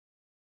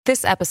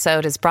This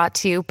episode is brought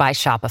to you by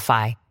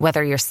Shopify.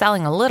 Whether you're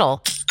selling a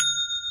little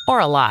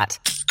or a lot,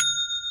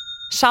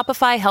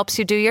 Shopify helps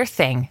you do your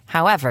thing,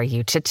 however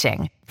you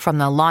cha-ching. From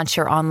the launch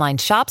your online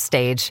shop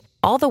stage,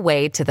 all the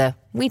way to the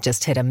we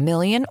just hit 1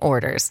 million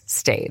orders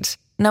stage.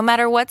 No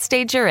matter what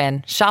stage you're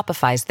in,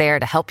 Shopify's there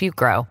to help you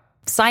grow.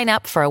 Sign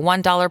up for a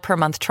 $1 per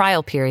month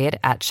trial period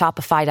at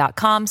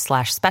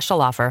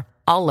shopify.com/special offer,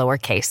 all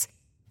lowercase.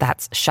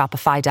 That's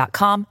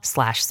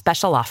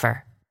shopify.com/special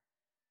offer.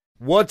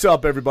 What's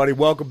up, everybody?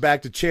 Welcome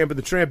back to Champ and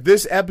the Tramp.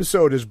 This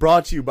episode is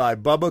brought to you by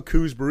Bubba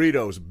Coos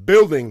Burritos,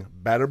 building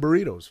better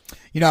burritos.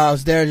 You know, I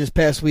was there this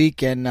past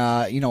week, and,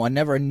 I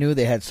never knew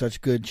they had such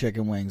good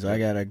chicken wings. I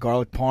got a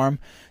garlic parm.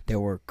 They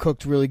were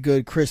cooked really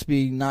good,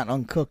 crispy, not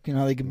uncooked,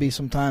 how they can be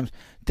sometimes.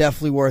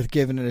 Definitely worth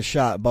giving it a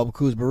shot. Bubba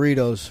Coos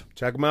Burritos.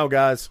 Check them out,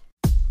 guys.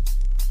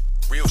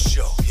 Real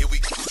show, here we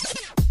go.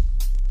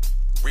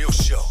 Real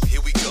show,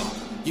 here we go.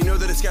 You know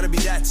that it's gotta be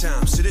that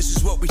time, so this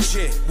is what we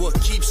chant. What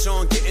keeps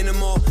on getting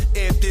them all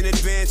amped in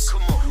advance?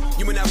 Come on.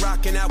 You and I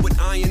rocking out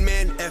with Iron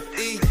Man,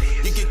 F.E.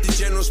 You get the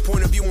general's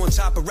point of view on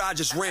top of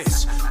Roger's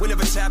rants. We're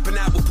never tapping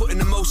out, we're putting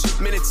the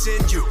most minutes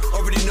in. You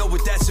already know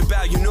what that's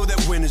about, you know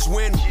that winners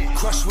win.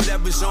 Crush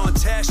whatever's on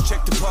task,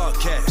 check the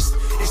podcast.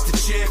 It's the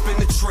Champ and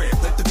the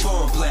Tramp, let the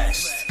bomb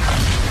blast.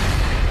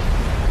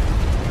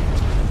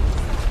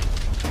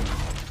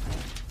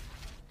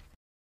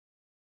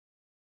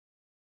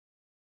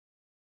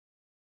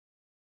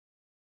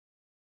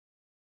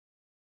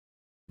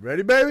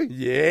 Ready, baby?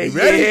 Yeah, You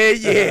ready?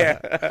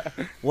 yeah.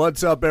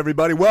 What's up,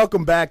 everybody?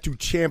 Welcome back to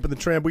Champ and the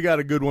Tramp. We got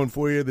a good one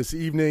for you this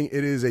evening.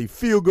 It is a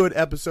feel-good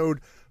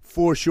episode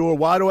for sure.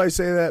 Why do I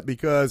say that?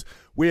 Because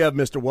we have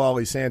Mr.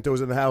 Wally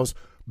Santos in the house,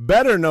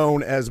 better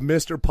known as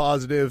Mr.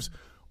 Positives,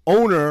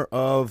 owner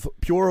of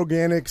Pure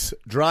Organics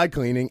Dry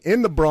Cleaning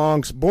in the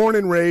Bronx, born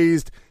and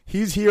raised.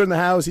 He's here in the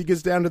house. He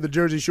gets down to the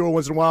Jersey Shore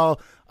once in a while.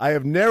 I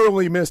have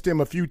narrowly missed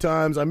him a few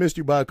times. I missed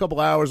you by a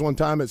couple hours one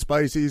time at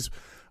Spicy's.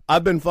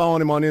 I've been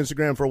following him on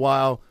Instagram for a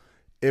while.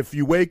 If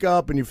you wake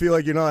up and you feel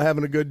like you're not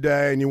having a good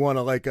day and you want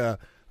a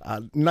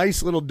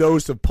nice little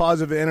dose of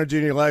positive energy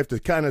in your life to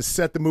kind of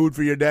set the mood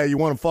for your day, you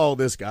want to follow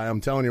this guy.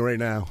 I'm telling you right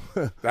now.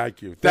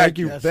 Thank you. Thank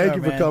you. Yes, Thank sir,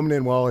 you for man. coming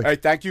in, Wally. Hey,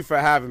 thank you for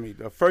having me.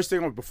 The first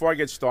thing, before I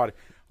get started,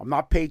 I'm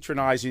not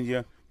patronizing you.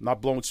 I'm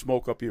not blowing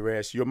smoke up your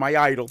ass. You're my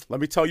idol.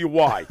 Let me tell you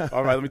why.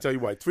 All right, let me tell you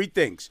why. 3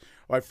 things.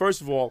 All right, first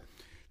of all,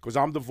 because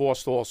I'm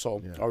divorced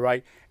also, all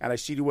right, and I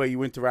see the way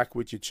you interact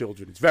with your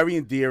children. It's very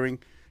endearing.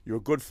 You're a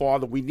good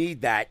father. We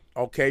need that,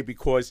 okay,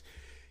 because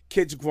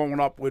kids growing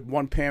up with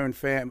one-parent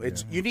family,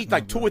 you need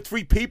like 2 or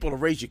 3 people to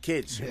raise your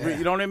kids. Yeah.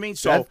 You know what I mean?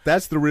 So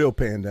that's the real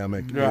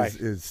pandemic, right.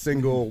 is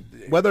single,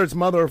 whether it's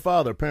mother or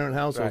father, parent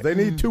household. Right.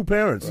 They need 2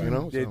 parents, you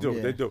know? They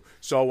So. do.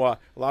 So a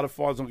lot of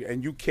fathers don't,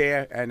 and you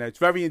care, and it's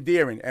very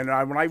endearing. And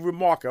when I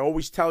remark, I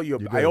always tell you,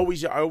 I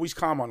always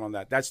comment on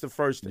that. That's the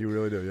first thing. You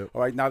really do, yep.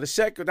 All right, now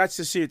that's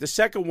the serious. The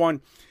second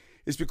one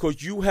is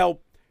because you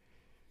help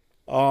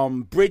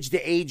bridge the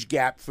age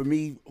gap for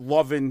me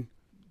loving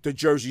the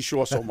Jersey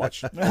Shore so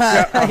much. He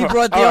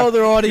brought the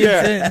older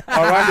audience in.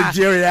 All right, The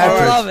geriatrics.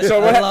 I love it.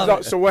 So I love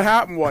it. so what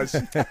happened was,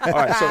 all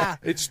right,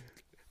 so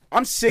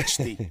I'm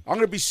 60. I'm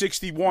going to be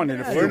 61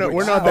 in a few weeks.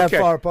 We're not that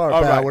far apart,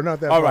 all pal. right. We're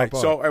not that all far right.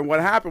 apart. So, and what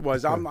happened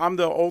was, I'm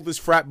the oldest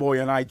frat boy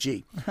on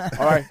IG.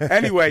 All right.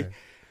 Anyway,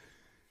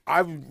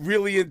 I'm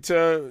really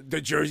into the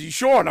Jersey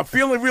Shore, and I'm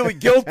feeling really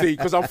guilty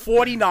because I'm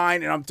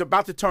 49 and I'm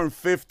about to turn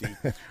 50.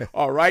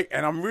 All right.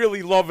 And I'm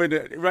really loving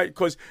it, right?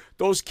 Because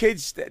those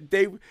kids,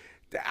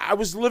 I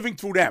was living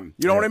through them.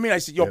 You know what I mean? I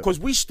said, because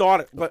we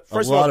started. But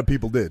first a lot of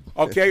people did.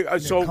 Okay,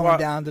 so Coming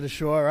down to the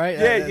shore,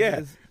 right?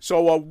 yeah.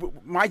 So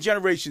my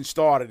generation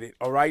started it.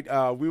 All right,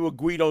 we were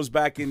Guidos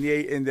back in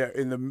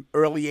the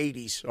early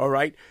 '80s. All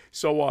right,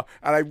 so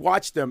and I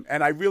watched them,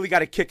 and I really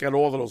got a kick at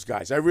all of those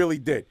guys. I really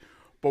did.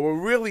 But what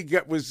really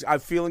was I'm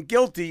feeling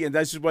guilty, and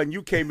this is when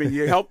you came in.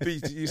 You helped me.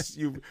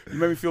 You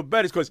made me feel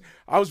better because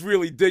I was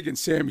really digging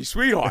Sammy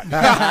Sweetheart.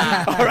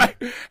 All right,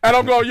 and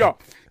I'm going, yo,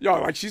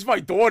 like she's my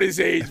daughter's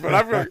age, but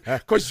I'm really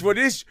because for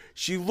this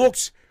she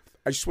looks.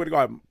 I swear to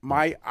God,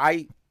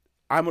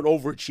 I'm an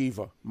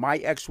overachiever. My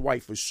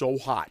ex-wife is so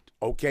hot.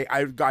 Okay,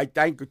 I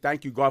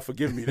thank you God for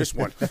giving me this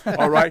one.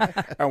 All right,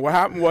 and what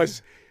happened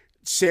was.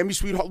 Sammy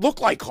Sweetheart looked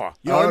like her.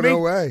 You know what I mean? No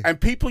way. And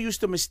people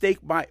used to mistake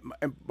my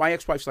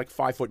ex-wife's like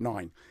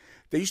 5'9".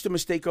 They used to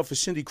mistake her for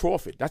Cindy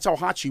Crawford. That's how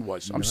hot she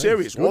was. I'm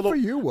serious. Good for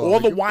you, Wally. all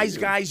the Good wise for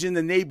you. guys in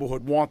the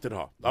neighborhood wanted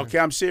her. Okay,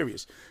 I'm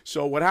serious.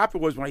 So what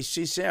happened was when I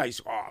see Sam, I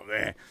said, oh,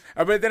 man.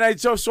 But then I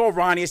saw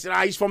Ronnie. I said,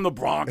 he's from the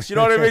Bronx. You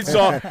know what I mean?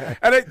 So,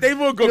 and they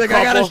were a good couple.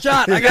 I got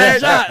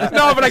a shot.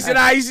 No, but I said,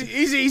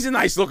 he's a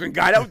nice-looking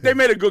guy. They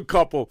made a good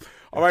couple.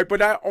 All right,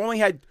 but I only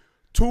had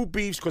 2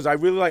 beefs because I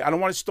really I don't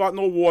want to start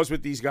no wars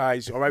with these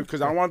guys, all right? Because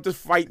I don't want them to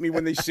fight me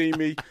when they see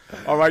me,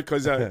 all right?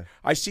 Because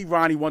I see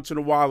Ronnie once in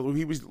a while.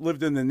 He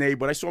lived in the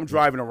neighborhood. I saw him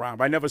driving around,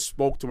 but I never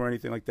spoke to him or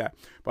anything like that.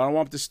 But I don't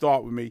want him to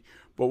start with me.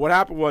 But what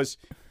happened was,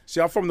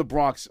 see, I'm from the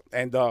Bronx,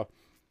 and I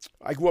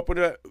grew up with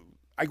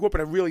I grew up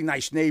in a really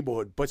nice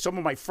neighborhood, but some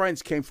of my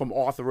friends came from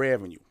Arthur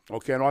Avenue.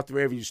 Okay, and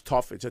Arthur Avenue is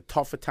tough. It's a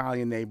tough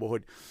Italian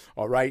neighborhood.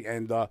 All right,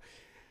 and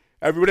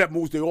everybody that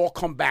moves, they all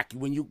come back.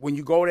 When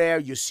you go there,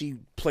 you see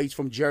plates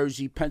from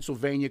Jersey,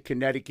 Pennsylvania,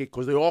 Connecticut,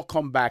 because they all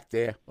come back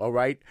there. All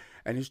right,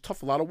 and it's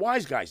tough. A lot of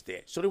wise guys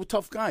there, so they were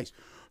tough guys.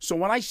 So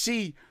when I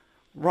see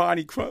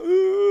Ronnie crying,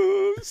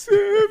 oh,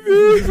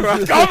 Sammy.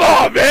 Come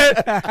on, man.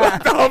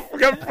 What the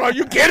fuck? Are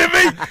you kidding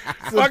me?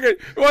 Fucking,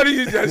 what are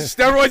you,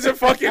 steroids are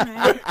fucking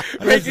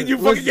making you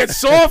fucking get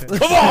soft?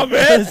 Come on,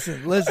 man.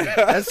 Listen.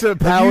 That's the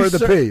power of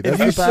the P.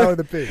 That's the power of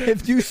the P.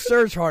 If you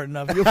search hard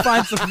enough, you'll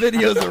find some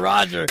videos of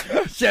Roger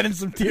shedding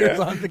some tears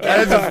on the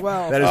camera as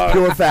well. That is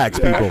pure facts,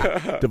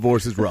 people.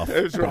 Divorce is rough.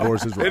 It's rough.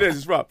 Divorce is rough. It is,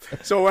 it's rough.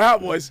 So what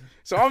happened was,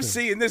 I'm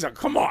seeing this.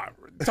 Come on.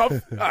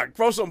 Tough,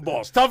 throw some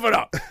balls. Tough it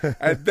up.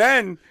 And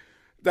then...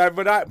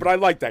 But I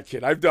like that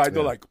kid. I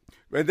do like.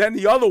 And then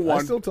the other one.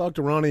 I still talk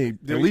to Ronnie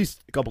at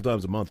least a couple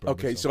times a month.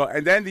 Probably, okay, so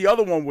and then the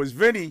other one was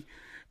Vinny.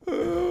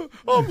 I'm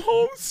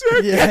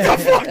homesick. Get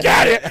the fuck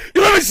out of here.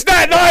 You live in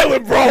Staten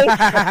Island, bro.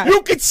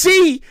 You can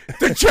see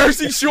the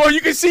Jersey Shore. You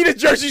can see the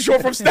Jersey Shore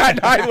from Staten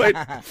Island.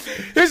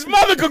 His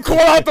mother could call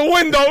out the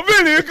window.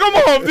 Vinny, come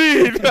on,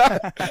 dude.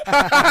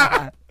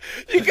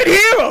 You could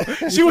hear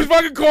her. She was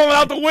fucking calling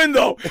out the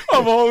window.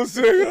 I'm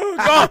homesick.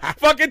 Oh,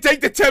 fucking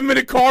take the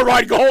 10-minute car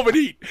ride, go home and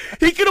eat.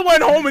 He could have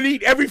went home and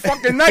eat every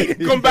fucking night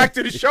and come back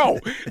to the show.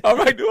 I'm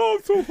like, oh,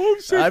 I'm so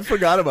homesick. I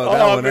forgot about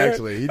that one, man.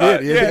 actually. He did. I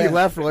think he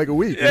left for like a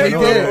week. Yeah, he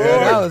did.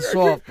 That was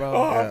soft,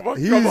 bro.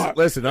 Come on.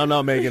 Listen, I'm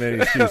not making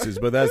any excuses,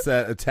 but that's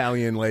that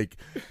Italian, like,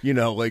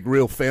 like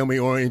real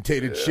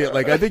family-orientated shit.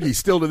 Like, I think he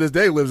still to this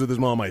day lives with his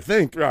mom, I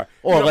think. Right.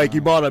 Or like he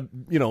bought a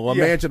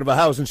mansion of a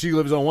house and she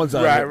lives on one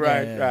side.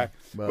 Right.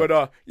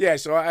 But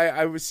so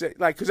I would say,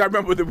 like, because I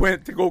remember they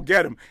went to go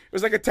get him. It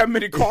was like a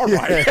 10-minute car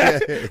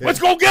ride. Let's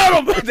go get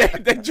him.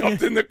 They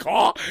jumped in the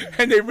car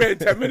and they ran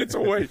 10 minutes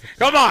away.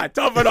 Come on,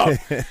 tough it up.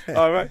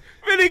 All right,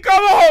 Vinny,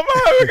 come on,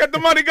 man. We got the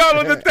money gone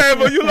on the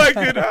table. You like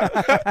it?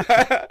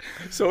 Huh?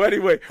 So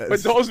anyway,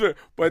 but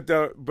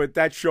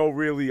that show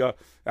really,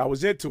 I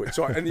was into it.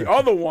 So and the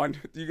other one,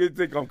 you could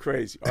think I'm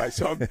crazy. All right,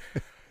 so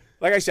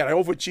like I said, I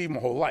overachieved my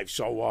whole life.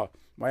 So.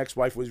 My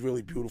ex-wife was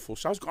really beautiful.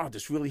 So I was going with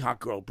this really hot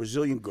girl,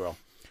 Brazilian girl.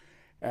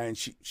 And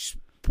she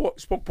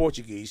spoke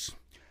Portuguese.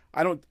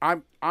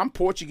 I'm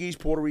Portuguese,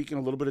 Puerto Rican,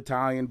 a little bit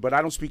Italian, but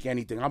I don't speak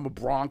anything. I'm a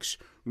Bronx,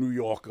 New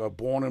Yorker,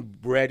 born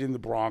and bred in the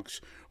Bronx,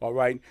 all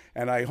right?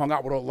 And I hung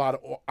out with a lot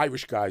of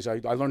Irish guys. I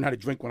learned how to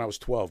drink when I was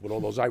 12 with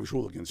all those Irish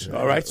hooligans,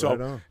 all right?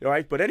 So, all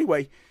right? But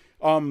anyway,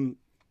 I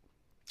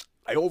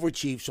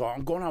overachieved. So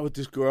I'm going out with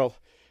this girl,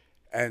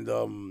 and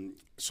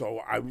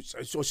so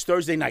it's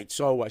Thursday night.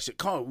 So I said,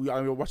 come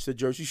on, watch the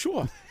Jersey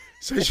Shore.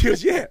 So she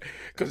goes, yeah,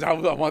 because I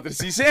wanted to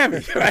see Sammy.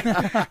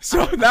 Right?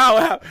 So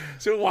now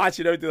she'll watch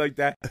it, everything like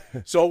that.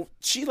 So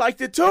she liked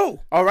it too,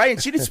 all right?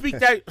 And she didn't speak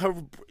that.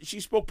 She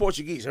spoke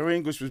Portuguese. Her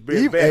English was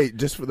bad. Hey,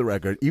 just for the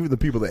record, even the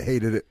people that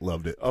hated it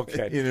loved it.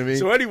 Okay. You know what I mean?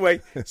 So anyway,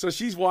 so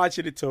she's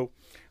watching it too.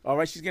 All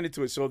right, she's getting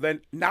into it. So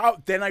then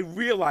I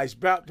realized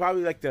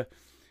probably like the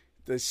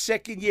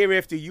second year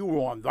after you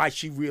were on, why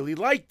she really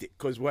liked it.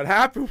 Because what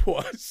happened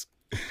was,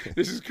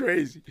 this is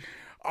crazy.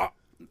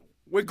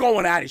 We're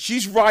going at it.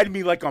 She's riding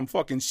me like I'm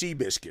fucking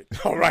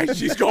Seabiscuit. All right,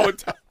 she's going.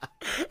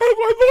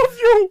 I love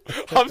you.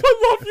 I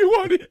love you,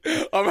 honey.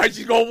 All right,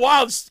 she's going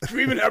wild,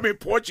 screaming at me in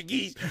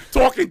Portuguese,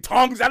 talking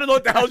tongues. I don't know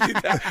what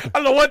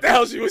the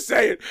hell she was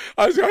saying.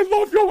 I was like, I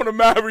love you. I want to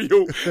marry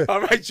you.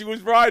 All right, she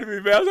was riding me,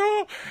 man.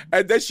 Oh.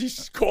 And then she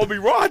called me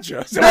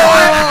Roger. So,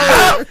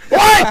 what?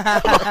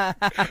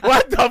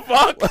 What the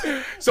fuck?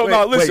 So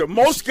now listen,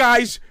 most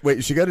guys.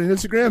 Wait, she got an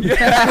Instagram?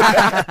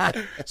 Yeah.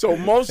 So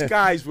most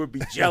guys would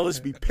be jealous,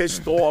 be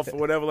pissed off, or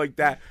whatever like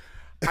that.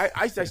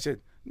 I said,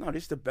 no,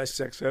 this is the best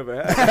sex I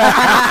ever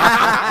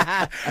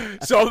had.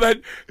 So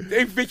then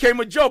it became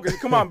a joke. I said,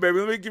 come on, baby,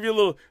 let me give you a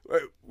little.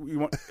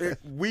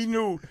 We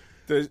knew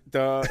the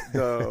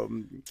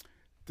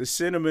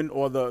cinnamon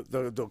or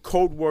the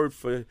code word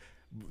for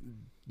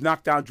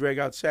knockdown, drag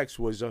out sex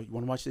was, you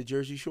want to watch the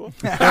Jersey Shore?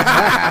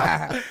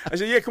 I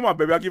said, yeah, come on,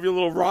 baby, I'll give you a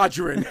little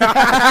Rogering.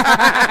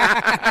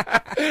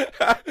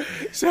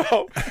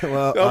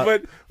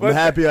 But I'm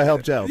happy I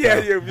helped you out.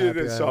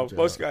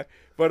 Most guys.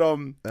 But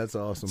that's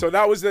awesome. So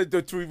that was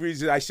the three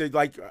reasons I said,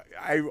 like,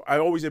 I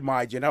always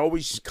admired you, and I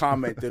always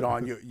commented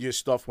on your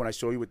stuff when I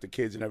saw you with the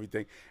kids and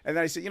everything. And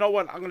then I said, you know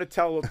what? I'm gonna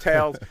tell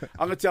tales.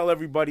 I'm gonna tell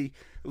everybody.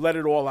 Let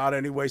it all out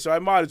anyway. So I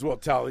might as well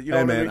tell it. You know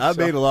hey what man, I mean? I've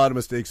made a lot of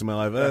mistakes in my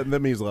life.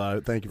 That means a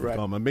lot. Thank you for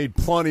calling. I made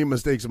plenty of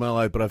mistakes in my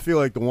life, but I feel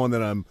like the one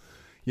that I'm,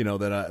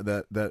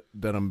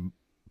 that I'm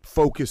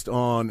focused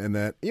on, and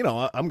that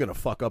I'm gonna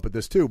fuck up at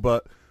this too,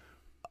 but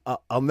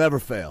I'll never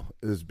fail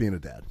is being a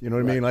dad. You know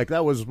what I mean? Like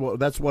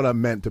that's what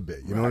I'm meant to be.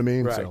 You know what I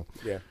mean? Right. So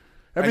yeah.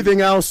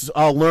 Everything else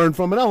I'll learn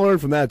from, and I'll learn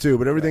from that too.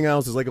 But everything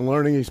else is like a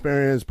learning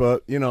experience.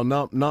 But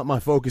not my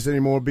focus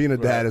anymore. Being a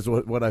dad is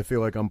what I feel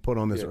like I'm put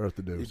on this earth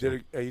to do.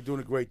 You're doing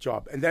a great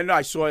job. And then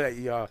I saw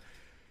that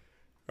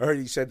I heard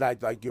he said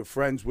that like you're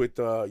friends with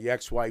your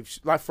ex-wife,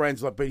 not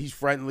friends, but he's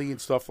friendly and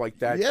stuff like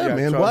that. Yeah,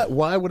 man.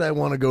 Why would I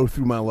want to go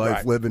through my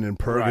life living in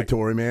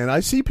purgatory, man?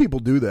 I see people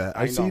do that.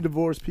 I see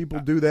divorced people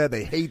do that.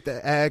 They hate the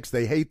ex.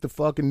 They hate the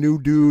fucking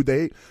new dude.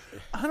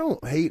 I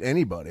don't hate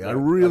anybody. I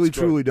really,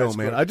 truly don't,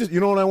 man. You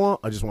know what I want?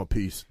 I just want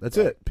peace. That's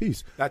it.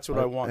 Peace. That's what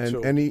I want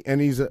too.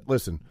 And he's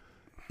listen.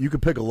 You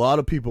could pick a lot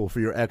of people for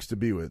your ex to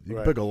be with. You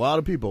can pick a lot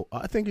of people.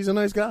 I think he's a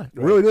nice guy.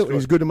 Really do.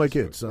 He's good to my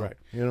kids. So,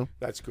 you know.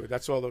 That's good.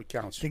 That's all that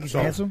counts. Think he's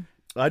handsome?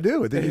 I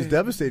do. I think he's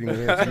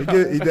devastatingly handsome.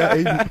 He's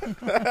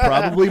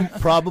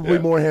probably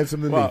more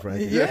handsome than me,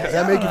 Frank. Yeah. Does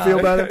that make you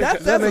feel better?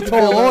 That's a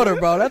tall order,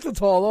 bro. That's a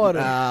tall order.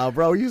 Nah,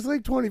 bro. He's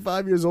like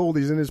 25 years old.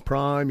 He's in his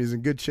prime. He's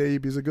in good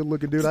shape. He's a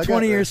good-looking dude. It's a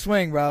 20-year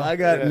swing, bro. I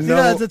got it's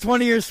a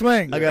 20-year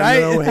swing. I got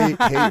no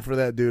hate for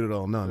that dude at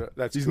all. None.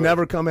 He's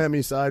never come at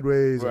me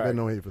sideways. I got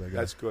no hate for that guy.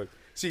 That's good.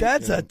 See,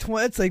 that's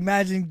like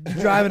imagine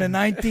driving a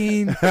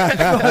 19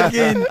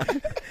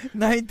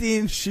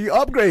 19. She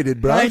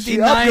upgraded, bro.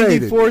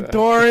 1990 Ford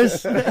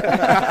Taurus. They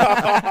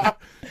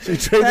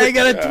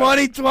got a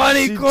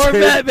 2020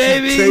 Corvette,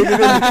 baby.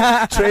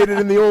 Traded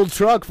in the old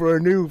truck for a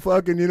new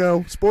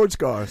fucking sports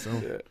car.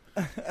 So,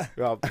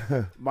 well,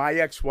 my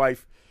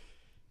ex-wife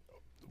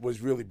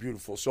was really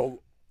beautiful.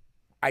 So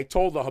I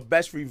told her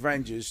best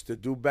revenge is to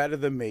do better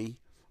than me.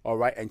 All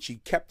right, and she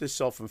kept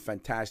herself in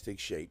fantastic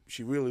shape.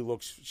 She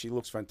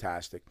looks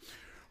fantastic.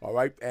 All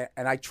right,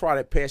 and I try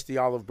to pass the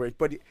olive branch,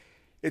 but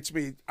it's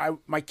me.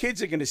 My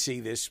kids are going to see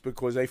this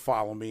because they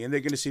follow me, and they're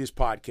going to see this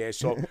podcast.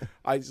 So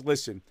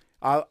listen.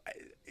 What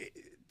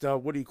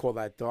do you call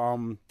that?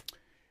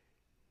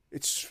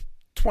 It's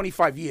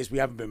 25 years we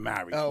haven't been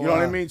married. Oh, you know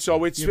what I mean?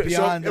 So it's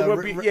beyond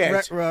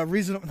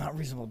reasonable, not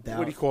reasonable doubt.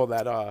 What do you call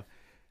that?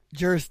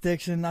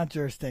 Jurisdiction, not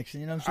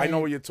jurisdiction. You know what I'm saying? I know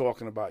what you're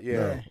talking about.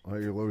 Yeah,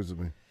 you're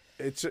losing me.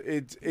 It's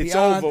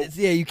beyond,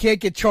 over. You can't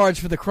get charged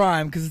for the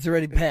crime because it's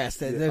already passed.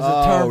 There's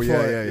a term for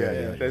it.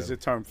 Yeah. There's a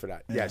term for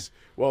that. Yes.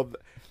 Well,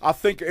 I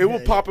think it will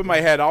pop in my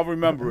head. I'll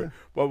remember it.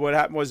 But what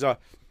happened was,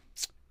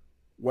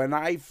 when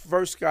I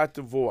first got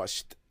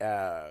divorced,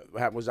 what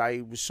happened was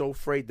I was so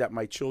afraid that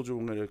my children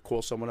were going to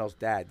call someone else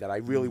dad that I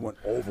really went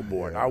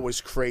overboard. I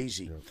was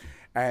crazy,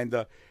 and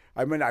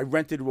I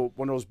rented one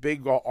of those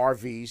big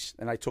RVs,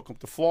 and I took them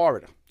to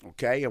Florida.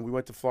 Okay, and we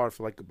went to Florida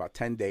for like about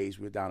 10 days.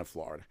 We were down in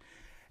Florida,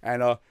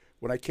 and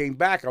when I came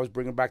back, I was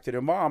bringing back to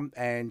their mom,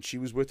 and she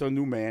was with her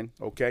new man.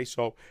 Okay,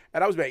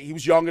 he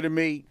was younger than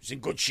me. He was in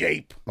good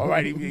shape. All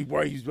right, he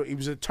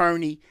was an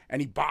attorney, and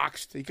he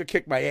boxed. He could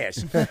kick my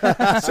ass.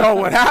 So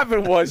what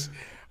happened was,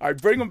 I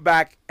bring him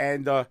back,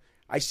 and I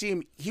see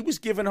him. He was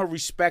giving her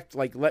respect,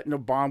 like letting her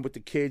bond with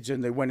the kids,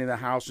 and they went in the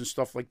house and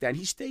stuff like that. And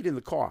he stayed in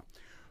the car.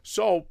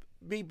 So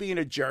me being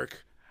a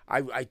jerk,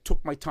 I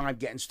took my time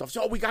getting stuff.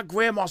 So we got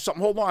grandma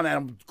something. Hold on. And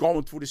I'm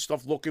going through this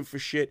stuff looking for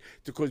shit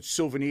to put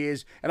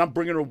souvenirs. And I'm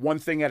bringing her one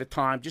thing at a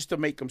time just to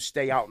make him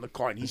stay out in the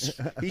car. And he's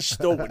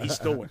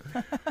stowing.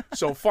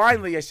 So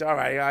finally I said, all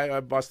right,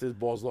 I busted his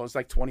balls low. It's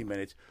like 20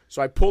 minutes.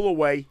 So I pull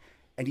away,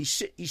 and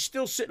he's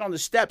still sitting on the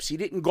steps. He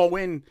didn't go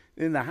in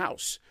the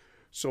house.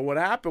 So what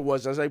happened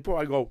was, as I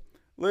go,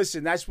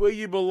 listen, that's where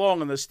you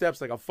belong, on the steps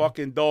like a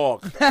fucking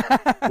dog.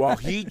 Well,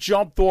 he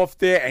jumped off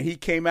there, and he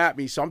came at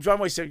me. So I'm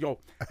driving away. I said,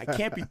 I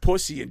can't be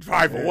pussy and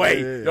drive away.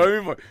 You know what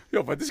I mean?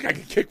 But this guy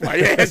can kick my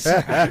ass.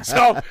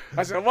 So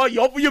I said, well,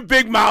 you open your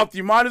big mouth.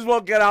 You might as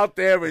well get out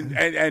there.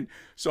 And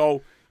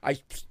so I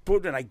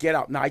put it and I get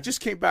out. Now, I just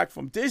came back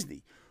from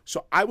Disney.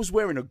 So I was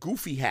wearing a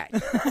goofy hat.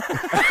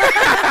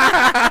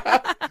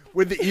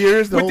 With the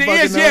ears? The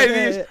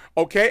ears.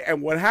 Okay,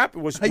 and what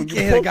happened was, when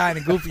you pull a guy in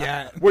a goofy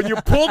hat. When you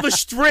pull the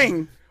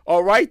string,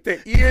 all right,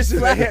 the ears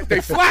and the head, they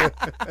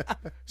flap.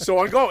 So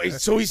I go,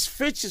 so his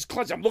fist is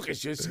clenched. I'm looking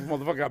at you, this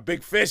motherfucker got a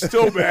big fist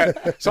too, man.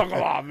 So I'm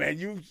going, oh, man,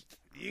 you're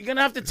going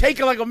to have to take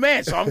it like a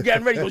man. So I'm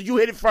getting ready. He goes, you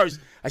hit it first.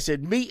 I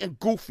said, me and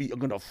Goofy are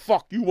going to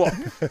fuck you up.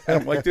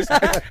 And I'm like this.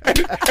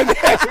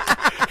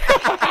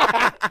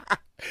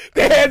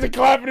 The hands are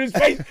clapping in his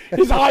face.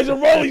 His eyes are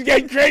rolling. He's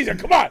getting crazy.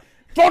 Come on.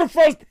 Throw the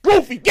first.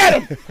 Goofy,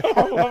 get him.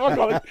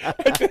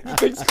 The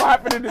thing's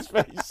clapping in his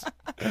face.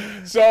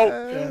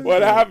 So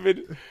what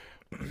happened,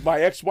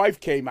 my ex-wife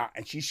came out,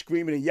 and she's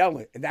screaming and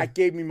yelling, and that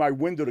gave me my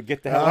window to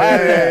get the hell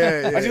out of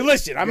there. I said,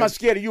 listen, I'm not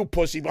scared of you,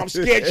 pussy, but I'm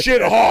scared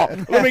shit of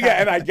her.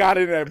 And I got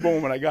in that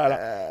boom, and I got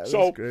out.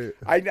 So great.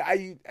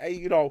 I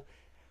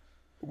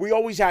we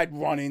always had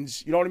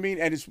run-ins, you know what I mean?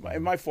 And it's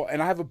my fault,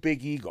 and I have a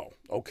big ego,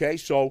 okay?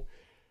 So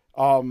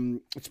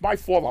it's my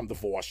fault I'm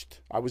divorced.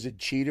 I was a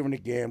cheater and a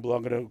gambler.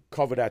 I'm going to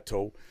cover that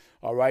too.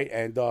 All right.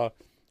 And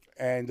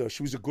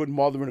she was a good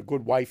mother and a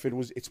good wife.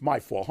 It's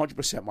my fault,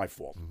 100% my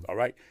fault. All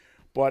right.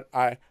 But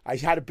I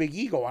had a big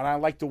ego, and I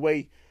like the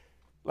way,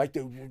 like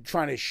they're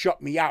trying to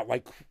shut me out.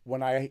 Like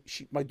when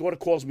my daughter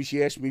calls me,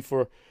 she asks me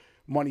for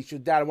money. She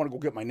said, Dad, I want to go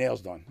get my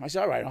nails done. I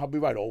said, all right, I'll be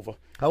right over.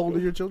 How old are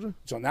your children?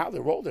 So now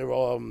they're old.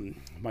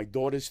 My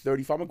daughter's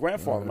 35. I'm a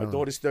grandfather. My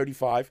daughter's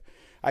 35.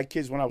 I had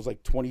kids when I was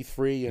like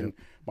 23, and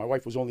my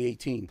wife was only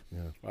 18. Yeah.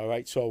 All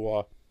right.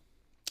 So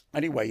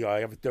Anyway, I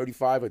have a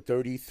 35, a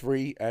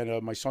 33,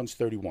 and my son's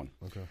 31.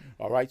 Okay.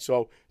 All right,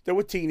 so they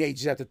were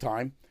teenagers at the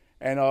time.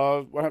 And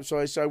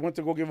so I went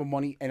to go give them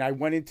money, and I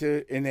went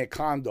in their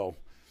condo,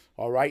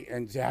 all right,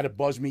 and they had to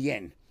buzz me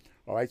in.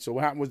 All right, so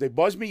what happened was they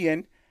buzzed me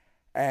in,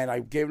 and I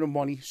gave them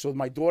money. So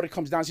my daughter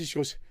comes downstairs, she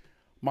goes,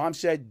 Mom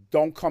said,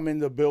 don't come in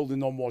the building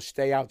no more,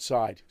 stay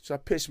outside. So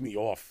that pissed me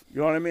off.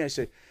 You know what I mean? I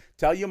said,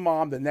 tell your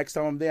mom the next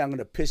time I'm there, I'm going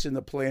to piss in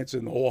the plants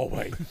in the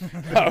hallway.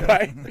 All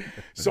right?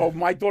 So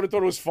my daughter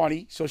thought it was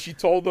funny, so she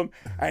told him,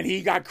 and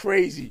he got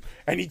crazy.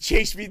 And he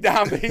chased me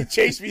down. He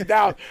chased me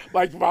down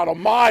like about a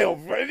mile.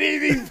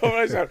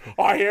 I said,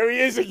 oh, here he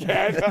is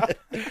again.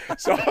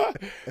 So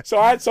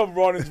I had some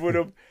run-ins with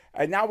him.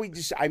 And now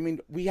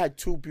we had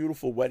 2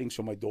 beautiful weddings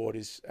for my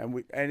daughters,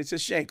 and it's a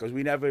shame because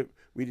we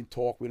didn't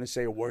talk, we didn't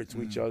say a word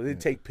to each other, we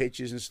didn't take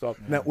pictures and stuff.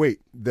 Now,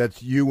 wait,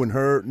 that's you and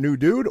her new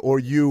dude, or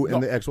you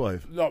and the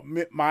ex-wife? No,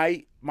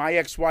 my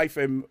ex-wife,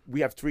 and we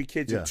have 3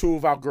 kids, and 2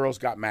 of our girls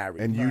got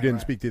married. And you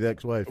didn't speak to the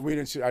ex-wife? I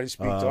didn't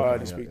speak to her. I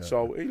didn't speak.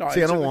 So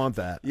see, I don't want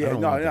that. Yeah,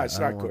 it's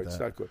not good. It's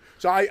not good.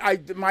 So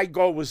my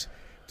goal was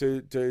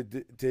to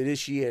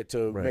this year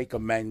to make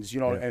amends,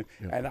 and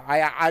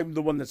I'm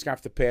the one that's gonna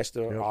have to pass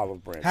the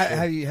olive branch.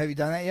 Have you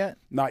done that yet?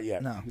 Not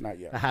yet. No, not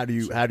yet. How do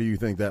you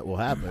think that will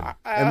happen?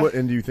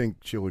 And do you think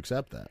she'll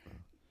accept that?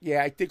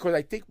 Yeah, I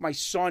think my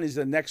son is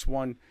the next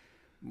one.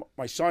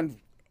 My son,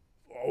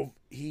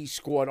 he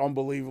scored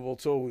unbelievable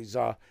too. He's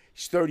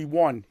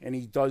 31 and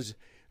he does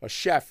a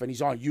chef and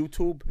he's on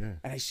YouTube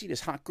and I see this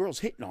hot girls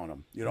hitting on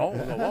him. I go,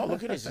 oh,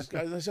 look at this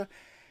guy.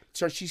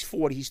 So she's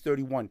 40, he's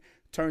 31.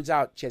 Turns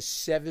out she has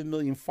 7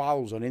 million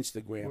followers on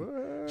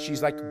Instagram.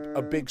 She's like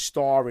a big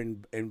star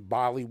in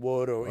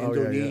Bollywood or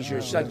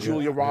Indonesia. She's like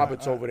Julia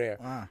Roberts over there.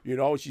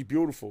 Wow. She's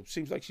beautiful.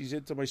 Seems like she's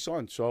into my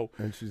son. So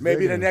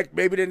maybe the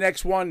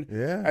next one.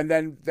 Yeah. And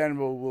then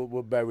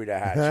we'll bury the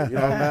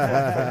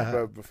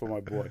hatchet. For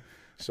my boy.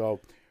 So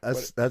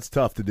that's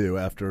tough to do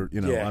after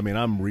I mean,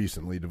 I'm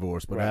recently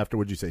divorced, but after,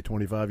 would you say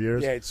 25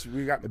 years? Yeah,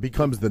 it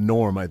becomes the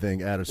norm, I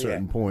think, at a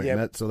certain point. Yeah.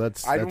 And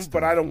that's I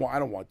don't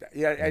want that.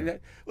 Yeah, and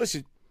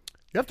listen.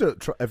 You have to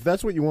try, if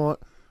that's what you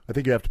want. I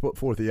think you have to put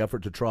forth the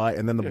effort to try,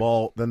 and then the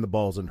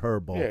ball's in her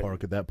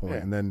ballpark at that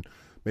point, and then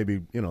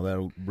maybe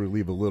that'll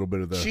relieve a little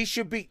bit of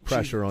the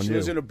pressure on you. She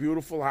lives in a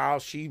beautiful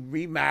house. She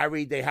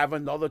remarried. They have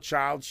another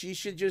child. She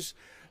should just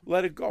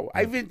let it go.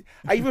 I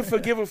even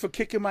forgive her for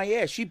kicking my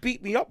ass. She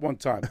beat me up one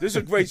time. This is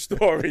a great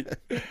story.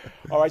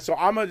 All right, so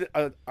I'm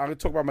gonna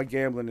talk about my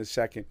gambling in a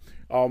second.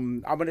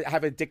 I'm gonna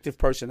have an addictive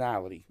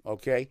personality.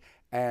 Okay,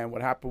 and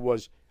what happened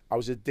was, I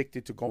was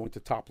addicted to going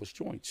to topless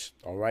joints,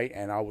 all right?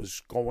 And I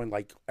was going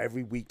like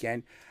every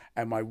weekend,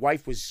 and my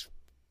wife was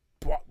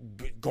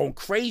going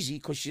crazy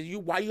because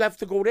why you have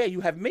to go there?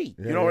 You have me.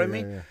 You know what I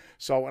mean? Yeah.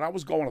 So, and I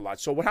was going a lot.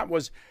 So what happened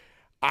was,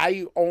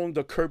 I owned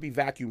the Kirby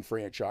vacuum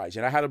franchise,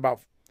 and I had about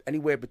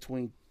anywhere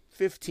between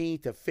 15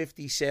 to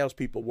 50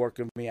 salespeople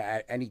working for me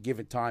at any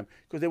given time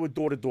because they were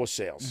door-to-door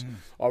sales,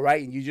 all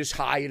right? And you just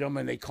hired them,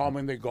 and they come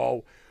and they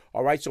go,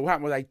 all right? So what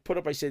happened was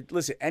I said,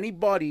 listen,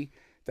 anybody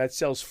that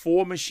sells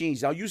 4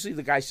 machines. Now, usually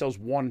the guy sells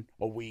 1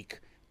 a week,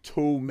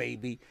 2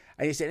 maybe.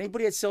 And he said,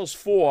 anybody that sells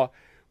 4,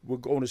 we're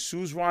going to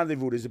Sue's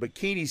Rendezvous. There's a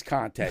bikinis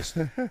contest.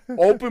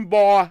 Open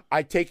bar,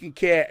 I taking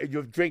care.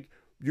 You drink.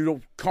 You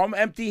don't come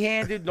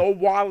empty-handed, no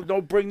wallet,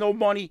 don't bring no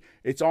money.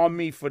 It's on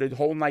me for the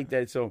whole night.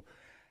 So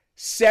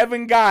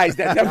 7 guys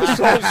that never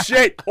sold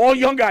shit. All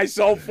young guys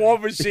sold 4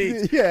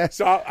 machines. Yeah.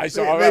 So I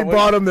saw they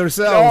bought them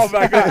themselves. Oh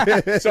my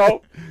God.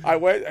 So I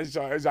went.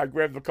 I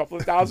grabbed a couple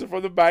of $1,000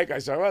 from the bank. I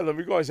said, "Well, let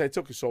me go." I said, "I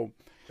took it." So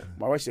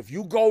my wife said, "If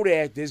you go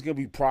there, there's gonna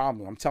be a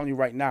problem." I'm telling you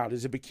right now.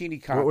 There's a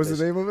bikini contest. What was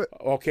the name of it?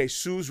 Okay,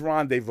 Sue's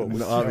Rendezvous.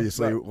 And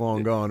obviously,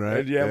 long gone,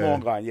 right? Yeah,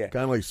 long gone. Yeah.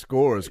 Kind of like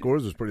Scores.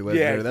 Scores was pretty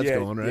legendary. That's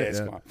gone, right? Yeah, it's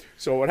gone.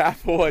 So what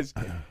happened was,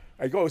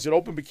 it's an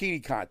open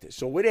bikini contest.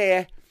 So we're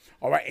there.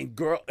 All right,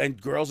 and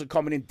girls are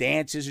coming in,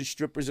 dancers and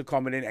strippers are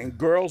coming in, and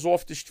girls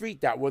off the street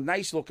that were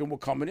nice looking were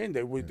coming in.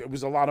 There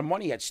was a lot of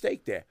money at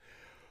stake there.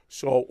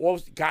 So all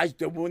guys,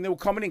 when they were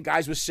coming in,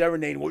 guys were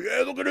serenading. Well,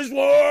 yeah, look at this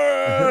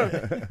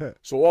one.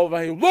 So all of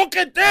them, look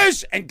at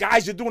this, and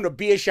guys are doing a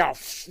beer shout.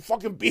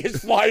 Fucking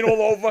beer's flying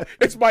all over.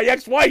 It's my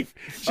ex-wife.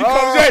 She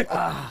comes in.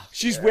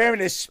 She's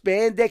wearing a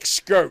spandex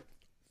skirt.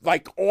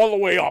 Like all the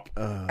way up,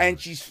 and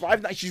she's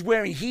 5'9". She's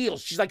wearing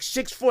heels. She's like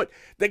 6 foot.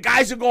 The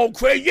guys are going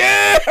crazy.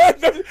 Yeah,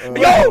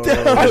 yo,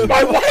 that's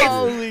my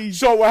wife.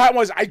 So what happened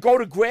was, I go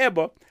to grab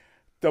her.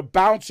 The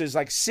bouncer's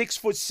like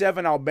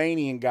 6'7"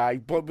 Albanian guy,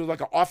 but was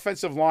like an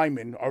offensive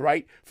lineman. All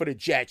right, for the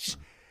Jets.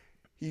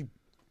 He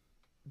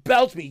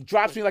belts me,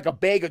 drops me like a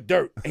bag of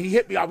dirt, and he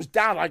hit me. I was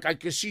down, like I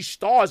could see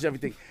stars,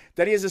 everything.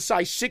 Then he has a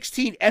size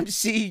 16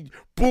 MC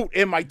boot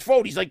in my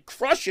throat. He's like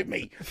crushing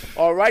me.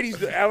 All right,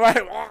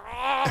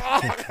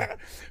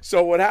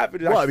 So what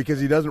happened? Why? Because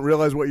he doesn't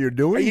realize what you're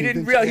doing. He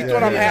didn't realize.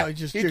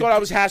 He thought I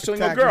was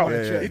hassling a girl.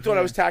 He thought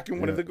I was attacking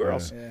one of the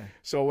girls. Yeah.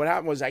 So what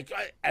happened was, I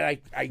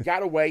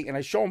got away, and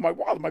I showed him my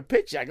wallet, my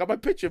picture. I got my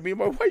picture of me and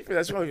my wife. And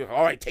that's what I was like,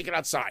 all right, take it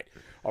outside.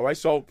 All right,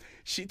 so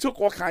she took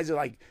all kinds of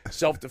like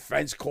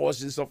self-defense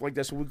courses and stuff like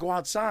that. So we go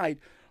outside.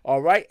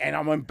 All right, and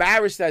I'm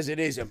embarrassed as it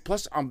is, and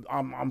plus I'm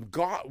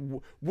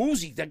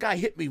woozy. That guy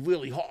hit me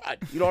really hard.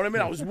 You know what I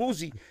mean? I was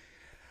woozy.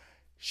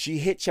 She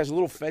has a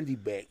little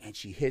Fendi bag, and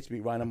she hits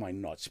me right on my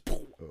nuts,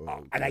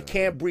 and I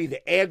can't breathe.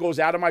 The air goes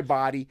out of my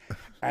body,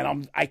 and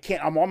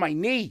I'm on my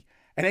knee,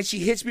 and then she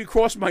hits me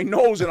across my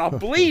nose, and I'm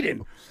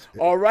bleeding.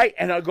 All right,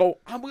 and I go,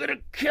 I'm gonna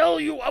kill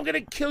you. I'm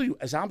gonna kill you.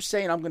 As I'm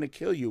saying, I'm gonna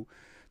kill you.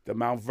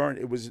 Mount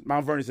Vernon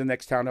is the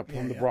next town up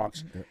from the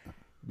Bronx. Yeah.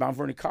 Mount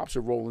Vernon cops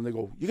are rolling. They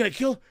go, "You're gonna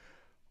kill,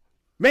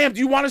 ma'am? Do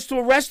you want us to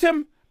arrest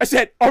him?" I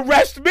said,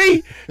 "Arrest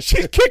me?"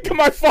 She's kicking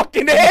my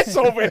fucking ass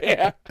over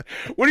here.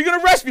 What are you going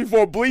to arrest me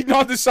for? Bleeding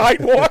on the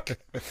sidewalk?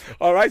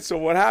 All right, so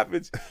what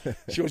happens?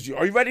 She goes,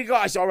 "Are you ready to go?"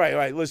 I said, all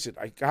right, listen,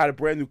 I had a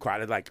brand new car. I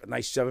had like a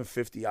nice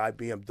 750i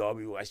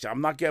BMW. I said,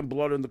 I'm not getting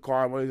blood in the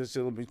car. I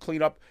said, let me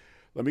clean up.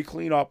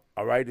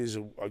 All right, there's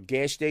a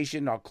gas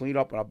station. I'll clean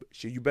up. And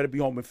she said, you better be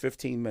home in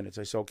 15 minutes.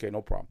 I said, okay,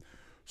 no problem.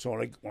 So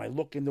when I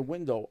look in the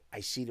window,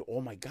 I see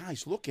all my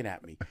guys looking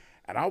at me.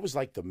 And I was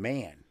like the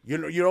man. You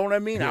know what I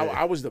mean? Yeah.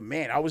 I was the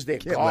man. I was their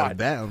God. Let him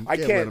down. I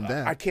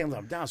can't let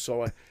him down.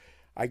 So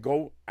I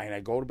go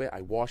to bed.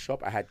 I wash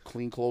up. I had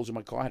clean clothes in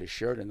my car. I had a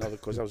shirt,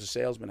 because I was a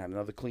salesman. I had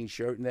another clean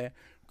shirt in there.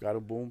 Got a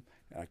boom.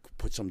 And I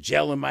put some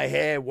gel in my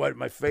hair, wet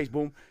my face,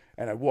 boom.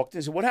 And I walked in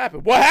and said, what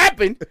happened? What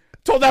happened?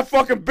 Told that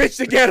fucking bitch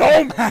to get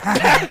home.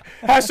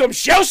 Have some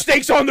shell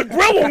steaks on the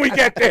grill when we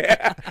get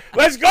there.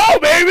 Let's go,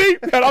 baby.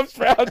 And I'm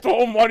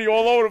throwing money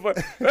all over the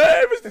place.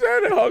 Hey, Mr.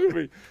 Sanders, hugging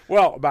me.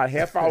 Well, about a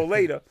half hour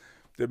later,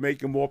 they're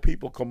making more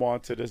people come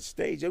onto the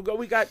stage. They go,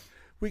 we got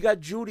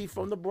Judy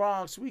from the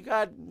Bronx. We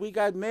got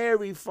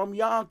Mary from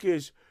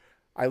Yonkers.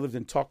 I lived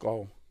in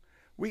Tuckahoe.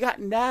 We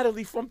got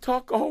Natalie from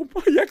Tuckahoe.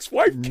 My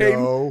ex-wife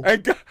came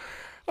and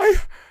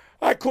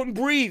I couldn't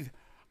breathe.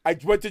 I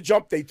went to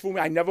jump. They threw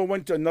me. I never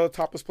went to another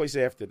topless place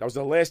after. That was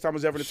the last time I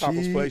was ever in a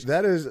topless place.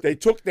 They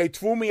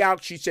threw me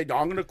out. She said,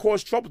 I'm going to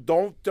cause trouble.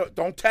 Don't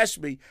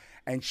test me.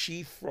 And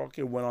she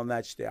fucking went on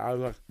that stage.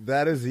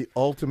 That is the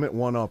ultimate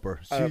one-upper.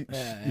 She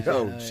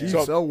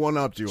so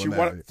one-upped you on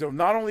that. So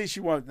not only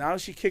now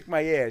she kicked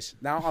my ass.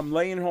 Now I'm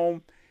laying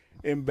home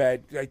in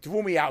bed. They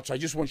threw me out, so I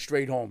just went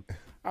straight home.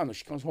 I don't know.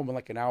 She comes home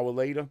like an hour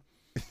later.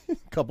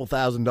 Couple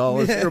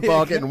 $1,000 in her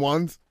pocket in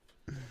ones.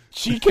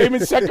 She came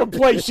in second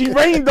place. She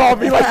rained on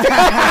me like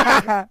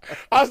that.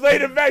 I was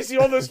laying in bed, see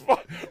all this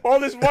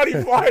money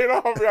flying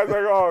off me. I was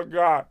like, oh,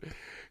 God.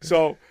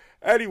 So,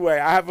 anyway,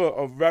 I have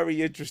a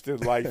very interesting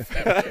life.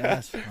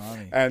 That's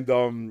funny.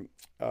 And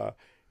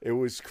it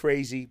was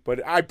crazy,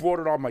 but I brought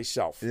it on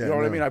myself. You know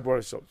what I mean? I brought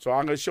it so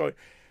I'm going to show you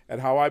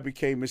and how I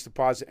became Mr.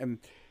 Positive. And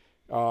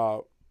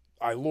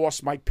I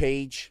lost my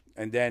page,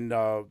 and then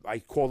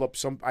I called up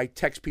I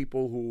text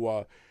people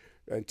who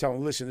and tell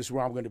them, listen, this is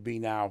where I'm going to be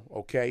now,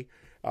 okay?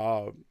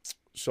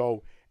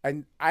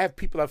 And I have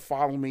people that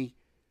follow me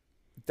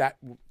that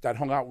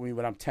hung out with me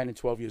when I'm 10 and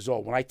 12 years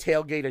old. When I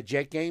tailgate at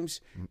Jet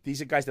games,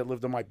 these are guys that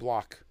lived on my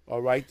block,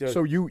 all right?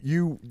 So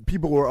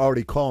people were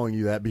already calling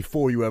you that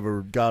before you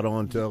ever got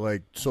onto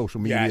like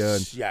social media.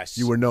 Yes.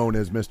 You were known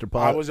as Mr. Positive.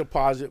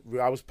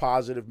 I was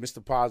positive,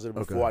 Mr. Positive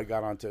before I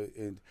got onto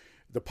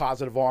the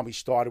Positive Army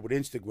started with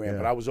Instagram,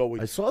 but I was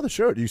always. I saw the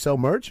shirt. Do you sell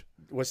merch?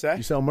 What's that?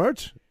 You sell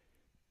merch?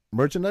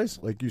 Merchandise?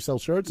 Like you sell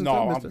shirts and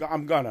stuff? No,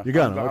 I'm gonna. You're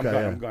gonna?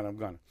 I'm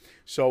gonna.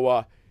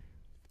 So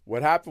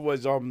what happened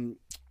was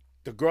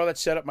the girl that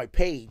set up my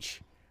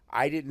page,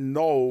 I didn't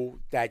know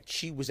that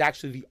she was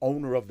actually the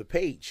owner of the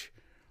page.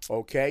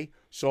 Okay?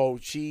 So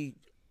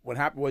what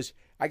happened was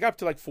I got up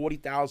to like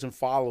 40,000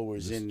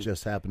 followers. This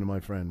just happened to my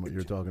friend, what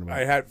you're talking about.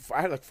 I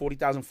had like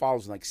 40,000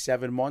 followers in like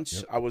 7 months.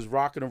 Yep. I was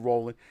rocking and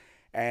rolling.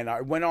 And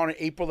I went on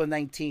April the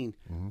 19th.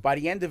 Mm-hmm. By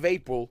the end of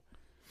April,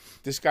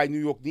 this guy, New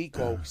York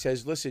Nico,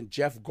 says, listen,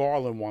 Jeff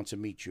Garland wants to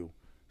meet you.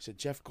 I said,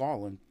 Jeff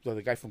Garland?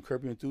 The guy from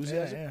Curb Your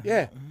Enthusiasm?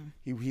 Yeah.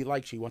 Mm-hmm. He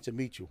likes you. He wants to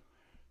meet you.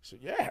 I said,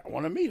 yeah, I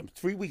want to meet him.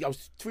 3 weeks. I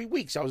was 3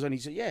 weeks. I was on. He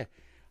said, yeah.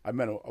 I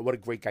met him. What a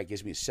great guy.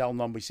 Gives me a cell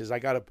number. He says, I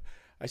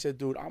said,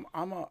 dude, I'm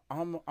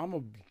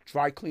a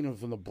dry cleaner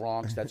from the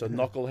Bronx. That's a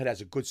knucklehead.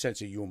 Has a good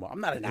sense of humor. I'm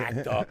not an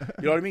actor.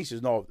 You know what I mean? He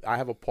says, no, I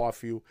have a part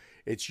for you.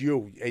 It's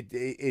you.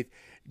 It's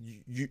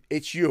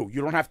you.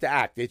 You don't have to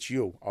act. It's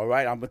you. All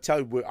right. I'm gonna tell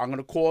you. I'm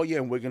gonna call you,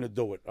 and we're gonna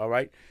do it. All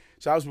right.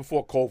 So that was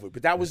before COVID,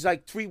 but that was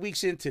like 3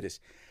 weeks into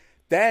this.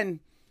 Then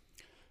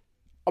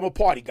I'm a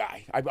party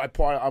guy. I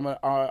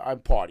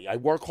party. I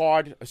work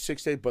hard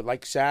 6 days, but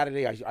like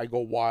Saturday, I go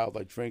wild.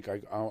 I drink.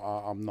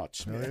 I'm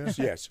nuts. Man. Oh,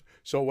 yeah? Yes.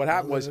 So what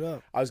happened was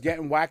I was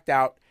getting whacked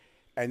out,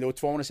 and they were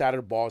throwing us out of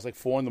the bar. It was like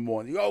 4 a.m.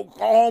 Yo, go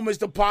home,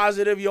 Mr.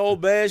 Positive, you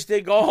old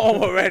bastard. Go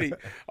home already.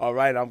 All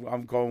right,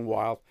 I'm going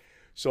wild.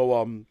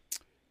 So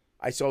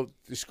I saw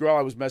this girl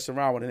I was messing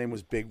around with. Her name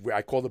was Big Red.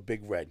 I called her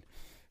Big Red.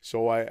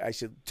 So I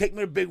said, take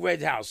me to Big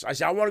Red's house. I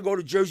said, I want to go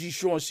to Jersey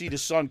Shore and see the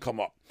sun come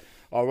up.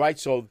 All right,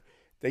 so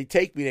they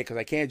take me there because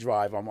I can't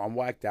drive. I'm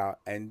whacked out,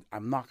 and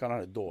I'm knocking on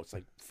the door. It's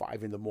like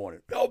 5 a.m.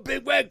 Yo,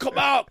 big man, come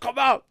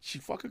out. She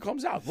fucking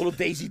comes out. Little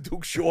Daisy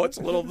Duke shorts,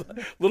 little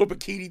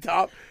bikini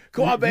top.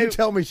 Come on, baby. You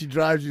tell me she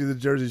drives you to the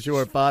Jersey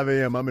Shore at 5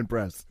 a.m. I'm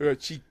impressed.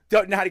 She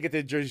doesn't know how to get to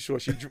the Jersey Shore.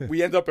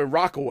 We end up in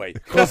Rockaway.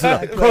 Close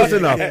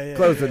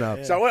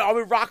enough. So I'm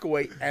in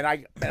Rockaway, and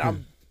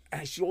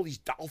I see all these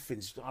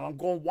dolphins, and I'm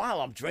going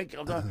wild. I'm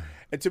drinking.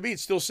 And to me,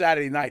 it's still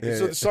Saturday night.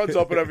 So the sun's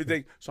up and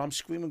everything. So I'm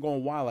screaming,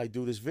 going wild. I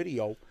do this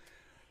video.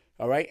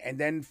 All right. And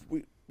then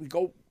we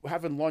go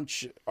having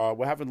lunch.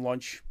 We're having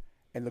lunch.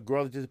 And the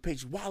girl that did the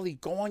page, Wally,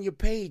 go on your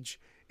page.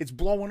 It's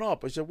blowing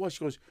up. I said, what?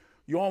 She goes,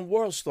 you're on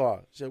World Star.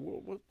 I said,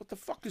 what the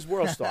fuck is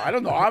World Star? I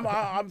don't know.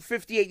 I'm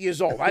 58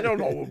 years old. I don't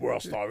know what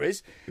World Star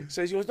is.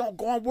 So she goes, no,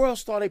 go on World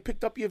Star. They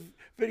picked up your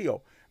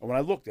video. And when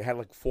I looked, it had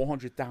like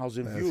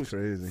 400,000 views.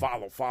 Crazy.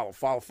 Follow.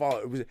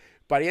 It was,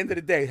 by the end of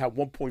the day, it had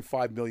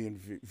 1.5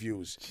 million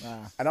views.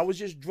 Wow. And I was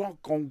just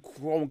drunk,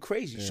 going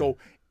crazy. Yeah. So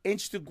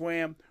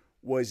Instagram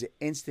was an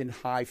instant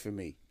high for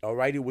me. All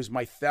right? It was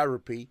my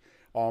therapy.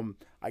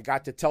 I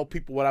got to tell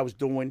people what I was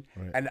doing.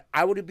 Right. And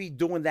I would be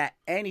doing that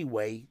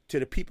anyway to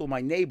the people in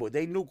my neighborhood.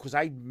 They knew because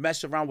I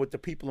mess around with the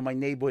people in my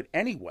neighborhood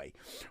anyway.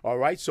 All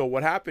right? So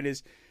what happened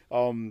is...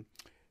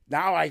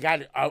 now I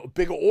got a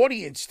bigger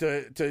audience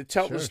to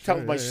tell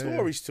my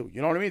stories to.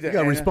 You know what I mean? You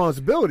got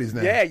responsibilities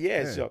now.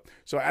 Yeah.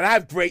 So and I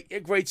have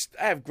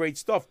great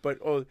stuff. But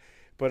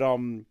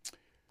when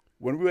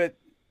we were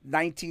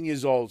 19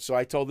 years old, so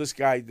I told this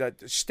guy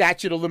that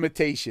statute of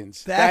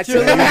limitations. Yes.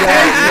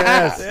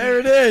 There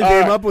it is.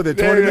 Came up with it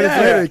 20 minutes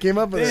later. He came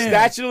up with it.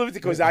 Statute of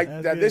limitations,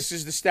 because this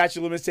is the statute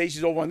of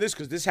limitations over on this,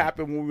 because this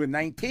happened when we were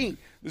 19.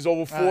 This is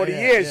over 40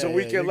 years, so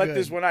we can let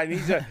this one out.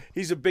 And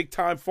he's a big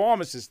time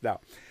pharmacist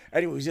now.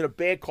 Anyway, he was in a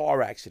bad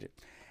car accident,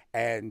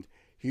 and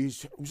he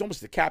was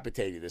almost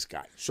decapitated, this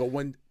guy. So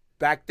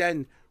back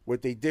then,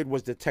 what they did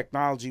was the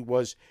technology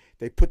was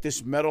they put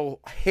this metal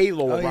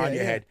halo around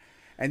your head,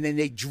 and then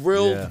they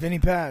drilled. Yeah. Vinny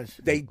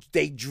Paz. They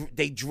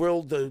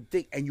drilled the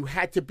thing, and you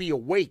had to be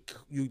awake.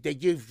 They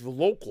gave the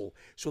local,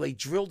 so they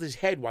drilled his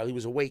head while he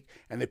was awake,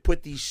 and they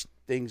put these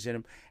things in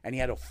him, and he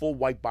had a full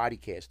white body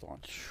cast on.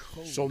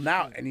 So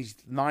now, and he's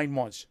 9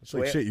 months. It's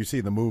like shit you see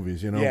in the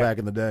movies, back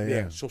in the day.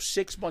 Yeah. So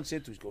 6 months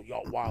into it, he's going,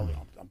 yo, Wally,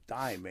 I'm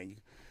dying, man.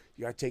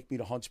 You got to take me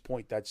to Hunts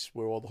Point. That's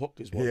where all the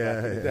hookers were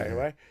back in the day,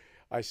 right?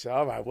 I said,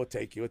 all right, we'll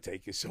take you.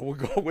 So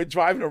we're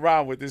driving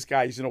around with this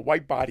guy. He's in a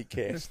white body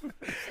cast.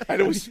 And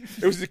it was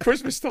the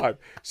Christmas time.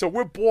 So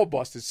we're ball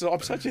busters. So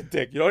I'm such a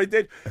dick. You know what I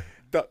did?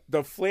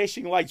 The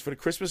flashing lights for the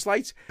Christmas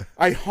lights,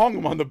 I hung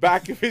them on the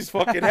back of his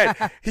fucking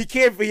head. He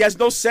has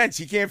no sense.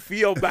 He can't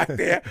feel back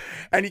there,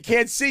 and he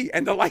can't see.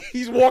 And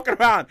he's walking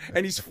around,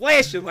 and he's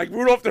flashing like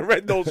Rudolph the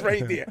Red-Nosed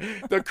Reindeer.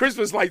 The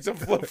Christmas lights are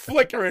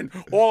flickering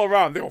all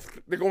around.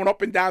 They're going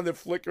up and down. They're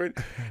flickering.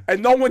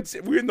 And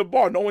we're in the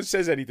bar. No one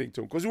says anything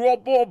to him because we're all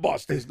ball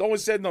busters. No one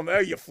said to him,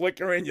 hey, you're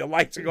flickering, your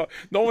lights are going.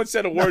 No one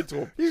said a word to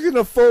him. He's in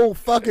a full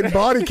fucking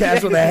body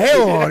cast with a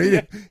halo on.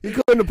 He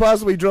couldn't have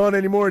possibly drawn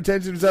any more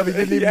attention to himself. He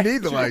didn't even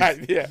need the lights.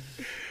 Right, yeah.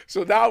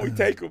 So now we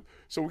take him.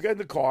 So we get in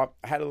the car.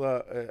 I had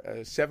a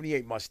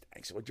 78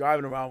 Mustang. So we're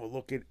driving around. We're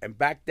looking. And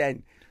back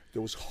then,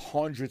 there was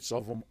hundreds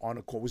of them on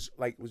the car.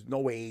 It was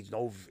no AIDS,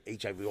 no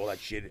HIV, all that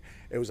shit.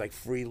 It was like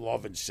free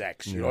love and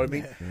sex. You know what I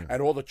mean? Yeah.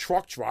 And all the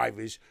truck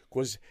drivers,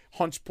 because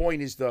Hunts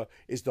Point is the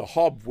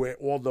hub where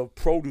all the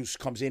produce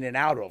comes in and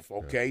out of.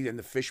 Okay, and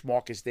the fish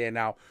market's there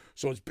now.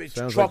 So it's big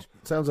trucks.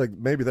 Sounds like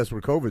maybe that's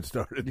where COVID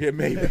started. Yeah,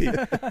 maybe.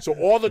 So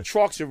all the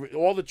truckers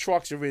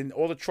are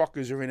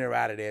in or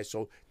out of there.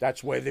 So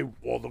that's where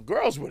all the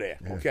girls were there.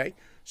 Yeah. Okay.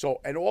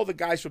 So, and all the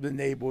guys from the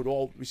neighborhood,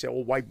 all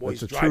white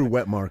boys. It's a true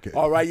wet market.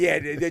 All right, yeah,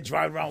 they're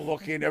driving around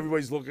looking.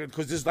 Everybody's looking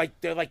because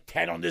they're like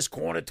 10 on this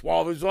corner,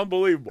 12. It's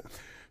unbelievable.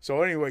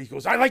 So anyway, he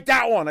goes, I like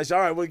that one. I said,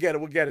 all right, we'll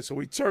get it. So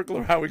we circle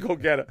around, we go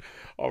get it.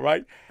 All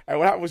right. And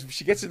what happened was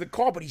she gets in the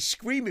car, but he's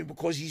screaming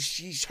because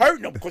she's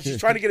hurting him because she's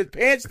trying to get his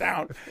pants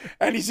down,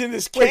 and he's in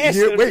this cast.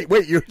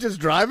 Wait, you're just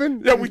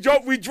driving? Yeah, we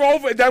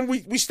drove, and then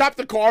we stopped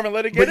the car and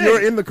let it get in. But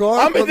you're in the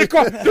car? I'm in the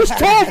car. There's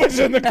two of us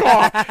in the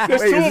car.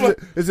 There's two of us.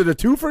 Is it a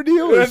twofer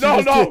deal?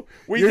 No.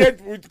 We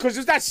did because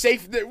it's not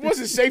safe. It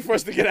wasn't safe for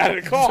us to get out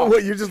of the car. So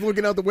what? You're just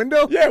looking out the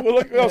window? Yeah, we're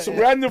looking. No, so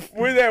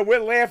we're there. We're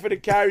laughing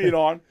and carrying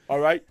on. All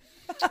right.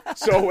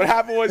 So what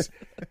happened was,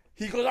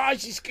 he goes, "Oh,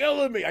 she's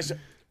killing me." I said,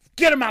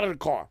 "Get him out of the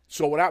car."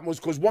 So what happened was,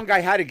 because one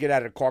guy had to get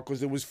out of the car because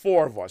there was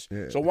 4 of us.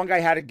 Yeah. So one guy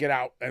had to get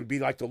out and be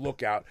like the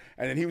lookout,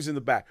 and then he was in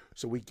the back.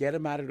 So we get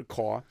him out of the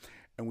car,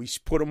 and we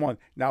put him on.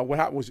 Now what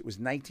happened was, it was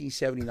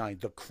 1979.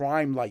 The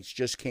crime lights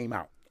just came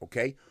out.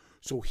 Okay,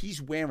 so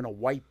he's wearing a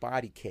white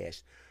body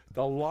cast.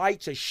 The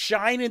lights are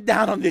shining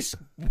down on this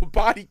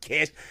body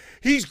cast.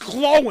 He's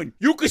glowing.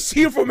 You can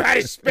see him from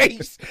outer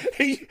space.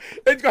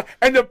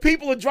 And the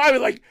people are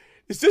driving like,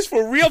 is this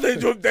for real?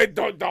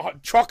 The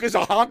truckers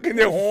are honking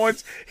their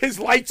horns. His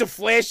lights are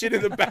flashing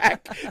in the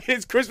back.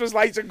 His Christmas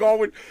lights are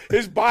going.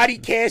 His body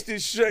cast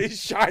is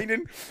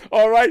shining.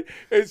 All right,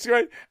 it's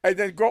right. And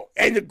then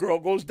the girl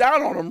goes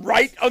down on him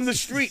right on the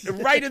street,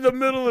 right in the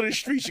middle of the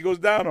street. She goes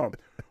down on him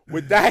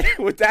with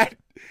that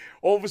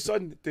All of a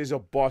sudden, there's a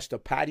bus. The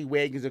paddy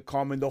wagons are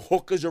coming. The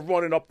hookers are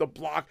running up the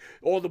block.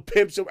 All the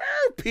pimps are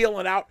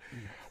peeling out.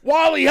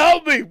 Wally,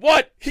 help me.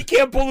 What? He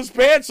can't pull his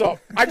pants up.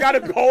 I got to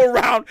go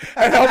around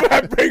and help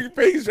him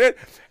bring his pants.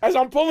 As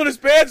I'm pulling his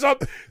pants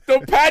up, the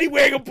paddy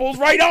wagon pulls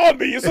right on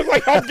me. It looks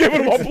like I'm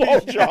giving him a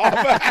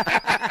blowjob.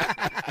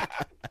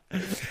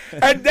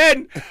 And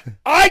then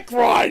I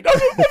cried.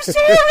 I'm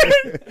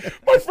sorry.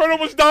 My friend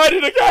almost died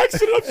in an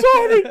accident. I'm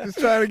sorry. Just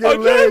trying to get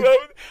laid.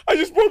 I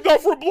just broke down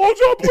for a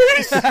blowjob,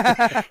 please.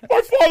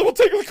 My father will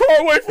take the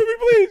car away from me,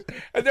 please.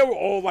 And they were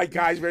all like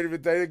guys ready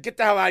to get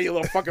the hell out of here,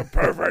 little fucking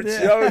perverts.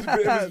 You know,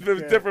 it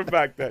was different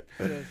back then.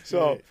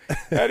 So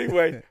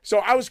anyway, so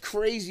I was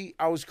crazy,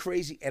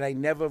 and I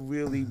never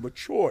really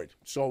matured.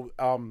 So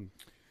I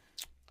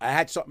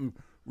had something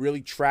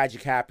really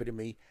tragic happen to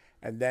me.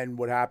 And then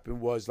what happened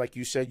was, like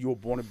you said, you were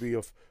born to be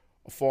a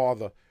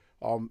father.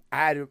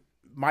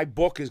 My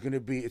book is going to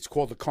be, it's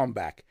called The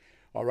Comeback,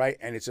 all right?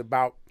 And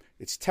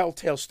it's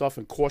telltale stuff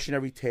and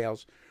cautionary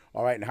tales,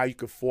 all right, and how you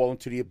could fall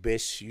into the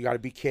abyss. You got to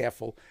be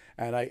careful.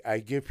 And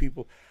I give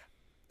people,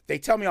 they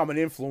tell me I'm an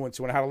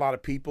influencer when I had a lot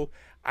of people.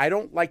 I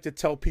don't like to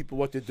tell people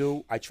what to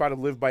do. I try to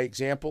live by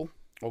example,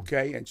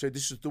 okay? And so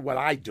this is what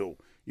I do.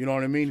 You know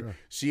what I mean? Sure.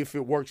 See if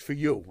it works for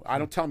you. I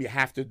don't tell them you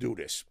have to do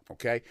this,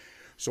 okay?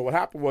 So what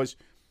happened was,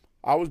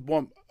 I was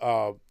born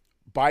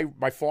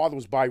my father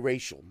was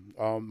biracial.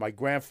 My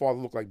grandfather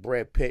looked like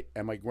Brad Pitt,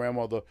 and my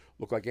grandmother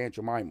looked like Aunt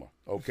Jemima.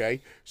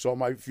 Okay,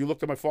 so if you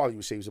looked at my father, you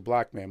would say he was a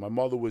black man. My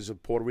mother was a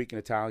Puerto Rican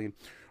Italian.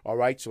 All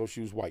right, so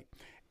she was white,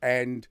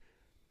 and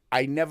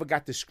I never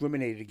got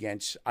discriminated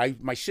against.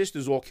 My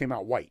sisters all came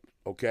out white.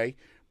 Okay,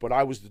 but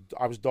I was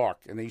dark,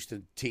 and they used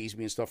to tease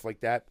me and stuff like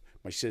that.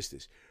 My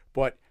sisters,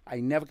 but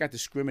I never got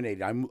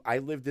discriminated. I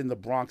lived in the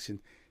Bronx in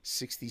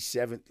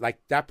 67, like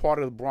that part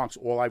of the Bronx,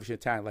 all Irish and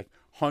Italian, like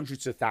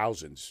hundreds of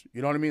thousands.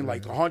 You know what I mean?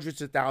 Like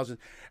hundreds of thousands.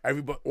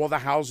 Everybody, all the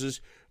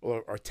houses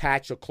are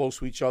attached or close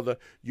to each other.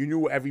 You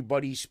knew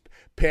everybody's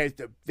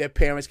parents, their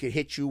parents could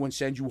hit you and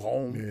send you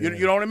home. Yeah.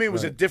 You know what I mean? It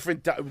was a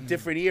different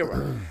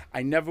era.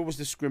 I never was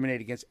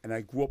discriminated against, and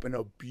I grew up in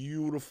a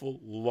beautiful,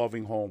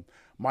 loving home.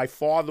 My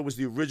father was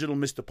the original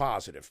Mr.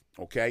 Positive,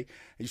 okay?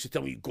 He used to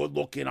tell me, good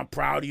looking, I'm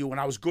proud of you, and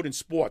I was good in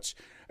sports.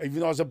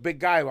 Even though I was a big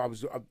guy,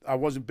 I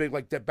wasn't big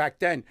like that back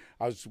then.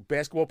 I was a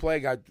basketball player,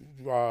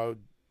 got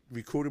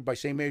recruited by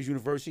St. Mary's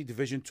University,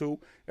 Division II.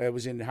 It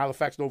was in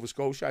Halifax, Nova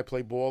Scotia. I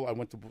played ball. I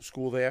went to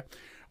school there.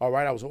 All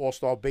right, I was an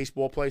all-star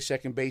baseball player,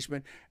 second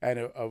baseman, and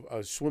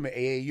a swimmer at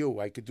AAU.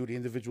 I could do the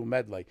individual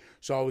medley.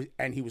 So,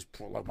 and he was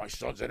like, my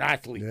son's an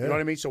athlete. Yeah. You know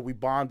what I mean? So we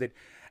bonded,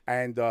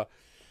 and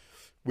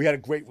we had a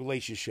great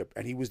relationship,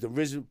 and he was the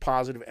risen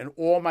positive. And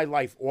all my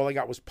life, all I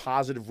got was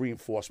positive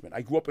reinforcement.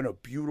 I grew up in a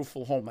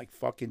beautiful home, like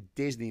fucking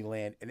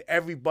Disneyland. And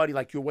everybody,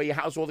 like your way, your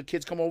house, all the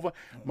kids come over.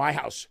 My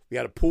house, we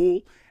had a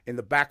pool. In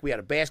the back, we had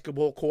a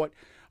basketball court.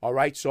 All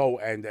right, so,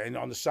 and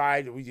on the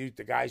side, we used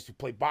the guys who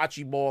play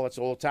bocce ball. That's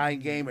all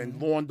Italian game,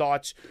 and lawn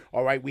darts.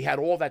 All right, we had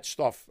all that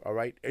stuff, all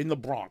right, in the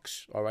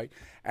Bronx, all right.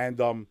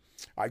 And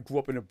I grew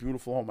up in a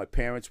beautiful home. My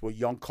parents were a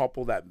young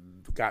couple that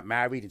got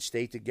married and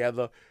stayed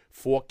together.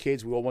 4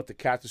 kids. We all went to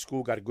Catholic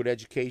school, got a good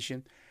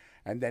education.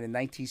 And then in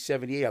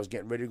 1978, I was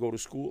getting ready to go to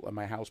school, and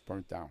my house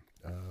burnt down.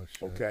 Oh,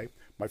 shit. Okay?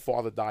 My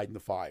father died in the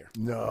fire.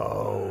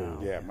 No.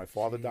 Yeah, my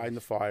father died in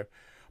the fire.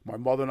 My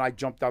mother and I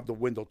jumped out the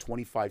window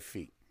 25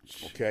 feet.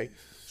 Okay?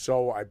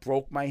 So I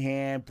broke my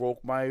hand,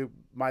 broke my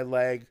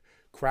leg,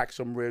 cracked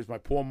some ribs. My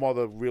poor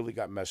mother really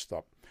got messed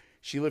up.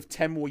 She lived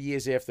 10 more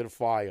years after the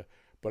fire,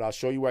 but I'll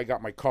show you where I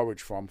got my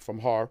courage from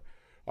her,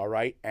 all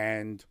right?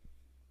 And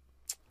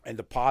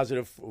the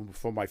positive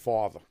from my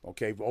father,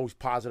 okay? Always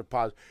positive,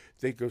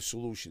 think of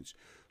solutions.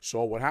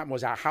 So what happened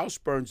was our house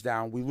burns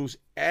down. We lose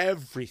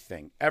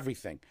everything,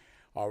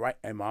 all right?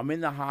 And I'm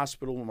in the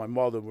hospital with my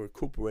mother. We're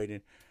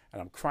recuperating,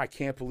 and I'm crying. I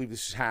can't believe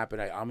this has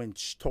happened. I'm in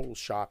total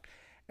shock.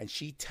 And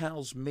she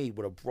tells me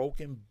with a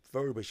broken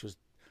vertebrae, she goes,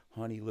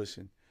 honey,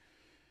 listen.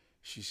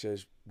 She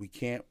says, we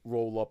can't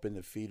roll up in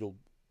the fetal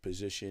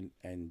position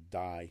and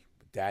die.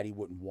 Daddy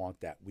wouldn't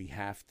want that. We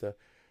have to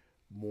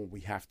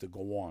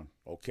go on,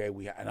 okay?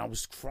 And I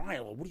was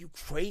crying. Like, what are you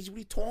crazy? What are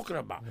you talking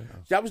about? Yeah.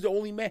 That was the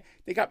only man.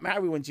 They got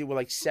married when they were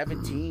like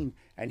 17,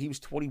 and he was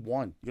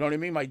 21. You know what I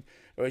mean?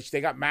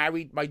 They got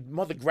married. My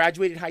mother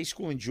graduated high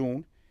school in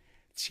June.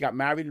 She got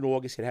married in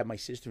August and had my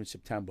sister in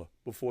September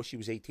before she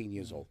was 18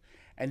 years old.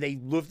 And they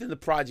lived in the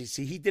projects.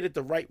 See, he did it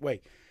the right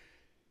way.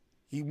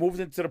 He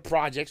moved into the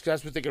projects because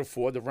that's what they could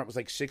afford. The rent was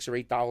like $6 or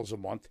 $8 a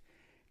month.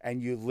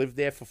 And you live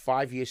there for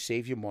 5 years,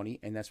 save your money,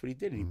 and that's what he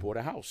did. And he bought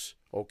a house,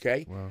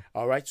 okay? Wow.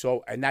 All right,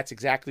 so, and that's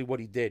exactly what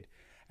he did.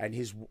 And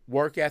his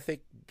work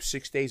ethic,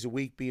 6 days a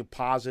week, being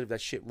positive,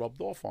 that shit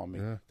rubbed off on me.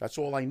 Yeah. That's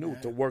all I knew,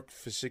 to work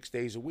for 6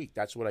 days a week.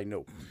 That's what I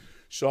knew.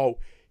 So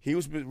he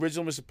was the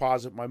original Mr.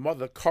 Positive. My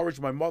mother, the courage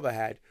my mother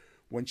had,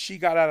 when she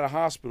got out of the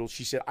hospital,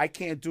 she said, I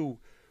can't do,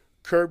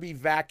 Kirby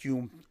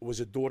Vacuum was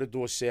a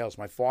door-to-door sales.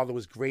 My father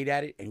was great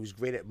at it, and he was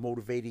great at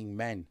motivating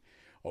men.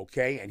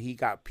 Okay, and he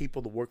got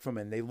people to work for him,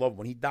 and they loved.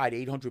 When he died,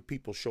 800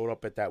 people showed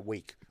up at that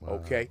wake. Wow.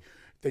 Okay,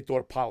 they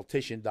thought a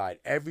politician died.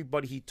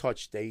 Everybody he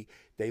touched, they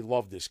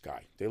loved this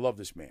guy. They loved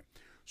this man.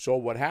 So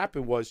what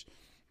happened was,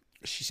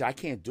 she said, I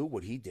can't do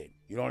what he did.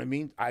 You know what I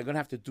mean? I'm going to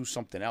have to do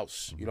something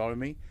else. You know what I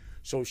mean?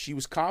 So she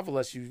was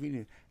convalescent. She was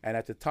reading. And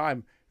at the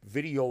time,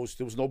 videos,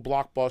 there was no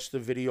Blockbuster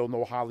video,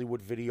 no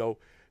Hollywood video.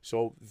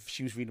 So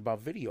she was reading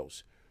about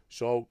videos.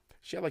 So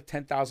she had like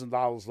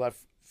 $10,000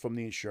 left from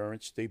the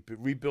insurance. They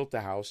rebuilt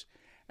the house.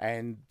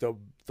 And the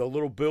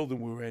little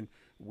building we were in,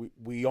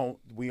 we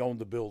owned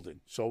the building.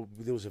 So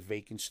there was a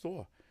vacant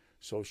store.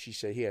 So she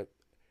said, here's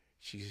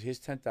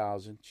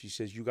 $10,000. She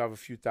says, you got a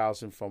few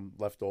thousand from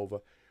left over.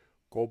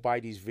 Go buy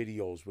these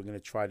videos. We're going to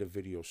try the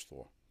video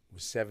store. It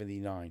was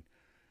 79.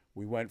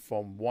 We went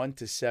from 1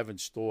 to 7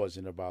 stores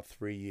in about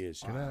 3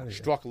 years.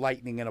 Struck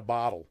lightning in a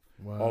bottle.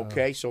 Wow.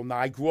 Okay, so now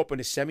I grew up in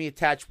a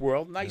semi-attached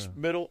world. Nice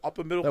upper middle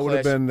class. That would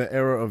have been the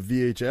era of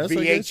VHS,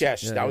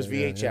 VHS. That was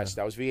VHS.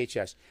 That was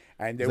VHS.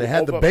 And they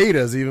had the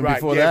betas even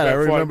before that. I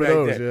remember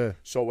those, yeah.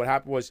 So what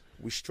happened was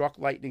we struck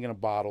lightning in a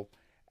bottle,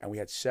 and we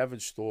had 7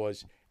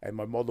 stores, and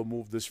my mother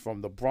moved us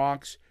from the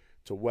Bronx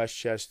to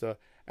Westchester.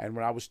 And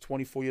when I was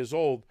 24 years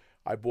old,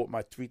 I bought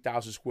my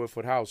 3,000 square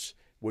foot house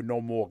with no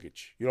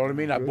mortgage. You know what I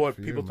mean? I bought.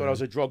 People thought I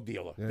was a drug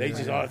dealer. They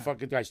just, oh,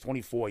 fucking guy's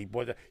 24.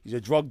 He's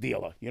a drug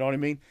dealer. You know what I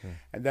mean? Yeah.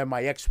 And then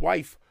my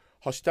ex-wife,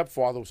 her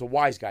stepfather was a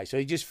wise guy, so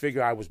he just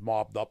figured I was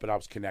mobbed up and I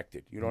was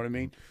connected. You know what I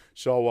mean?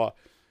 So,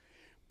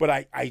 but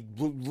I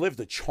lived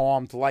a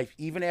charmed life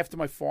even after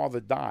my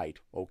father died.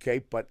 Okay,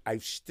 but I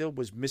still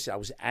was missing. I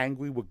was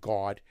angry with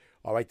God.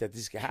 All right, that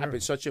this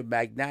happened. Such a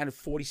magnanimous,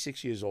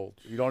 46 years old.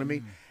 You know what I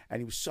mean? And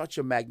he was such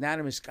a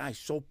magnanimous guy,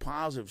 so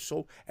positive,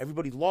 so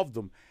everybody loved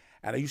him.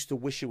 And I used to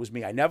wish it was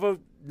me. I never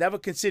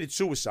considered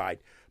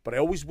suicide, but I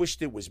always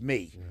wished it was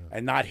me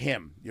and not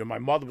him. You know, my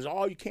mother was,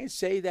 oh, you can't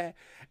say that.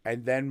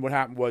 And then what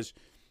happened was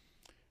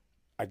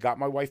I got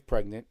my wife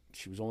pregnant.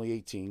 She was only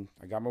 18.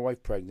 I got my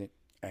wife pregnant.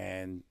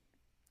 And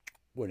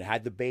when I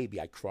had the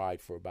baby, I cried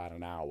for about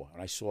an hour.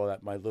 And I saw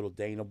that my little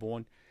Dana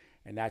born.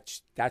 And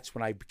that's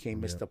when I became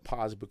Mr.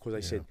 Positive, because I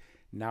said,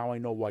 now I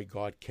know why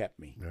God kept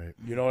me. Right.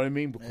 You know what I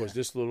mean? Because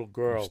this little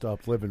girl. You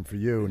stopped living for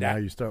you, and now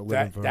you start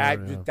living for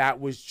her. That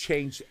was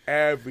changed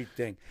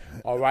everything.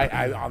 All right?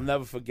 I'll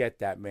never forget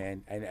that,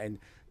 man. And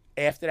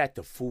after that,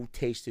 the food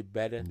tasted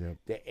better. Yep.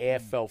 The air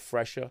felt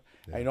fresher.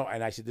 Yep. You know,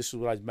 and I said, this is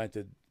what I was meant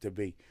to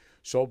be.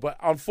 So, but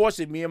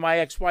unfortunately, me and my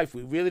ex-wife,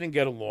 we really didn't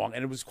get along,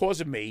 and it was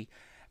because of me.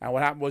 And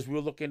what happened was we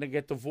were looking to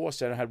get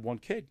divorced, and I had one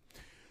kid.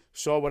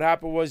 So what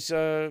happened was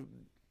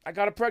I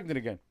got her pregnant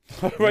again.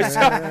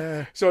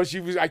 So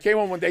she was. I came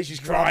home one day. She's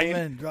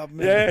crying. Drop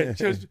them in. Yeah.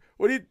 She was,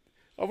 what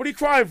are you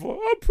crying for?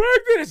 I'm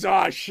pregnant. It's,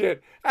 oh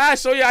shit.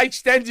 So I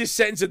extend your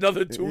sentence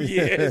another 2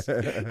 years.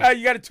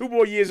 You got 2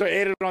 more years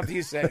added onto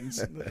your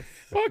sentence.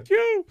 Fuck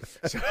you.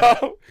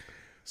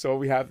 So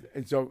we have,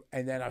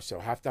 and then I said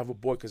I have to have a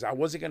boy, because I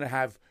wasn't gonna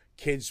have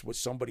kids with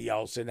somebody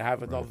else and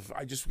have another.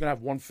 I just gonna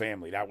have one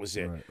family. That was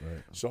it. Right.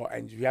 So,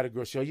 and you had a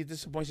girl. So are you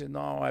disappointed? I said,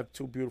 no, I have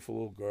 2 beautiful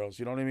little girls.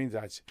 You know what I mean?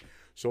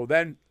 So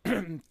then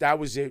that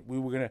was it. We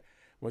were gonna.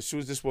 Well, as soon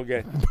as this will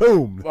get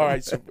boom. All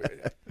right.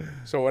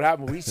 So what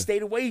happened? We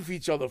stayed away from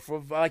each other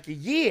for like a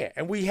year,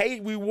 and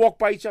we walked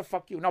by each other.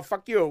 Fuck you. No,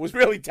 fuck you. It was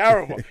really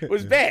terrible. It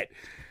was bad.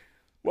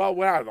 Well,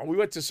 I don't know. We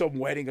went to some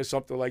wedding or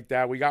something like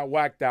that. We got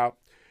whacked out.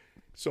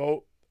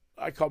 So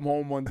I come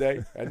home one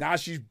day, and now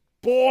she's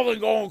bawling,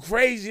 going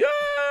crazy.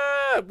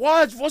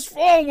 What's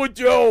wrong with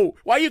you?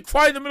 Why are you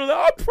crying in the middle of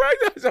the I'm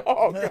pregnant? I said,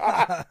 oh,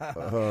 God.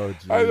 Oh,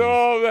 geez. I said,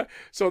 oh, man.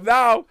 So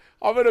now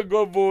I'm in a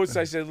good mood.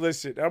 So I said,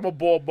 listen, I'm a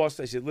ball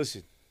buster. I said,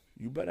 listen,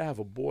 you better have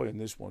a boy in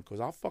this one, because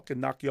I'll fucking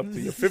knock you up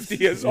till you're 50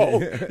 years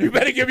old. You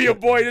better give me a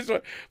boy in this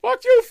one.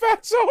 Fuck you,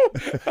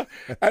 fatso.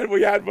 And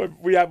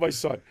we had my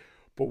son.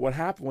 But what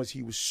happened was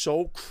he was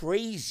so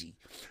crazy.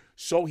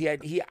 So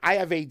I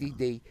have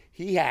ADD.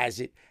 He has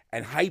it.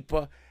 And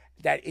hyper.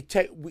 That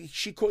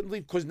she couldn't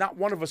leave, because not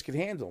one of us could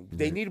handle him.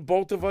 They needed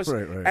both of us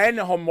and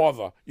her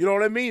mother. You know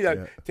what I mean?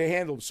 To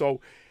handle him.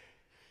 So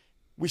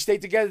we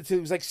stayed together till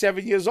he was like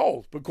 7 years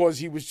old, because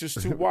he was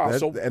just too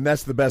wild. And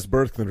that's the best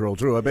birth control,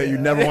 too. I bet you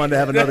never wanted to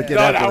have another kid.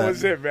 No, that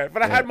was it, man.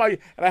 But I had my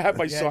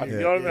son.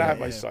 You know what I mean? I had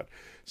my son.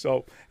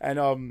 So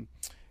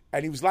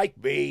and he was like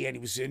me, and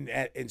he was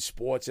in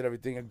sports and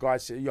everything. And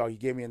God said, he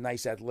gave me a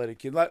nice athletic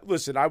kid.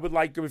 Listen, I would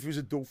like him if he was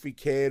a doofy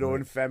kid or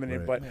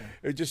effeminate, but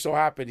it just so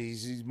happened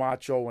he's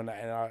macho, and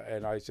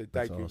I said,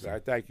 thank you,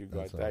 God, thank you,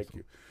 God, thank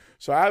you.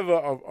 So I have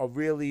a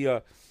really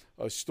a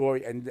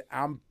story, and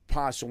I'm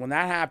positive. So when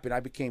that happened, I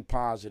became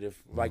positive,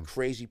 like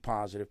crazy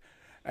positive,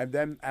 and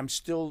then I'm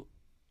still,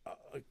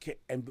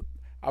 and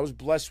I was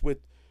blessed with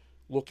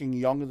looking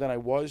younger than I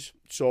was.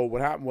 So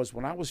what happened was,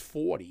 when I was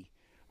 40.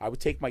 I would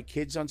take my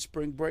kids on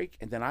spring break,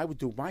 and then I would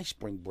do my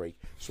spring break.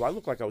 So I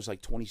looked like I was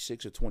like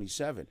 26 or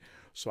 27.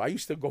 So I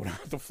used to go down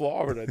to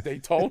Florida,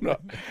 Daytona,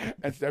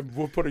 and then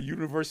we'll put a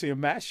University of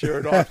Mass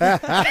shirt on.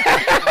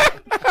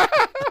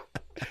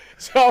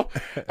 So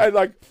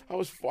I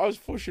was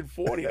pushing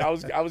 40, and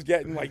I was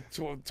getting like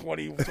 20,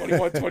 21,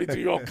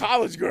 22-year-old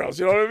college girls.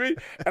 You know what I mean?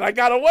 And I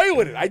got away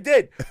with it. I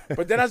did.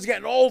 But then I was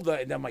getting older,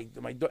 and then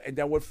and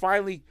then what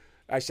finally.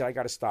 I said, I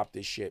got to stop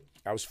this shit.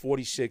 I was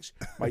 46.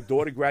 My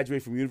daughter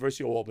graduated from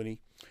University of Albany,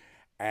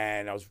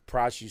 and I was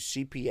proud. She's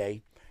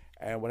CPA.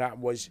 And what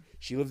happened was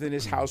she lived in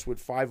this house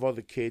with 5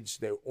 other kids.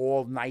 They're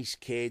all nice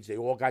kids. They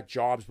all got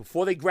jobs.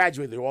 Before they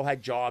graduated, they all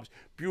had jobs.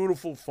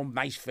 Beautiful, from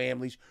nice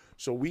families.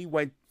 So we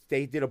went,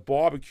 they did a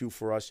barbecue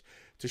for us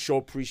to show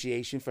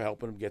appreciation for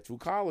helping them get through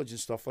college and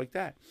stuff like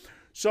that.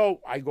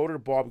 So I go to the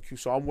barbecue.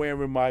 So I'm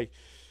wearing my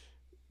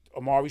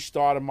Amari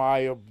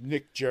Stoudemire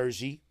Nick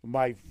jersey,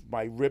 my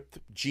ripped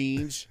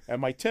jeans, and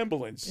my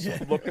Timberlands. So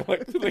I'm looking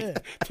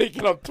like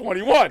taking up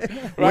 21.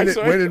 Right?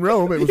 When in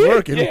Rome, it was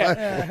working.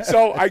 Yeah.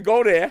 So I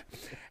go there,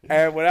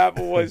 and what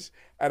happened was,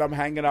 and I'm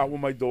hanging out with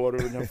my daughter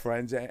and her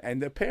friends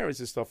and their parents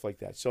and stuff like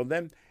that. So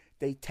then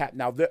they tap.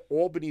 Now,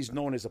 Albany's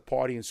known as a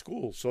partying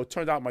school. So it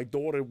turned out my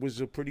daughter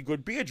was a pretty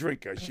good beer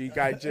drinker. She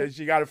got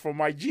it from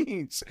my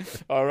jeans.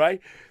 All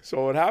right?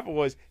 So what happened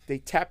was they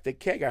tapped the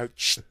keg. I heard,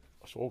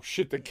 oh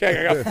shit, the keg.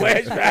 I got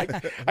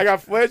flashbacks. I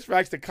got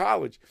flashbacks to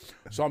college.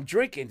 So I'm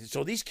drinking.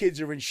 So these kids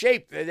are in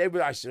shape.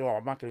 I said,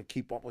 I'm not going to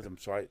keep up with them.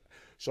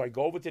 So I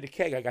go over to the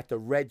keg. I got the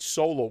red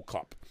Solo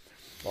cup.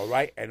 All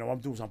right, and what I'm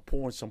doing is I'm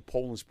pouring some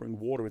Poland Spring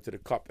water into the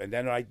cup, and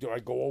then I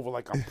go over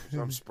like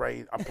I'm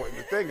spraying. I'm putting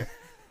the thing in.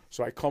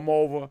 So I come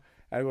over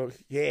and I go,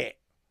 yeah.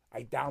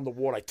 I down the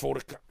water. I throw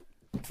the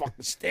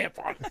fucking stamp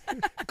on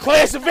it.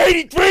 Class of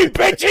 '83,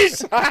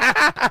 bitches.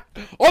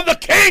 I'm the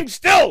king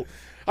still.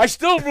 I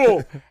still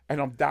rule.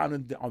 And I'm down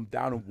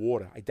in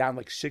water. I down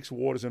like 6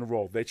 waters in a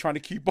row. They're trying to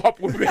keep up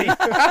with me. And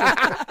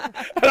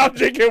I'm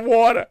drinking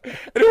water. And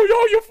they go,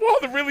 yo, your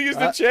father really is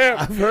the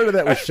champ. I've heard of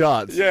that with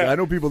shots. Yeah. I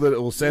know people that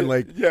will send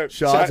like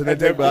shots and then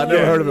take, but I've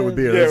never heard of it with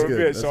beer. Yeah, That's with good.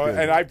 beer. That's So, good.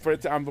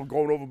 and I'm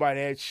going over by the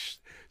edge.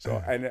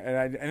 So and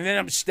then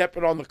I'm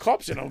stepping on the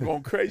cups and I'm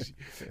going crazy.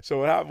 So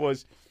what happened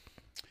was,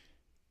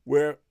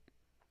 where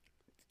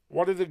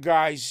one of the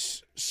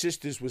guy's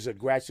sisters was a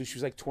grad student. She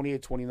was like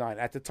 28, 29.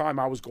 At the time,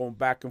 I was going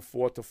back and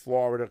forth to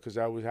Florida because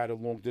I had a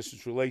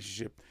long-distance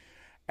relationship.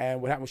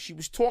 And what happened was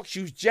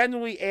she was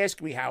genuinely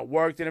asking me how it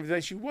worked and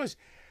everything. She was.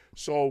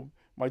 So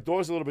my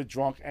daughter's a little bit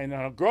drunk, and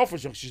her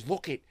girlfriend's drunk. She says,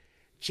 look,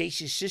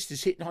 Chase's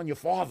sister's hitting on your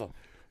father.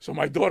 So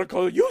my daughter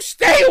calls, you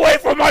stay away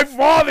from my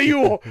father,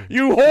 you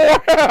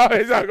whore.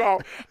 He's like,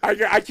 oh,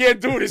 I can't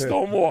do this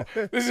no more.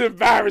 This is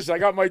embarrassing. I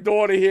got my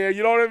daughter here.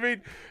 You know what I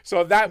mean?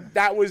 So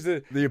that was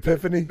the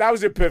epiphany. That was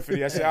the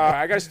epiphany. I said, all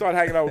right, I got to start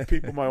hanging out with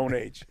people my own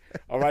age.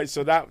 All right.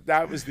 So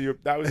that was the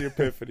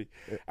epiphany.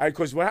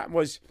 Because what happened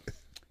was,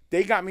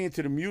 they got me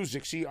into the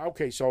music. See,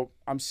 okay, so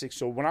I'm 6.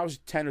 So when I was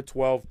 10 or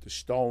 12, the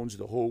Stones,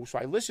 the Who. So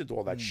I listened to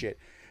all that shit.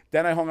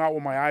 Then I hung out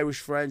with my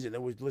Irish friends, and they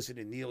would listen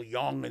to Neil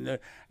Young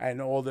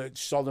and all the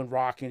Southern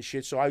rock and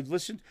shit. So I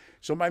listened.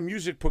 So my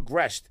music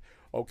progressed,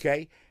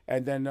 okay?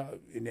 And then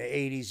in the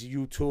 80s,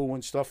 U2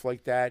 and stuff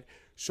like that.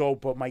 So,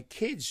 but my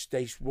kids,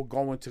 they were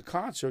going to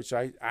concerts.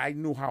 I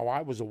knew how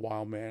I was a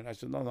wild man. I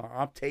said, no,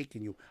 I'm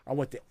taking you. I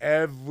went to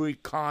every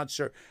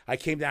concert. I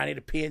came down here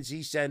to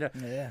PNC Center.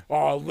 Yeah.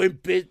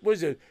 Limp Bizkit, what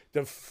is it?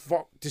 The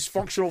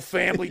Dysfunctional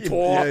Family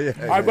Tour.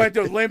 I went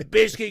to Limp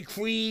Bizkit,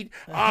 Creed,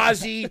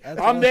 Ozzy.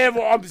 I'm there.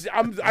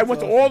 I went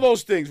to all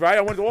those things, right?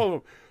 I went to all of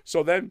them.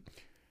 So then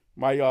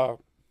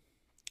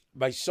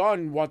my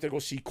son wanted to go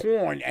see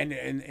Korn and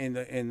in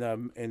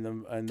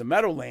the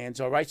Meadowlands,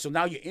 all right? So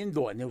now you're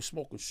indoor, and they were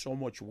smoking so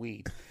much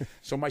weed.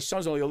 So my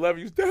son's only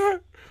 11. He's,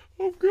 Dad,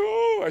 I'm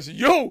good. I said,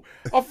 yo,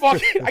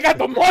 I got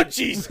the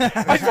munchies.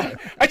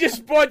 I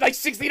just bought like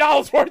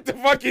 $60 worth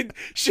of fucking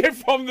shit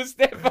from the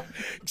stand.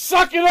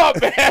 Suck it up,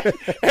 man.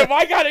 If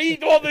I got to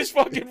eat all this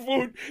fucking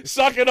food,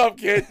 suck it up,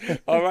 kid.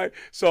 All right?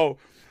 So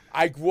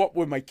I grew up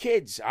with my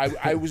kids.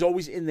 I was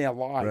always in their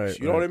lives. Right,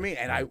 you know what I mean?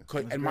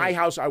 And my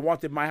house, I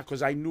wanted my house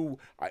because I knew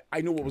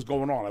what was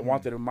going on. I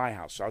wanted it in my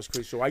house. So I was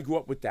crazy. So I grew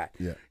up with that.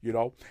 Yeah. You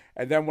know?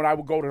 And then when I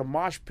would go to the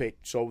mosh pit,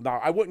 so now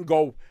I wouldn't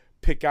go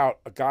pick out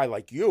a guy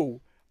like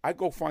you. I'd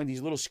go find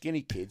these little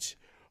skinny kids.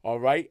 All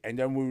right, and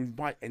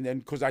then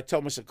because I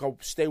tell myself, go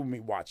stay with me,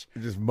 watch.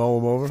 You just mow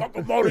them over.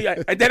 Fucking mow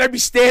them, and then I'd be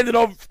standing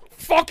up,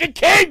 fucking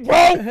king,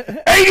 bro,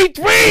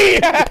 83,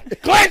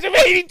 class of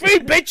 '83,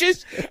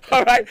 bitches.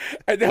 All right,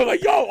 and they're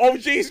like, yo,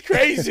 OG's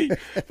crazy,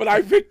 but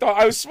I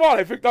was smart.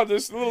 I picked up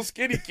this little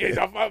skinny kid.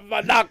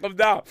 I knocked him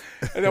down,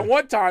 and then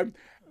one time,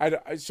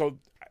 so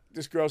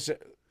this girl said.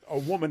 A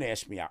woman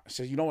asked me out. I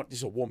said, you know what? This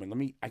is a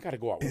woman. I got to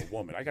go out with a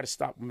woman. I got to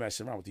stop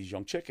messing around with these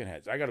young chicken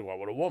heads. I got to go out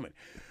with a woman.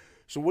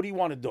 So what do you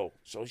want to do?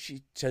 So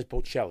she says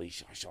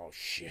Bocelli. I said, oh,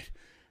 shit.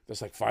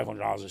 That's like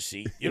 $500 a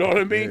seat. You know what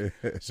I mean?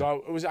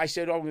 So I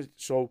said,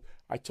 so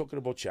I took her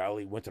to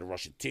Bocelli, went to the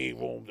Russian tea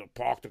room,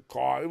 parked the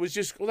car. It was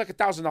like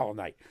 $1,000 a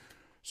night.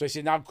 So I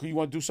said, now, you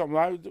want to do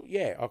something?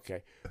 Yeah,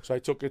 okay. So I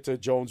took her to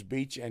Jones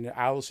Beach, and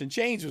Alice in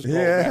Chains was going.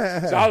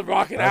 Yeah. So I was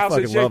rocking Alice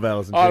in Chains. I fucking love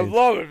Alice in Chains. I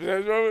love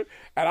it.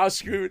 And I was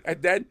screaming. And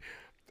then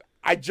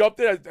I jumped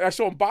in. I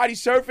saw him body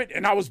surfing,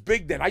 and I was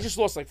big then. I just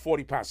lost like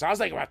 40 pounds. So I was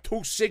like about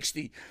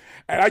 260.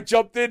 And I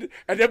jumped in,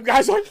 and them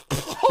guys were like,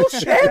 oh,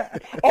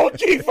 shit. Oh,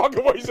 gee,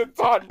 fucking weighs a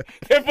ton.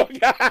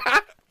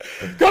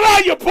 Come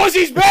on, you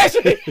pussies,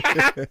 bastard!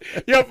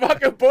 You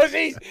fucking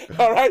pussies!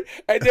 All right,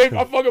 and then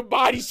a fucking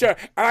body shot,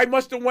 and I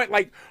must have went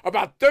like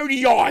about 30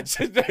 yards.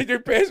 They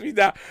passed me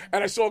down,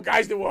 and I saw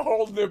guys that were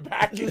holding their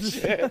back and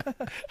shit.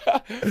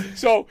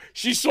 So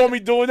she saw me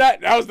doing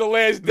that. That was the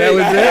last day.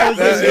 That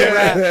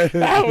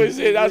was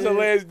it. That was the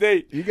last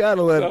date. You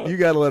gotta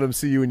let them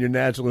see you in your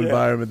natural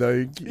environment, though.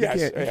 You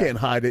can't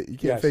hide it. You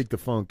can't fake the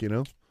funk, you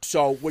know.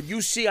 So what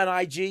you see on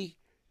IG,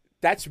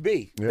 that's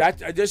me.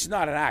 This is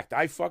not an act.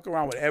 I fuck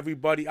around with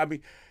everybody. I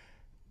mean,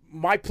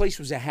 my place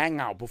was a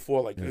hangout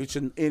before. Like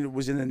it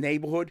was in the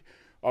neighborhood.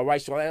 All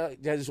right, so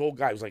this old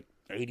guy was like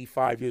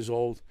 85 years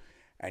old,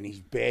 and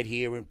he's bad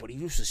hearing, but he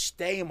used to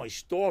stay in my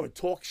store and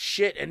talk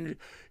shit, and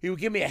he would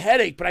give me a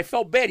headache. But I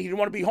felt bad. He didn't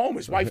want to be home.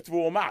 His wife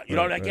threw him out. You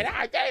know, and I get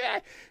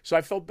out. So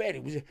I felt bad.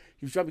 He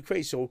was driving me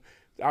crazy. So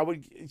I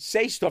would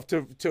say stuff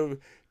to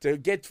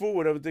get through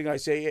with everything I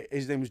say.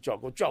 His name was Joe.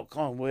 Go, Joe,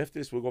 come on. Well, after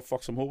this, we'll go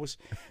fuck some hoovers.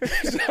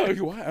 So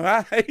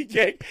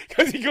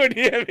because he couldn't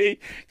hear me.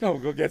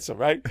 Go get some,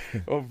 right?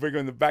 Or bring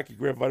him in the back. He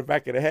grabbed by the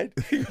back of the head.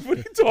 What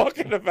are you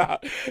talking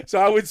about? So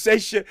I would say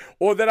shit,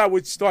 or then I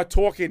would start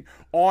talking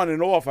on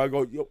and off. I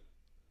go, yo,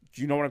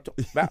 do you know what I'm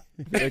talking about?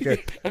 Like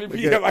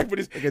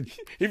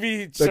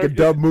a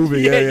dub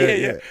movie.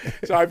 Yeah.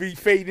 So I'd be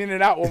fading in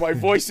and out with my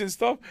voice and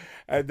stuff.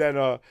 And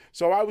then,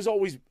 so I was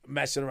always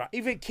messing around.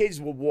 Even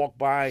kids would walk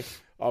by,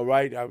 all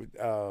right, I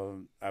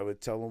would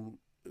tell them,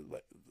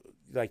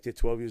 like they're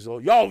 12 years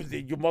old, yo,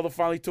 your mother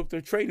finally took their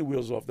training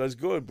wheels off. That's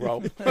good,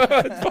 bro.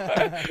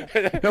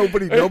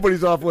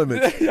 Nobody's off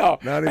limits. No,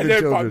 not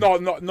even children.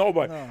 No,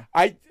 nobody. No.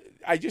 I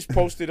just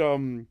posted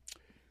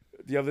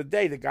the other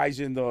day, the guy's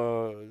in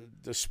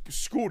the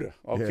scooter,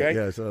 okay?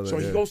 Yeah, I saw that, so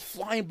he goes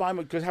flying by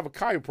me because I have a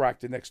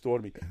chiropractor next door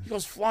to me. He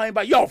goes flying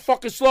by. Yo,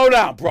 fucking slow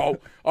down, bro.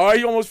 All right,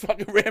 you almost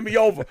fucking ran me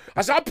over.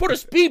 I said, I'll put a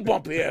speed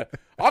bump here.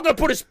 I'm going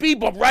to put a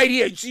speed bump right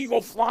here. You see you go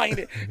flying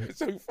in.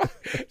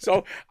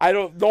 So I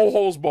don't, no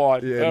holes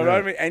barred. You know what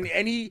I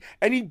mean?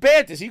 And he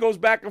banters. He goes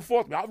back and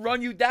forth. I'll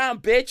run you down,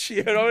 bitch.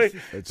 You know what I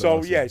mean? That's so,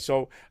 awesome. yeah,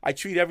 so I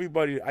treat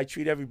everybody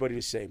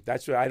the same.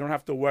 That's why I don't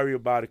have to worry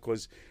about it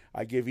because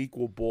I give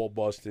equal ball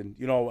busting,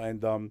 you know,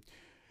 and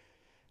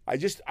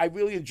I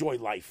really enjoy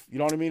life. You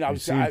know what I mean?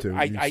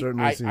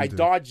 I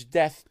dodged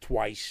death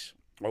twice.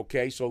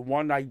 Okay, so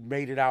one, I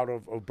made it out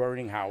of a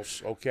burning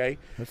house. Okay,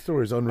 that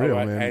story's unreal,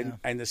 man.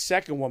 And the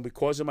second one,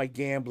 because of my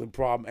gambling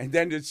problem, and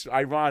then it's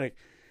ironic.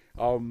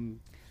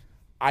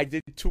 I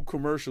did 2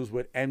 commercials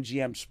with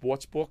MGM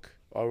Sportsbook.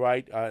 All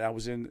right, I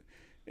was in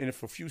it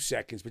for a few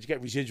seconds, but you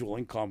get residual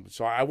income.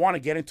 So I want to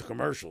get into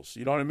commercials.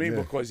 You know what I mean?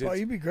 Yeah. Because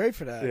you'd be great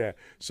for that. Yeah.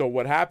 So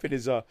what happened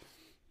is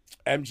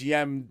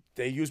MGM,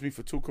 they used me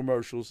for 2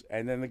 commercials,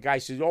 and then the guy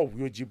said, oh,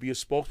 would you be a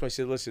spokesman? I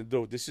said, listen,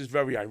 dude, this is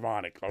very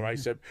ironic, all right? I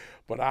said,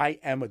 but I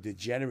am a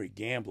degenerate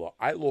gambler.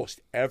 I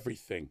lost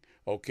everything,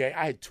 okay?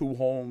 I had 2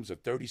 homes, a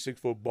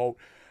 36-foot boat,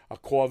 a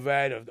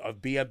Corvette, a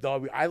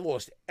BMW. I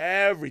lost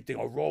everything,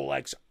 a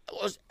Rolex.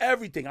 I lost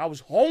everything. I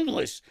was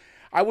homeless.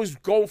 I was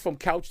going from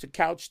couch to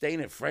couch,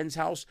 staying at friends'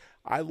 house.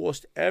 I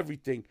lost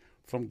everything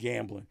from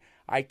gambling.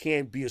 I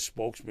can't be a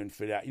spokesman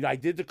for that. You know, I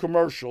did the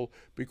commercial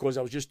because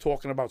I was just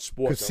talking about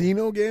sports.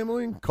 Casino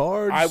gambling,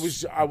 cards. I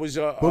was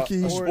a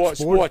bookie,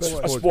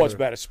 sports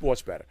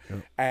bettor, yeah.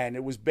 And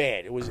it was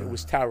bad. It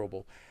was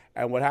terrible.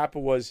 And what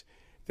happened was,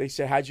 they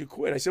said, "How'd you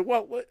quit?" I said,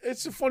 "Well,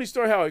 it's a funny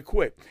story how I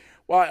quit.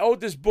 Well, I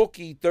owed this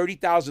bookie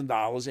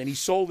 $30,000, and he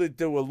sold it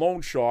to a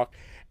loan shark,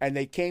 and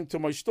they came to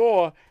my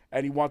store."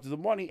 And he wanted the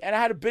money, and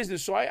I had a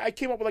business, so I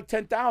came up with like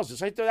 $10,000.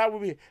 So I thought that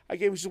would be. I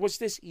gave him. He said, "What's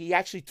this?" He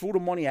actually threw the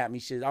money at me.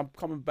 He said, "I'm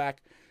coming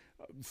back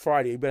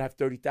Friday. You better have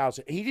 $30,000."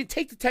 And he didn't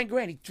take the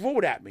 $10,000. He threw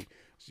it at me. I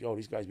said, "Oh,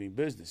 these guys mean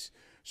business."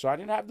 So I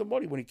didn't have the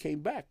money when he came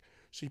back.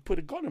 So he put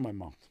a gun in my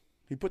mouth.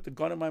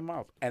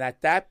 And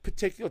at that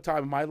particular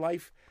time in my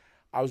life,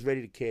 I was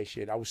ready to cash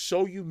in. I was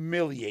so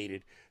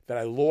humiliated that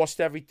I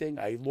lost everything.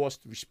 I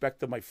lost the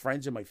respect of my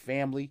friends and my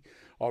family.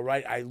 All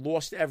right, I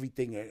lost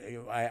everything.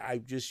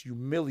 I just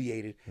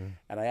humiliated,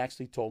 and I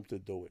actually told him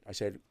to do it. I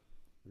said,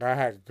 "Go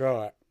ahead,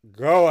 go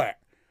it."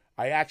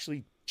 I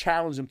actually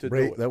challenged him to do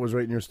it. That was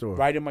right in your store.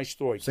 Right in my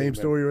store. Same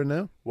store you're in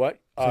now? What?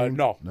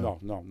 No.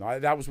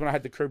 That was when I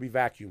had the Kirby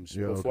vacuums.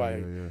 Yeah,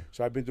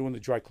 So I've been doing the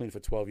dry clean for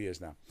 12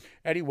 years now.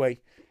 Anyway,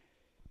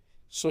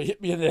 so he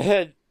hit me in the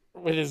head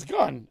with his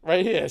gun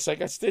right here. So I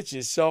got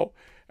stitches. So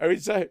every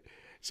time.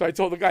 So I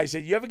told the guy, I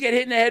said, "You ever get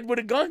hit in the head with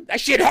a gun?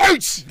 That shit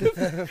hurts."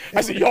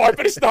 I said, "Yo, I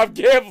better stop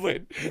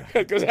gambling,"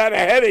 because I had a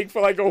headache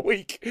for like a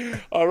week.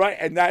 All right,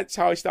 and that's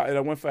how I started. I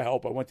went for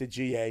help. I went to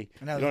GA.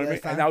 And that was the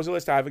last time? And that was the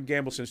last time. I haven't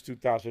gambled since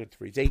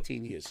 2003. It's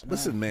 18 years.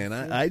 Listen, man,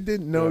 I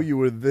didn't know you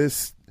were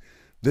this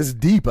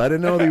deep. I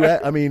didn't know that you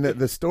had, I mean,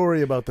 the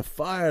story about the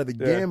fire, the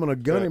gambling, a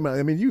gun in my.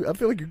 I mean, I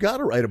feel like you got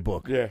to write a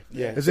book. Yeah.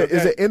 Is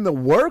it in the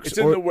works? It's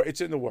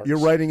in the works. You're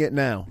writing it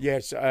now.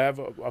 Yes, I have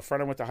a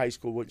friend I went to high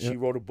school with. She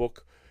wrote a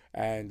book.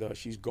 And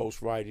she's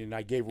ghostwriting, and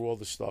I gave her all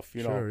the stuff,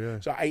 you know. Sure, yeah.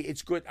 So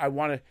it's good. I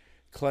want to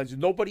cleanse it.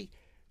 Nobody,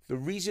 The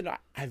reason I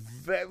have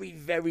very,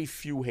 very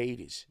few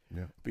haters,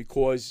 Yeah.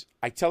 because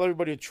I tell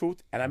everybody the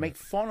truth and I make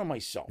fun of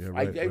myself. Yeah,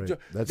 right, right.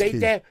 That's they, key.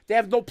 they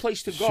have no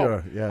place to go.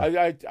 Sure,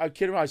 yeah. I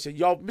kid around. I said,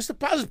 yo, Mr.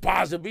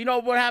 Positive, you know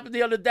what happened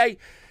the other day? I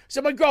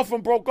said, my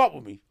girlfriend broke up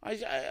with me.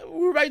 We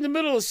were right in the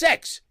middle of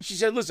sex. She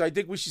said, listen, I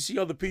think we should see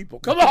other people.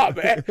 Come on,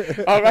 man.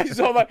 All right,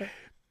 so I'm like,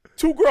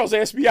 2 girls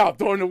asked me out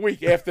during the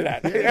week after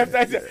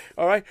that.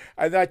 All right?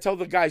 And I tell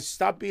the guys,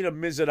 stop being a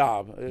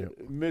miserable,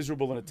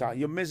 miserable in Italian.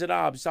 You're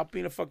miserable. Stop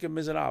being a fucking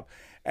miserable.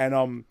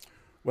 And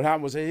what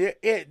happened was,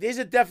 there's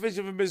a definition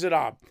of a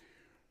miserable.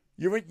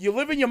 You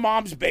live in your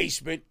mom's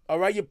basement, all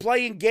right? You're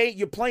playing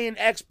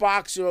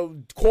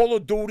Xbox, Call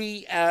of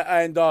Duty,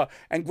 and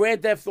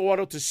Grand Theft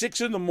Auto to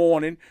 6 in the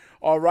morning,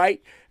 all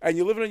right? And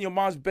you're living in your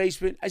mom's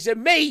basement. I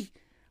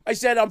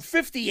said, I'm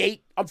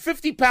 58. I'm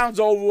 50 pounds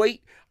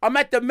overweight. I'm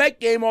at the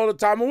Met game all the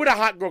time. I'm with a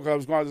hot girl.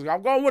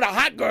 I'm going with a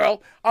hot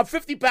girl. I'm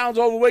 50 pounds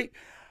overweight.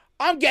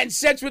 I'm getting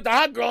sex with the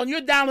hot girl, and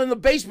you're down in the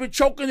basement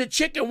choking the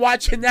chicken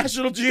watching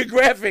National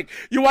Geographic.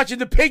 You're watching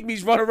the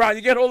pygmies run around.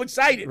 You get all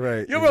excited.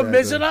 Right, You're exactly. a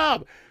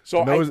miserable.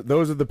 So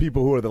those are the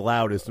people who are the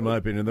loudest, in my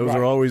opinion. Those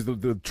are always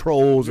the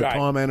trolls, the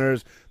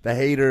commenters, the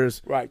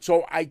haters. Right.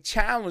 So I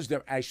challenge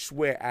them. I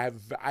swear,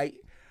 I've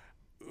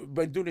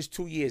been doing this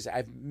 2 years.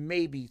 I've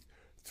maybe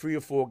 3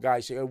 or 4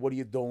 guys say, hey, what are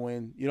you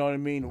doing? You know what I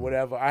mean?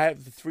 Whatever. I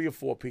have 3 or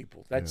 4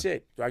 people. That's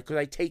it. Right? Because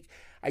I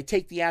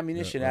take the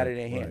ammunition out of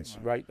their hands.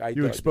 Right?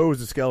 You expose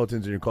the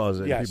skeletons in your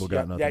closet, and people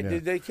got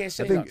nothing. They can't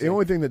say I think nothing. the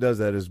only thing that does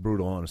that is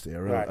brutal honesty. I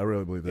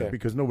really believe that,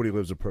 because nobody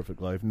lives a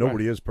perfect life.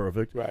 Nobody is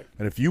perfect. Right.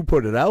 And if you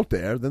put it out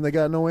there, then they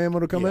got no ammo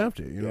to come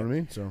after you. You know what I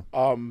mean? So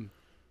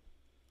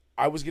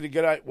I was going to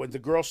get out when the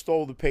girl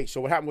stole the page.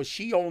 So what happened was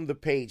she owned the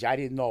page. I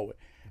didn't know it.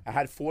 I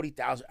had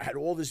 40,000. I had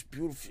all this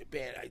beautiful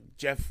man.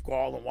 Jeff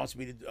Garland wants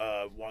me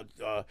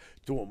to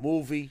do a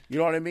movie. You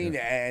know what I mean?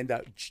 Yeah.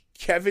 And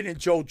Kevin and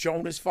Joe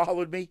Jonas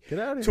followed me. Get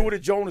out of 2 here. of the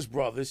Jonas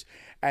brothers,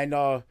 and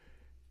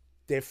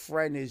their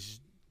friend is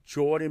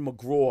Jordan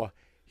McGraw.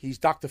 He's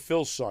Dr.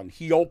 Phil's son.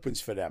 He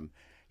opens for them.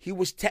 He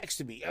was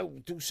texting me, oh,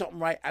 do something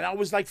right, and I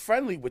was like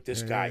friendly with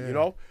this guy, you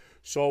know.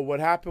 So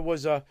what happened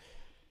was the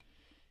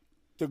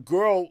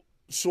girl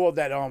saw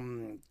that I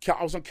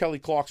was on Kelly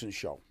Clarkson's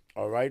show.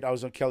 All right, I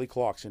was on Kelly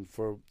Clarkson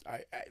for I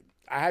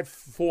had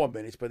 4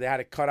 minutes, but they had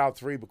to cut out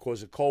 3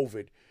 because of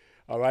COVID.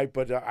 All right,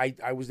 but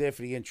I was there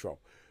for the intro.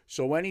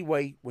 So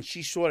anyway, when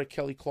she saw that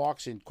Kelly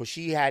Clarkson, because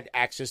she had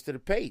access to the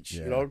page,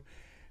 you know,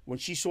 when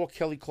she saw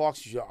Kelly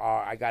Clarkson, she said,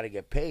 I got to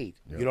get paid.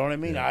 You know what I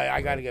mean?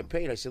 I got to get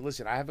paid. I said,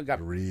 listen, I haven't got.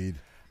 Agreed.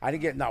 I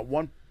didn't get not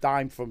one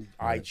dime from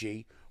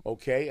IG.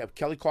 Okay,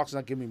 Kelly Clarkson's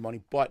not giving me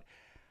money, but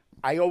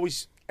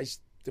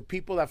the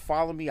people that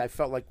follow me, I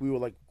felt like we were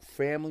like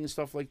family and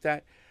stuff like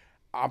that.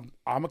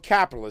 I'm a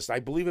capitalist. I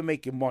believe in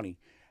making money.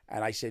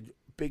 And I said,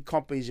 big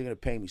companies are going to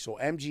pay me. So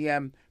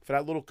MGM, for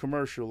that little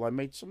commercial, I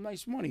made some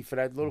nice money for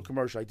that little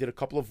commercial. I did a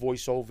couple of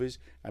voiceovers.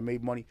 I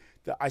made money.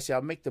 I said,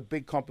 I'll make the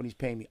big companies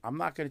pay me. I'm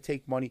not going to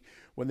take money.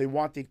 When they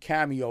wanted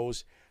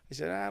cameos, I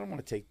said, I don't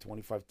want to take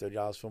 $25,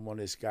 $30 from one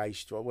of this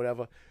guys or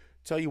whatever.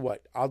 Tell you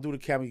what, I'll do the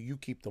cameo. You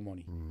keep the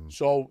money.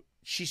 So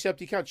she set up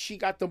the account. She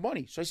got the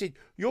money. So I said,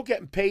 you're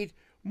getting paid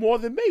more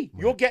than me.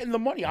 You're getting the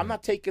money. I'm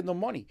not taking the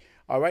money.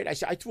 All right? I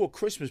said, I threw a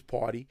Christmas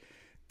party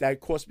that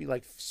cost me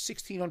like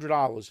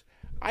 $1,600.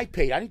 I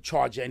paid. I didn't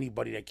charge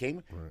anybody that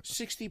came.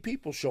 60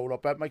 people showed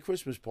up at my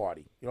Christmas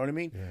party. You know what I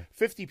mean?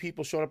 50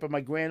 people showed up at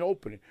my grand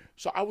opening.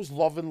 So I was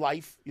loving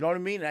life. You know what I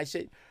mean? And I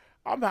said,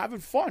 I'm having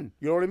fun.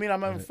 You know what I mean?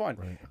 I'm having fun.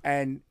 Right.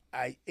 And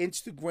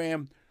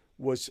Instagram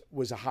was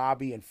a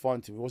hobby and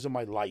fun to me. It wasn't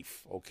my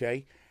life,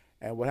 okay?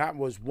 And what happened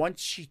was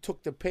once she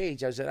took the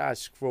page, I said,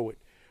 screw it.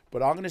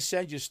 But I'm going to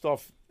send you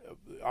stuff.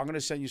 I'm going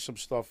to send you some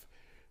stuff,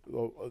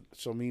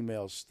 some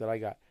emails that I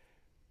got.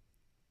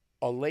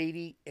 A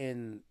lady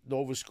in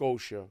Nova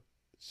Scotia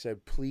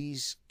said,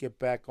 please get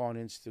back on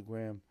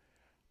Instagram.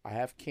 I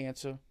have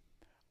cancer.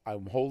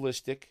 I'm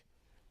holistic,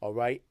 all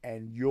right?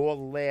 And your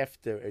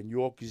laughter and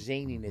your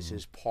zaniness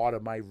is part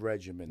of my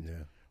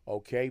regimen,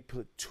 okay?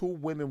 2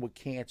 women with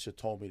cancer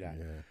told me that.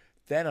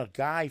 Then a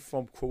guy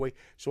from Croatia.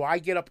 So I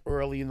get up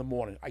early in the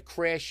morning. I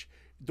crash.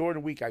 During the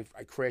week, I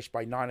crash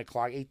by 9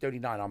 o'clock,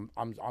 8:39.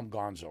 I'm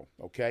gonzo,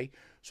 okay?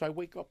 So I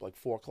wake up like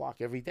 4 o'clock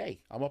every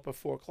day. I'm up at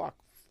 4 o'clock.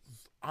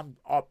 I'm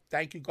up.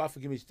 Thank you, God, for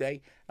giving me this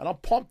day. And I'm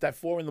pumped at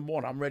 4 in the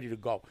morning. I'm ready to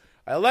go.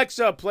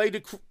 Alexa,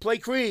 play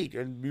Creed.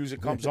 And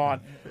music comes on,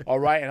 all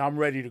right? And I'm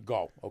ready to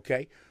go,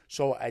 okay?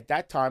 So at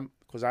that time,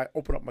 because I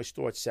open up my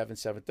store at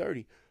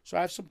 7:30, so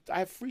I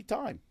have free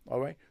time, all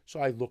right? So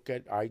I look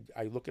at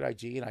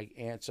IG and I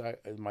answer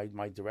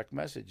my direct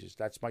messages.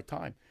 That's my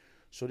time.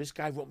 So this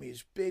guy wrote me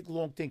this big,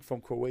 long thing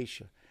from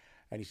Croatia.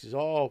 And he says,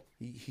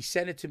 he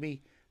sent it to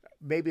me.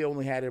 Maybe I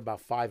only had it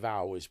about 5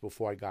 hours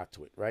before I got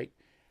to it, right?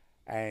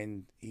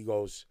 And he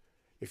goes,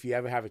 if you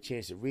ever have a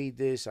chance to read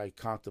this, I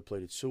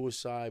contemplated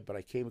suicide, but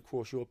I came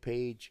across your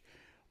page,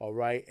 all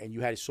right? And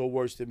you had so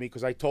words to me,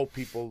 because I told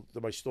people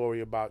my story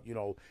about,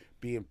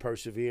 being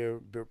persevere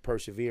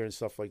and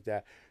stuff like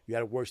that. You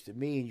had it worse than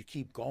me, and you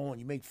keep going.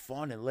 You make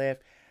fun and laugh.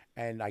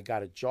 and I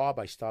got a job.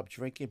 I stopped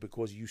drinking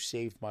because you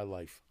saved my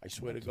life. I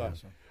swear to God.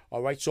 Awesome.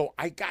 All right, so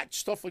I got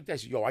stuff like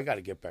this. Yo, I got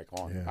to get back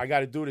on. Yeah. I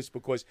got to do this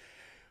because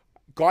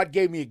God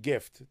gave me a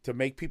gift to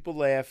make people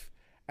laugh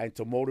and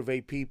to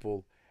motivate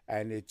people,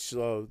 and it's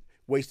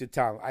wasted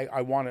talent.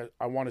 I want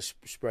to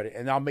spread it,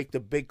 and I'll make the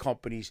big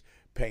companies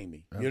pay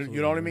me. You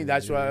know what I mean?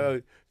 That's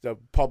why the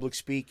public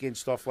speaking,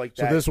 stuff like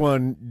that. So this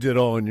one did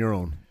all on your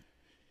own.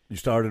 You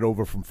started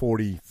over from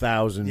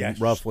 40,000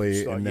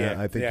 roughly, and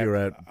I think you're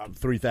at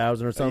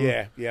 3,000 or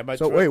something. Yeah.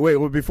 So wait.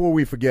 Well, before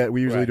we forget,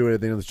 we usually do it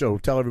at the end of the show.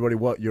 Tell everybody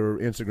what your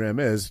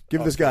Instagram is.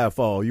 Give this guy a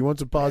follow. You want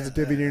some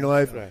positivity in your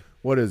life? Right.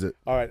 What is it?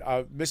 All right,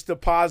 Mr.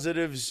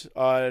 Positive's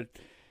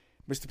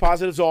Mr.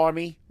 Positive's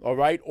Army. All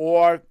right,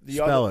 or the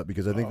spell other. It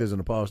because I think there's an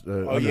underscore it's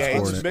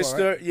in it.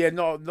 Mr. Yeah,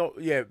 no,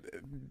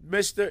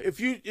 Mr. If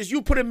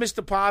you put in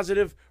Mr.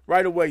 Positive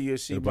right away, you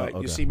see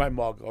my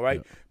mug. All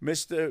right,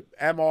 Mr.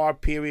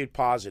 Mr.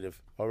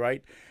 Positive. All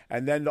right,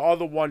 and then the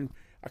other one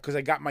because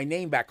I got my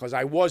name back because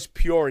I was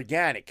pure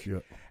organic,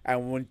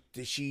 and when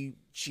she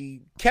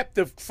kept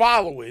the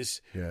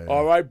followers,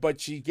 all right, but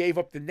she gave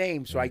up the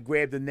name, so I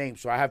grabbed the name.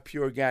 So I have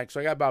pure organic.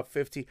 So I got about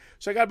 50.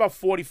 So I got about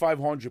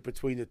 4,500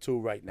 between the two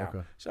right now.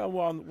 Okay. So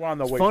we're on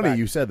the way. It's funny back.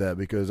 You said that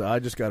because I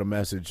just got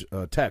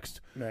a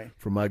text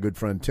from my good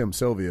friend Tim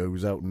Sylvia,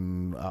 who's out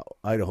in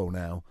Idaho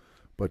now.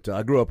 But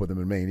I grew up with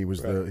him in Maine. He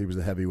was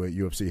the heavyweight,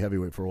 UFC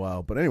heavyweight for a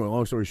while. But anyway,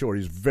 long story short,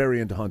 he's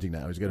very into hunting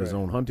now. He's got his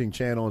own hunting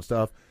channel and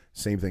stuff.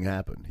 Same thing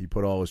happened. He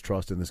put all his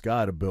trust in this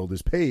guy to build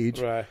his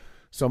page. Right.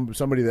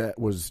 Somebody that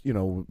was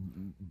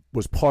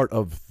part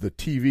of the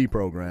TV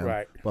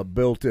program, but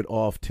built it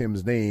off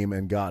Tim's name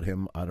and got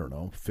him, I don't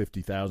know,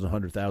 50,000,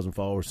 100,000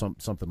 followers,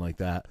 something like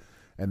that.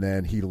 And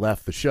then he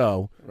left the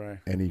show,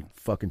 and he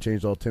fucking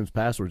changed all Tim's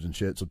passwords and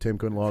shit, so Tim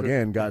couldn't log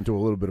in. Got into a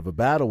little bit of a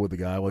battle with the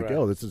guy, like,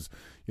 "Yo, this is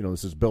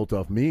built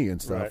off me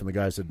and stuff." And the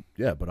guy said,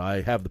 "Yeah, but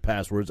I have the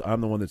passwords.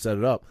 I'm the one that set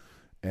it up,"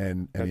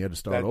 and he had to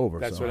start over.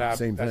 That's so what happened.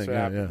 Same that's thing.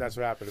 What happened. That's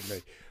what happened to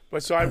me.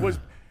 But so I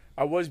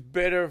was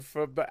bitter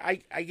but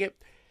I get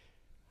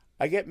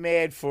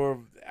mad for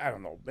I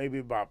don't know, maybe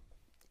about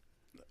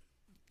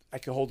I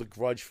can hold a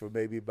grudge for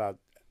maybe about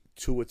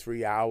 2 or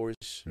 3 hours.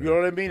 You know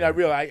what I mean?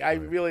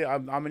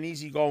 I'm an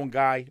easygoing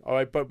guy. All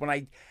right, but when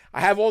I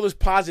have all this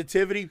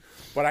positivity,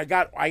 but I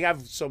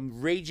have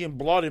some raging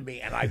blood in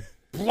me, and I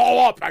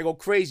blow up. I go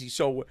crazy.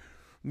 So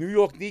New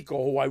York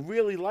Nico, who I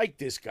really like,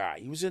 this guy.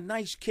 He was a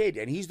nice kid,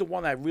 and he's the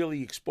one that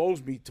really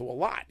exposed me to a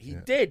lot. He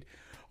did.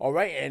 All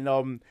right,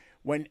 and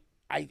when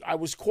I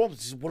was called, I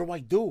said, "What do I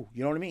do?"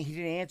 You know what I mean? He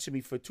didn't answer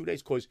me for 2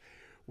 days because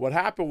what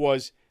happened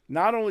was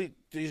not only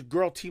this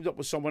girl teamed up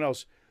with someone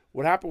else.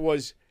 What happened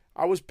was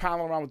I was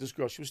palling around with this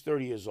girl. She was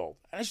 30 years old.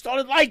 And I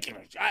started liking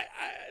her.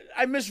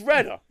 I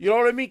misread her. You know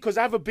what I mean? Because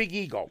I have a big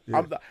ego.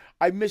 Yeah.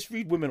 I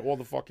misread women all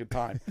the fucking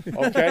time.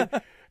 Okay?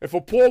 If a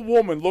poor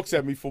woman looks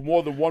at me for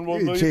more than 1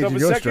 millionth of a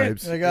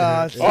second. Oh,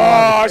 gosh.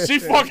 Oh, she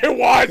fucking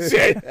wants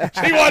it.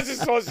 She wants a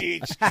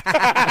sausage.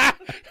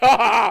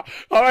 All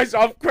right, so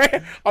I'm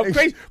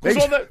crazy.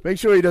 Make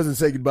sure he doesn't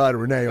say goodbye to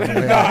Renee on the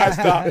way out.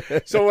 Stop.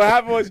 So what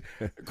happened was,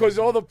 because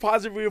all the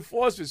positive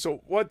reinforcement.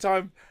 So one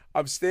time,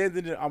 I'm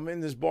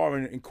in this bar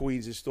in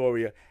Queens,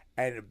 Astoria,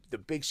 and the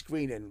big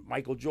screen, and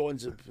Michael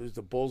Jordan's,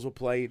 the Bulls were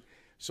playing.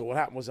 So what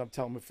happened was I'm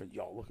telling my friend,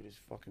 "Yo, look at this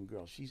fucking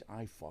girl. She's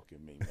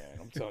eye-fucking me, man."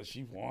 I'm telling her,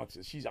 she wants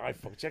it. She's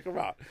eye-fucking. Check her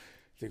out.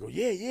 They go,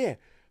 yeah.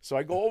 So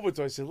I go over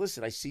to her. I said,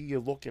 "Listen, I see you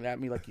looking at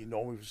me like you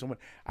know me from someone."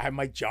 I had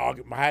my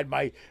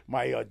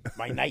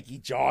Nike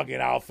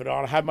jogging outfit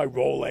on. I had my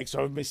Rolex.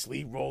 I had my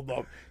sleeve rolled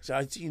up. So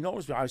I said, "You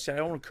notice me?" I said,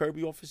 "I own a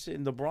Kirby office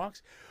in the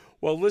Bronx."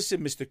 "Well,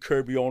 listen, Mr.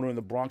 Kirby owner in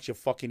the Bronx, you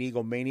fucking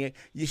egomaniac.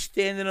 You're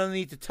standing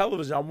underneath the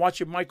television. I'm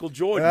watching Michael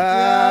Jordan."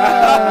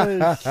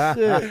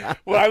 Shit.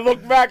 When I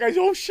look back, I said,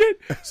 "Oh,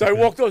 shit." So I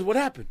walked over. "What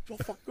happened?" "Oh,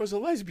 fuck, girl's a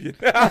lesbian."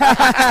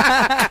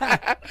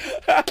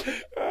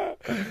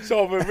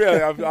 So, but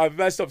really, I've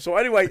messed up. So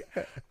anyway,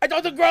 I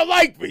thought the girl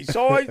liked me.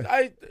 So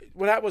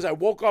what happened was I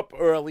woke up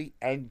early,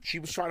 and she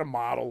was trying to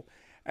model.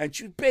 And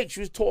she was big. She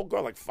was a tall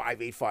girl, like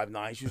 5'8",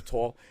 5'9". She was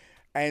tall.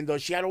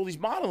 And she had all these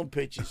modeling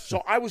pictures.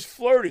 So I was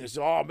flirting. I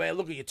said, "Oh, man,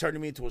 look at you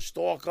turning me into a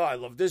stalker. I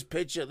love this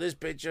picture.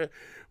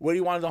 Where do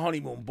you want the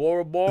honeymoon?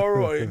 Bora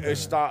Bora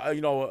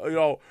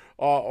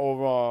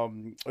or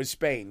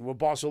Spain or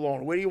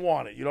Barcelona? Where do you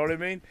want it?" You know what I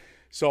mean?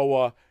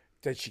 So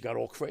then she got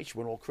all crazy. She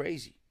went all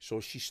crazy. So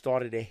she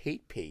started a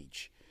hate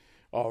page.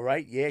 All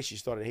right? Yeah, she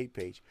started a hate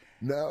page.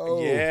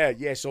 No.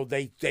 Yeah. So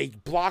they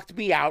blocked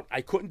me out.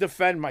 I couldn't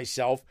defend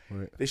myself.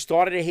 Right. They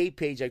started a hate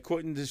page. I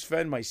couldn't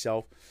defend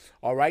myself.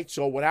 All right.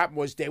 So what happened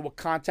was they were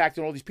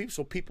contacting all these people.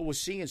 So people were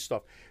seeing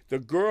stuff. The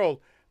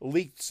girl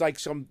leaked like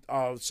some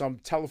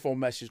telephone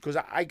message because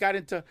I got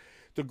into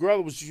the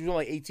girl. She was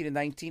only 18 and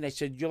 19. I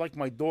said, "You're like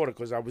my daughter,"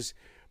 because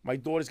my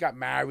daughters got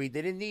married.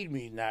 They didn't need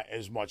me not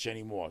as much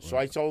anymore. Right. So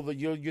I told her,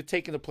 "You're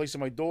taking the place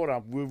of my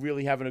daughter. We're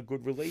really having a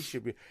good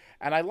relationship,"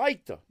 and I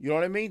liked her. You know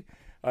what I mean?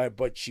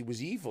 But she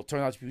was evil.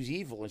 Turned out she was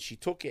evil, and she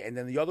took it. And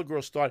then the other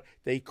girl started.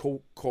 They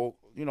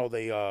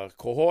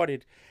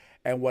cohorted,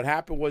 and what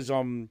happened was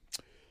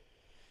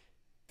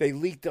they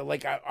leaked a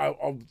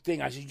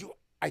thing. I said,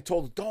 I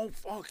told her, don't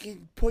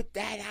fucking put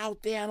that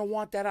out there. I don't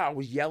want that out. I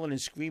was yelling and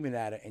screaming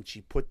at her, and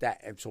she put that,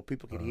 and so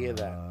people could hear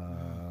that.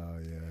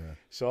 Yeah.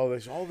 So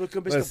there's, look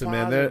at Mr. Listen,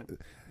 Positive. man,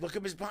 Look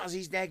at Mr. Positive.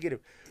 He's negative.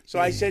 So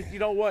I said, you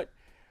know what?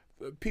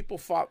 People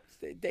fought.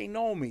 They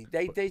know me.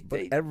 They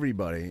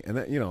everybody, and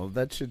that,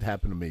 that should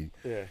happen to me.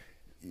 Yeah.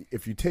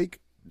 If you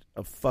take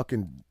a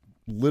fucking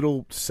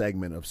little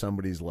segment of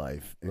somebody's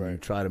life and you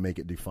try to make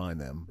it define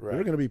them, there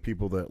are going to be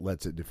people that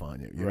lets it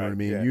define you. You know what I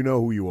mean? Yeah. You know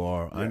who you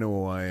are. Yeah. I know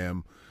who I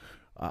am.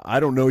 I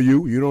don't know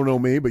you. You don't know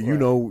me, but you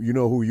know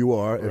who you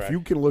are. If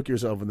you can look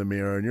yourself in the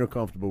mirror and you're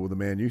comfortable with the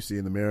man you see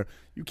in the mirror,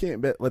 you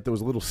can't let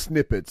those little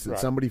snippets that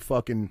somebody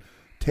fucking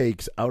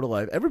takes out of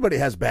life. Everybody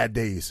has bad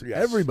days.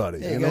 Yes. Everybody.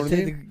 Yeah, you know what I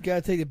mean?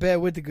 Gotta take the bad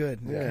with the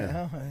good.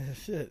 Yeah.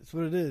 Shit, that's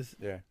what it is.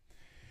 Yeah.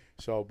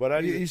 So,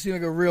 but you seem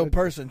like a real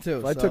person too.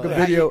 If I took a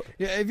video.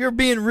 If you're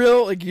being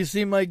real, like you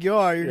seem like you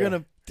are, you're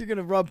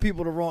gonna rub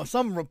people the wrong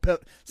some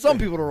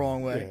people the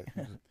wrong way.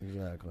 Yeah,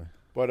 exactly.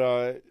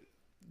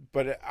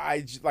 But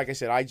I, like I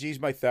said, IG is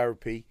my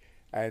therapy,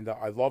 and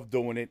I love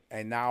doing it.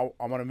 And now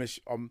I'm gonna miss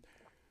a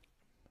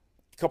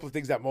couple of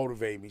things that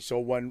motivate me. So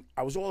when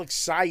I was all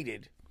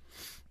excited,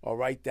 all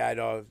right, that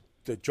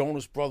the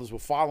Jonas Brothers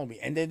would follow me,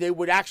 and then they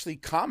would actually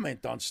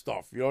comment on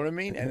stuff. You know what I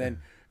mean?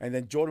 And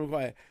then Jordan would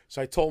go.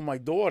 So I told my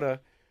daughter,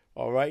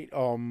 all right,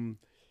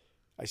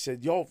 I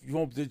said, yo, you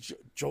want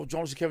Joe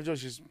Jonas and Kevin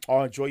Jones? She says,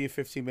 oh, enjoy your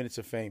 15 minutes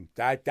of fame.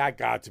 That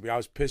got to me. I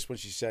was pissed when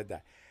she said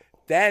that.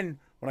 Then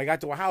when I got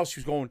to her house,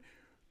 she was going,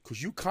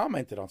 because you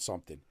commented on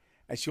something,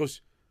 and she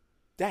goes,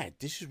 Dad,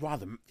 this is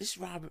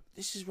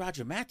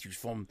Roger Matthews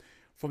from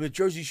the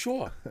Jersey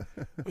Shore.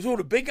 I was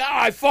the big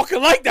guy. I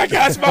fucking like that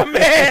guy. That's my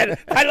man.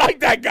 I like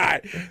that guy.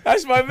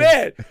 That's my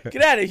man.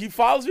 Get at it. He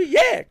follows me?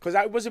 Yeah, because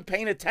I wasn't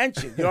paying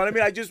attention. You know what I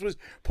mean? I just was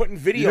putting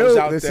videos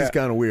out this there. This is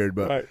kind of weird,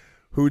 but right.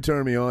 Who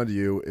turned me on to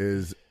you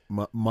is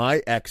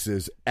my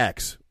ex's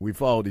ex. We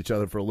followed each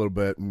other for a little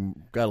bit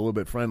and got a little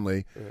bit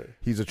friendly. Right.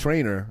 He's a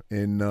trainer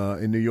in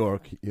New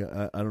York.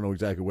 Yeah, I don't know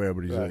exactly where,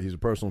 but he's a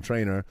personal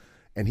trainer.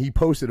 And he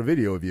posted a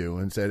video of you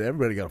and said,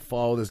 everybody got to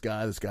follow this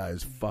guy. This guy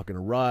is fucking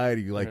a ride.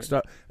 He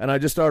and I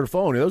just started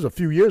following you. That was a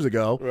few years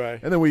ago. Right.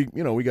 And then we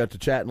got to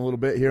chatting a little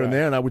bit here and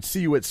there. And I would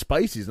see you at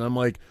Spicy's. And I'm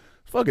like,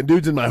 fucking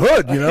dude's in my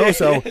hood,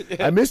 So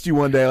I missed you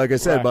one day. Like I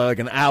said, by like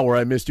an hour,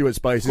 I missed you at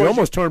Spicy's. I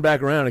almost turned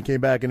back around and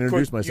came back and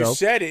introduced myself. You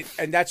said it,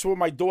 and that's where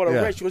my daughter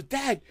read. She goes,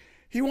 Dad,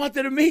 he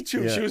wanted to meet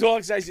you. Yeah. She was all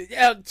excited. I said,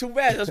 yeah, too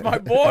bad. That's my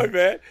boy,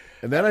 man.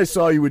 And then I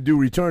saw you would do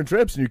return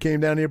trips, and you came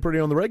down here pretty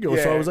on the regular.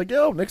 Yeah. So I was like,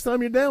 yo, next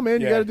time you're down,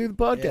 man, you got to do the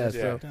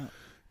podcast.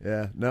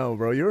 No,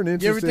 bro, you're an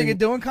interesting. You ever think of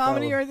doing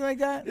comedy or anything like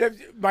that? Yeah,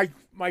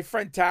 my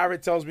friend Tara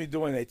tells me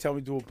they tell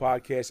me to do a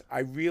podcast. I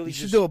really you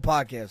should do a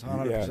podcast,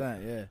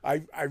 100%. Yeah.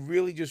 I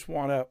really just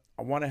want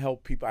to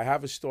help people. I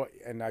have a story,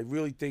 and I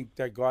really think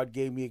that God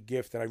gave me a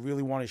gift that I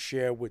really want to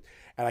share with,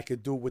 and I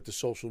could do it with the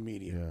social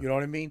media. Yeah. You know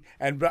what I mean?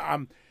 And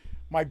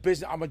my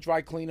business, I'm a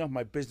dry cleaner.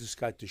 My business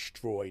got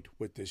destroyed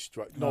with this.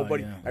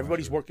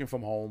 Everybody's working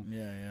from home.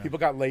 Yeah. People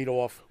got laid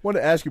off. I want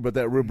to ask you about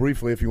that real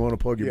briefly if you want to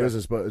plug your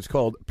business, but it's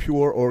called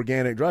Pure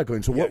Organic Dry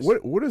Cleaning. So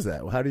what is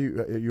that? How do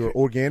you're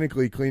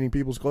organically cleaning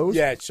people's clothes?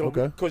 Yeah, so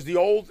because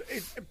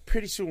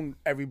pretty soon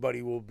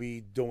everybody will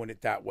be doing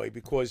it that way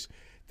because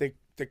the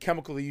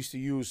chemical they used to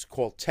use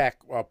called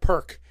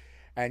Perk,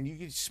 and you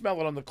can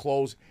smell it on the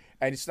clothes.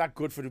 And it's not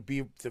good for the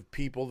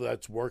people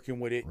that's working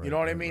with it. Right, you know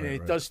what I mean? And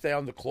it does stay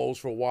on the clothes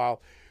for a while.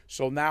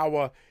 So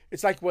now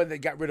it's like when they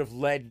got rid of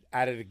lead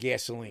out of the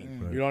gasoline.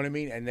 Right. You know what I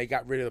mean? And they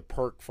got rid of the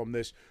Perk from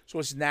this. So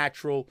it's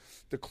natural.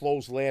 The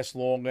clothes last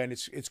longer, and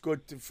it's good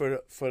for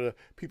the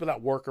people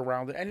that work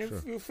around it.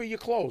 And for your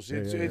clothes,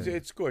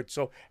 it's good.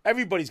 So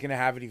everybody's going to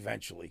have it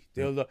eventually.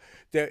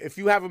 If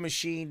you have a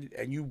machine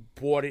and you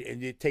bought it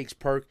and it takes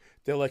Perk,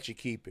 they'll let you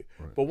keep it.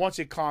 Right. But once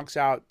it conks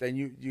out, then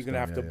you're gonna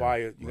have to buy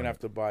it. You're gonna have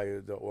to buy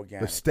the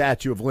organic. The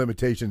statute of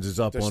limitations is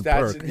up on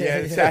Perk. Yeah,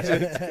 it's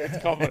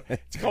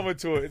coming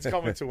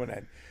to an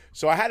end.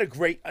 So I had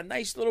a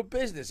nice little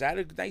business. I had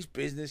a nice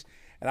business,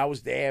 and I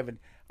was there. And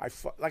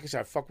like I said,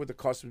 I fuck with the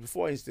customers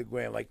before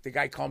Instagram. Like the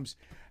guy comes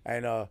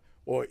and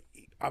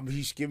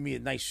he's giving me a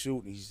nice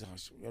suit. And he's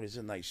this is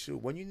a nice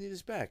suit. When you need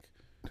this back?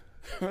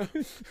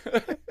 Flipping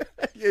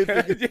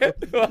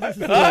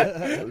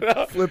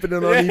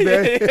it on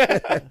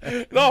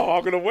eBay. No,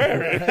 I'm gonna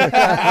wear it.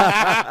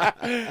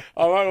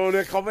 All right, well,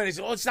 they come in and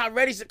say, "Oh, it's not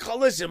ready." So,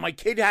 listen, my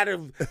kid had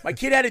an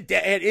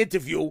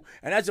interview,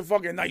 and that's a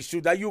fucking nice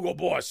suit. That Hugo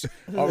Boss.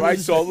 All right,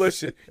 so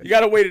listen, you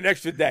gotta wait an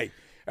extra day.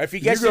 If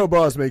he gets Hugo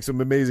Boss makes some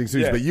amazing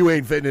suits, but you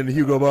ain't fitting into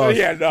Hugo Boss.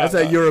 That's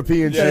that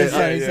European shit.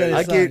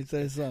 I can't.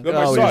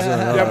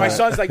 My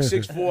son's like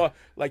 6'4",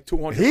 like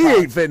 200 He pounds.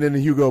 ain't fitting into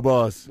Hugo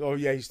Boss. Oh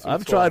yeah, he's too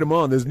I've tall. tried him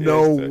on. There's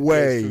no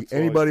way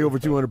anybody over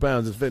 200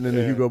 pounds is fitting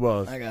into Hugo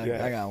Boss. I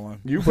got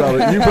one. You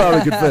probably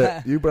could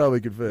fit. You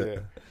probably could fit. Yeah.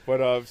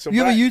 But so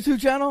you have a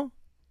YouTube channel?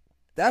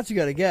 That's what you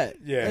got to get.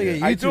 Yeah,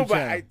 I do.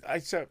 But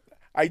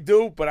I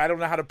do, but I don't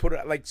know how to put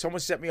it. Like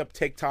someone set me up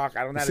TikTok.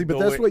 I don't know how to do it.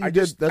 That's what you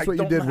did. That's what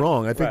you did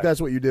wrong. I think that's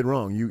what you did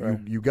wrong.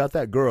 You got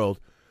that girl,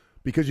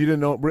 because you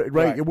didn't know,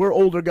 right? We're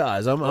older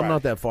guys. I'm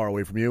not that far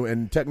away from you,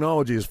 and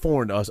technology is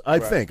foreign to us. I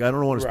think. I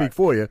don't want to speak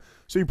for you.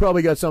 So you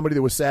probably got somebody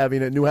that was savvy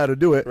and knew how to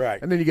do it,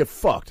 and then you get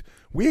fucked.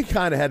 We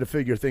kind of had to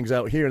figure things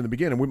out here in the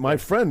beginning. My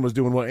friend was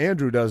doing what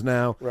Andrew does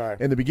now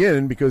in the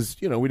beginning because,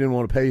 we didn't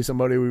want to pay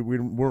somebody. We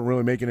weren't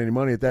really making any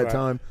money at that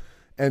time.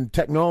 And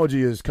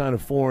technology is kind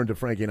of foreign to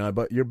Frankie and I,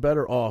 but you're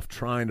better off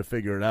trying to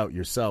figure it out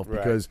yourself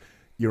because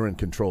you're in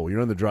control.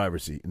 You're in the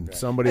driver's seat. And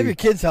somebody... Have your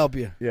kids help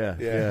you.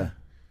 Yeah.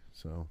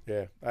 So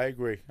I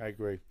agree. I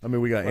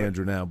mean, we got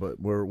Andrew now,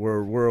 but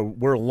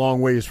we're a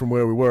long ways from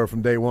where we were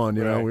from day one.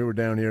 You know, we were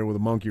down here with a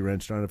monkey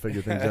wrench trying to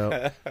figure things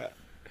out.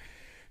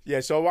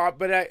 So I'm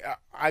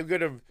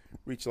gonna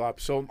reach a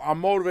lot. So I'm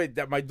motivated.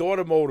 That my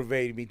daughter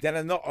motivated me. Then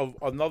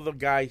another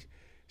guy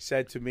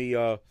said to me,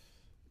 I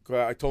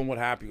told him what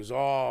happened. He goes,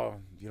 "Oh,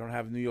 you don't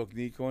have New York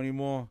Nico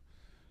anymore."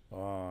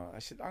 I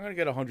said, "I'm gonna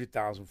get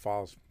 100,000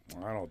 followers."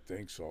 I don't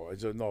think so. I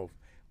said, "No."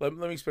 Let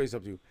me explain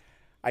something to you.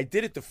 I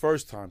did it the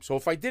first time. So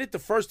if I did it the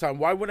first time,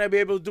 why wouldn't I be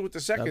able to do it the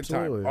second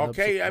time?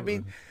 Okay? Absolutely. I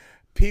mean,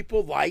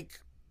 people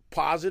like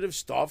positive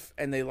stuff,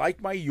 and they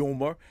like my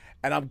humor,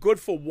 and I'm good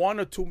for 1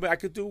 or 2 minutes. I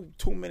could do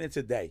 2 minutes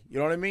a day. You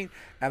know what I mean?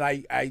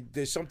 And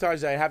there's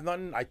sometimes I have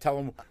nothing. I tell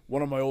them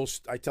one of my old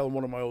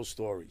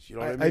stories. You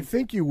know what I mean? I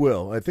think you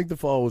will. I think the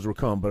followers will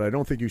come, but I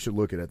don't think you should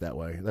look at it that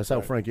way. That's how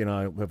Frankie and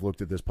I have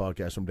looked at this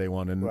podcast from day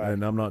one,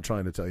 and I'm not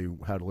trying to tell you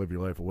how to live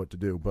your life or what to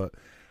do, but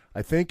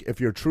I think if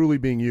you're truly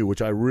being you,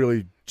 which I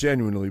really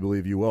genuinely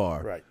believe you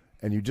are,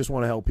 and you just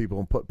want to help people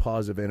and put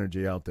positive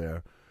energy out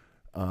there,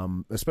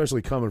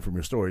 especially coming from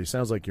your story. It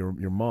sounds like your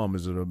mom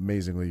is an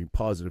amazingly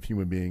positive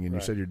human being, and you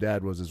said your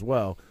dad was as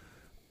well.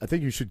 I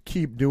think you should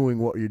keep doing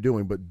what you're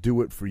doing, but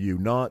do it for you,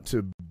 not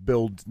to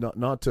build,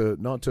 not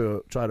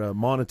to try to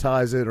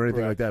monetize it or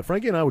anything like that.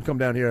 Frankie and I would come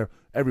down here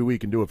every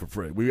week and do it for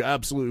free. We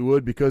absolutely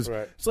would because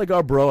it's like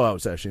our bro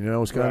out session.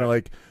 It's kind of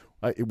like.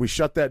 We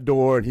shut that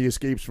door, and he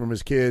escapes from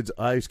his kids.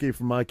 I escape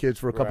from my kids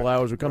for a couple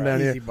hours. We come down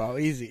here. Easy, bro.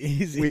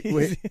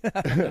 Easy.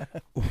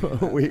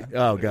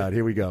 Oh, God,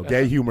 here we go.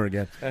 Gay humor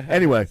again.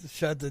 Anyway.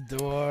 Shut the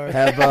door.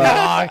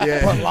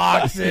 Put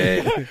locks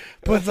in.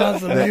 Puts on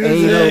some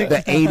music.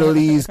 The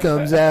Adelies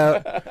comes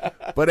out.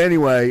 But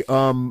anyway,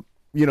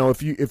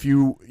 if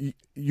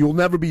you'll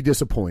never be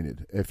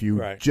disappointed. If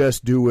you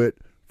just do it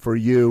for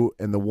you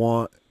and the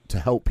want to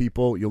help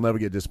people, you'll never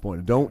get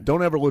disappointed.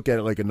 Don't ever look at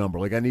it like a number.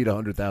 Like I need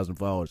 100,000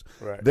 followers.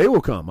 They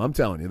will come. I'm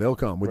telling you, they'll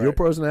come with your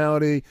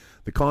personality,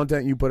 the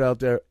content you put out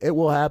there. It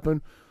will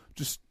happen.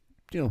 Just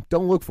don't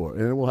look for it,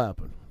 and it will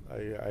happen. I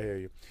hear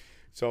you.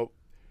 So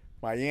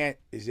my aunt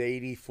is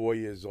 84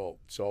 years old.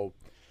 So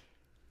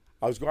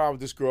I was going out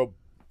with this girl,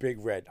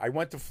 Big Red. I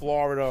went to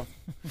Florida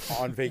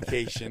on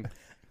vacation.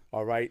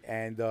 All right,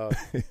 and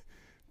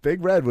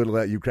Big Red would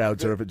let you crowd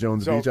surf at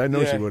Jones Beach. I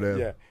know she would have.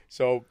 Yeah.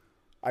 So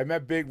I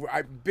met Big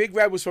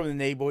Red was from the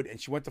neighborhood, and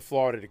she went to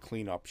Florida to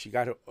clean up. She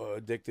got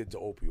addicted to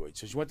opioids.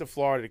 So she went to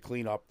Florida to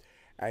clean up,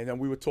 and then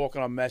we were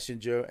talking on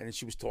Messenger, and then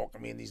she was talking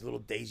to me in these little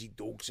Daisy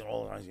Dukes and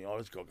all. And I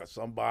was this girl got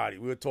somebody.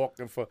 We were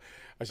talking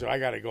I said, I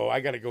got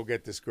to go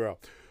get this girl.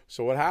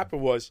 So what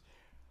happened was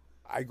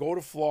I go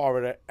to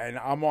Florida, and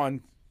I'm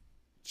on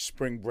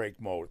spring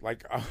break mode.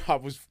 Like I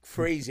was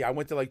crazy. I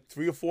went to like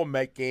 3 or 4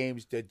 Met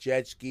games, the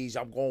jet skis.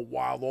 I'm going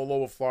wild all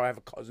over Florida. I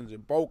have cousins in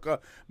Boca,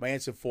 my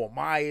aunts in Fort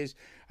Myers.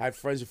 I have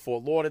friends in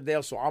Fort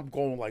Lauderdale, so I'm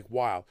going like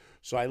wild.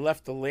 So I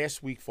left the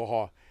last week for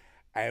her,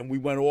 and we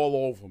went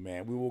all over,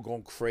 man. We were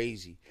going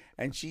crazy,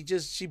 and she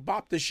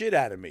bopped the shit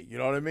out of me. You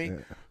know what I mean?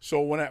 Yeah.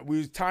 So when it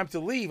was time to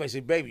leave, I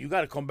said, "Baby, you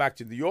got to come back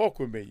to New York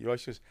with me." She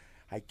says,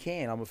 "I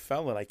can't. I'm a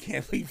felon. I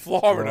can't leave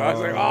Florida." I was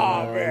like,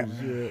 "Oh man,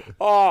 shit.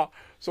 Oh."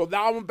 So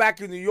now I'm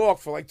back in New York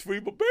for like 3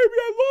 months. Baby,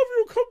 I love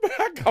you.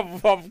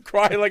 Come back. I'm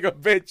crying like a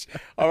bitch.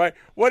 All right.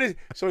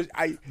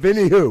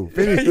 Vinny who?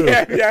 Vinny who?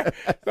 Yeah.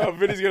 No,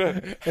 Vinny's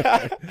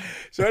gonna.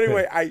 So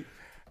anyway,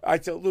 I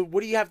said, "Look,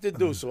 what do you have to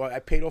do?" So I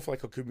paid off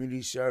like a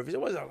community service. It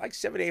was like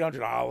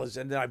 $700-800,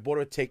 and then I bought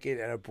her a ticket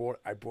and I brought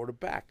her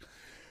back.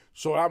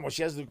 So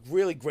she has a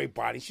really great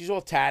body. She's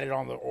all tatted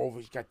on the over.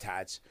 She's got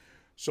tats.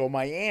 So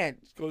my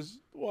aunt goes,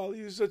 "Well,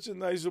 you're such a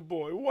nice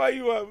boy. Why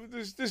you have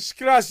this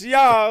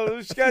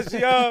desgraciado?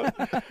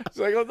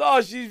 So I go, "No,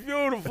 she's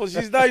beautiful.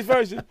 She's nice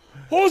person.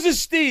 Who's this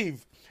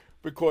Steve?"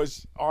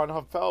 Because on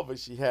her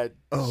pelvis she had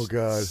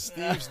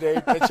Steve's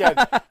name, and she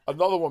had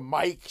another one,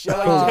 Mike.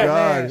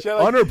 God!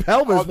 On her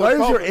pelvis. Why is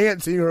your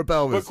aunt seeing her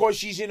pelvis? Because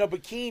she's in a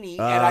bikini,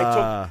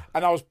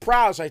 and I was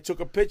proud, so I took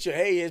a picture.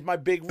 Hey, here's my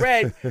Big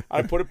Red.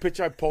 I put a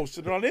picture. I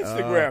posted it on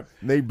Instagram.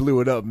 And they blew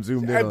it up and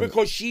zoomed in.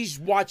 Because she's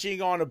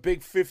watching on a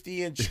big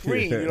 50-inch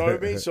screen. You know what I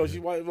mean? So she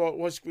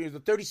what screen? The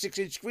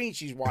 36-inch screen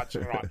she's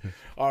watching it on.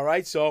 All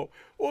right. So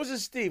what was it,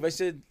 Steve? I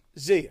said,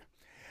 Zia.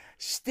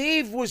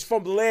 Steve was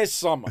from last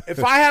summer.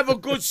 If I have a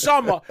good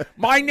summer,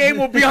 my name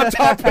will be on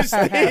top of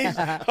Steve.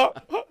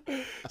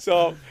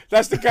 So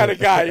that's the kind of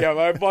guy I am.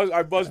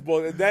 I buzz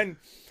both. And then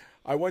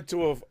I went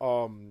to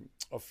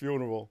a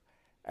funeral,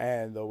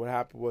 and what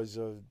happened was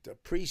the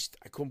priest.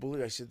 I couldn't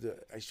believe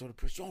it. I saw the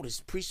priest. "Oh,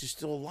 this priest is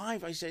still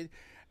alive." I said,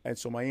 And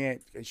so my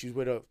aunt, and she's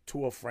with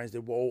two of her friends. They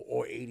were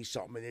all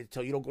 80-something, and they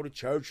tell you don't go to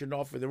church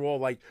enough, and they're all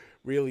like,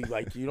 really,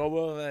 like, you know,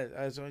 well,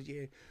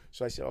 yeah.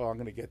 So I said, I'm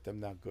going to get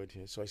them now good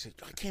here. So I said,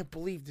 I can't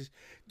believe this.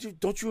 Dude,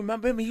 don't you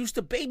remember him? He used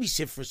to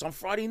babysit for us on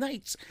Friday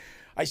nights.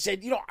 I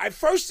said, at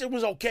first it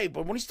was okay,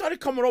 but when he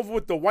started coming over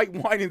with the white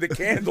wine and the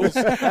candles,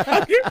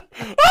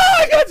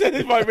 I got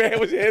to my man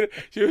was here.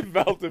 She was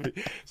melting me.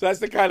 So that's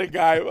the kind of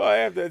guy.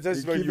 Well,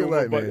 that's my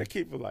humor, but I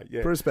keep it light.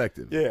 Yeah.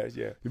 Perspective. Yeah.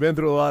 You've been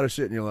through a lot of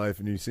shit in your life,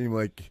 and you seem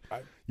like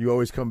you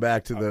always come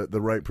back to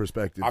the right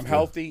perspective. I'm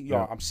healthy.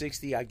 I'm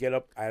 60. I get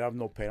up. I have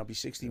no pain. I'll be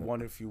 61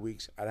 in a few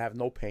weeks. I have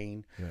no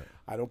pain. Yeah.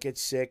 I don't get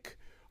sick.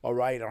 All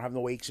right, I don't have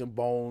no aches and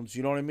bones.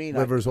 You know what I mean?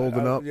 Liver's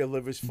holding up. Yeah,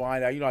 liver's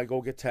fine. I go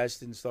get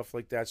tested and stuff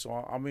like that. So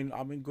I'm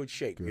in good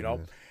shape. Good,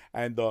 man.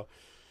 And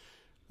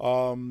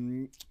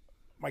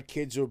my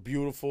kids are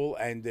beautiful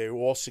and they're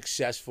all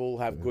successful,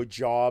 have good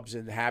jobs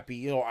and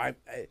happy. I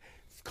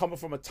coming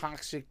from a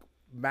toxic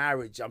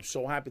marriage, I'm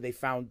so happy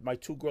my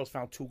two girls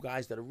found two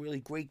guys that are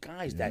really great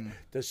guys that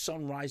the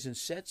sun rises and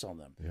sets on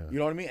them. Yeah. You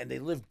know what I mean? And they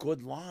live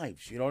good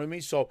lives. You know what I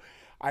mean? So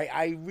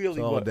I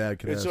really all dad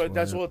can ask for.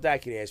 That's all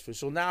dad can ask for.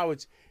 So now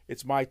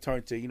it's my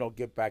turn to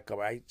get back up.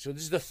 So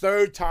this is the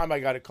third time I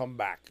got to come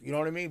back. You know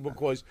what I mean?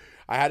 Because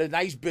I had a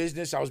nice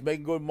business, I was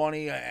making good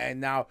money, and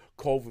now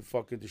COVID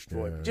fucking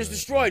destroyed me. Just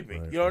destroyed me.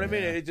 You know what I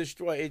mean? It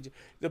destroyed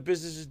the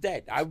business is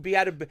dead. I would be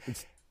out of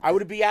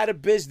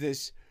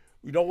business.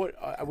 You know what?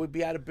 I would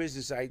be out of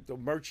business. The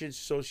Merchants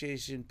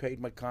Association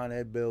paid my Con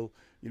Ed bill,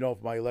 for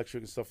my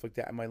electric and stuff like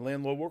that. And my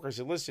landlord worker, I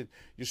said, listen,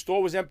 your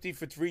store was empty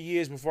for 3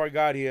 years before I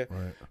got here.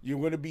 Right. You're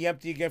going to be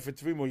empty again for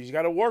 3 more years. You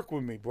got to work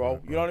with me, bro.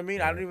 Right, you know what I mean?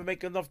 Right. I don't even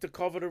make enough to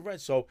cover the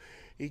rent. So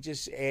he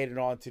just added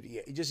on to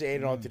the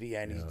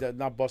end. He's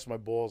not busting my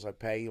balls. I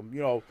pay him,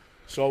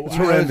 So it's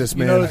horrendous,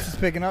 man. You notice it's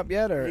picking up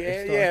yet? Or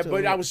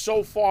but I was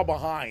so far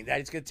behind that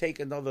it's going to take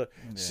another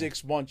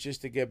 6 months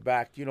just to get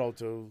back,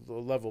 to the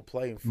level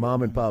playing field.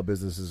 Mom and pop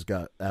businesses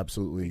got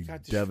absolutely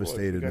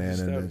devastated, man,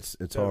 and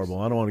it's horrible.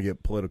 I don't want to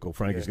get political.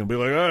 Frankie's going to be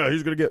like,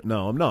 he's going to get.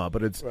 No, I'm not,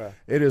 but it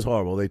is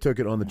horrible. They took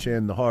it on the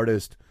chin, the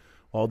hardest.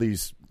 All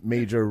these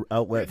major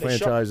outlet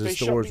franchises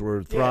stores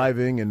were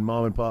thriving, and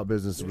mom and pop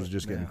business was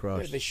just getting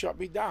crushed. Yeah, they shut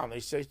me down. They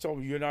told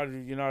me you're not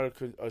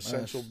an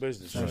essential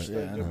business.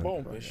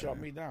 Boom, they shut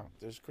me down.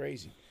 That's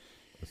crazy.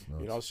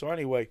 That's So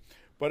anyway,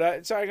 but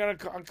I'm gonna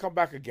come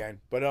back again.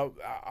 But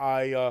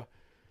I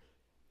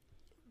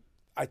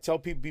tell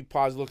people be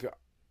positive. Look,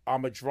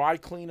 I'm a dry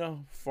cleaner.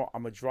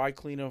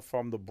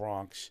 From the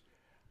Bronx.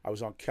 I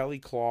was on Kelly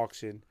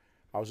Clarkson.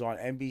 I was on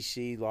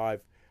NBC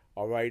Live.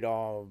 All right.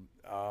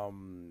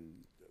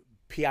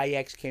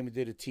 PIX came and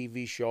did a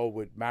TV show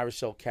with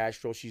Maricel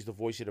Castro. She's the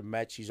voice of the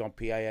Mets. She's on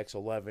PIX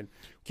 11.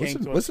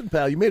 Listen,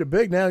 pal, you made it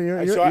big now.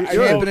 You're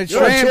champ of the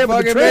Tramp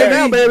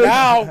now, baby.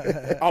 Now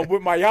I'm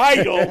with my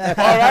idol.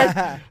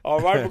 All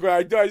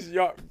right,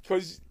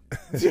 because.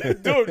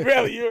 Dude,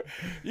 really,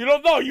 you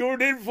don't know. You were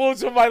an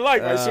influence in my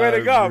life. I swear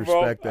to God,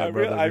 bro. I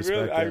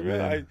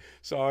really.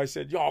 So I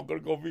said, I'm gonna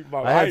go meet my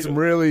idol. I had some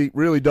really,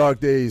 really dark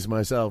days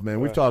myself, man.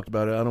 We've talked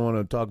about it. I don't want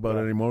to talk about it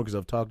anymore because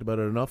I've talked about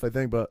it enough, I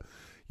think. But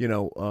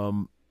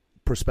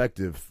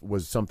perspective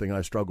was something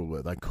I struggled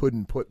with. I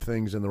couldn't put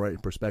things in the right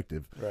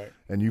perspective. Right.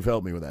 And you've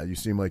helped me with that. You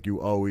seem like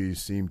you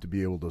always seem to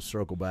be able to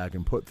circle back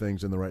and put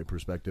things in the right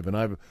perspective. And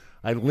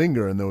I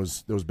linger in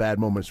those bad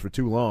moments for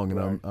too long,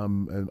 and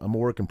I'm a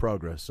work in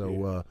progress.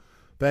 So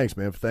thanks,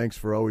 man. Thanks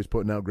for always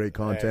putting out great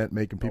content,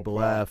 making people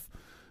laugh.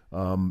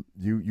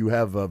 You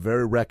have a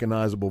very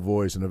recognizable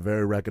voice and a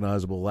very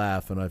recognizable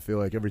laugh, and I feel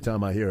like every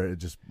time I hear it, it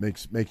just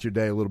makes your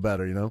day a little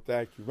better,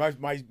 Thank you.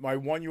 My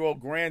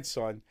 1-year-old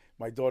grandson,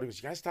 my daughter goes,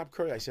 you gotta stop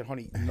cursing. I said,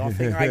 honey,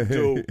 nothing I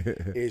do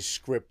is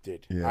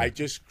scripted. Yeah. I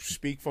just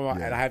speak from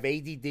and I have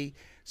ADD.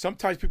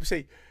 Sometimes people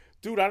say,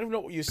 dude, I don't know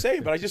what you're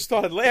saying, but I just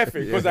started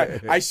laughing because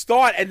I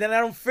start and then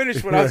I don't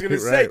finish what I was going to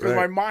say because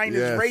my mind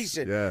is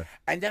racing. Yeah.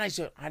 And then I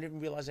said, I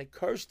didn't realize I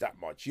cursed that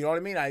much. You know what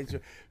I mean?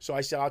 So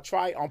I said, I'll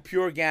try on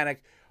Pure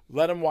Organic.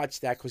 Let him watch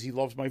that because he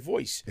loves my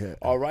voice. Yeah.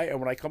 All right? And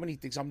when I come in, he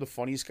thinks I'm the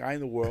funniest guy in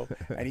the world.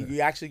 And he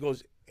actually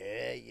goes,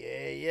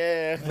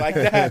 yeah, like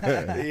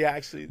that. He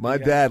actually. My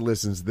dad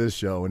listens to this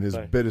show, and his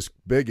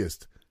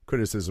biggest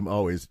criticism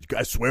always, you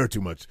guys swear too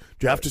much.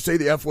 Do you have to say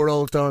the F word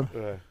all the time?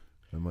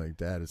 I'm like,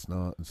 Dad, it's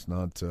not.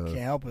 Can't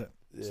help it.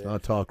 It's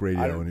not talk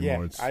radio anymore.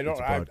 Yeah, it's I don't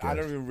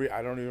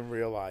even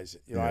realize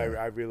it. I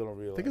really don't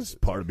realize. I think it's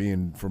part of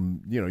being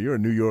from. You're a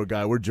New York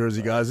guy. We're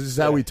Jersey guys. This is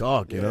how we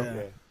talk. You know. Yeah.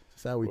 This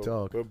is how we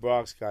talk. We're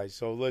Bronx guys.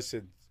 So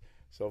listen.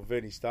 So,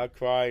 Vinny, stop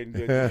crying.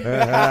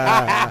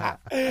 And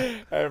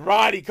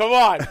Ronnie, come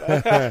on.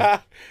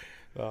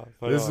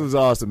 This was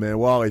awesome, man.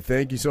 Wally,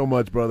 thank you so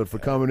much, brother, for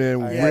coming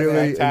in. We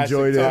really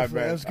enjoyed it. It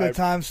was a good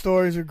time.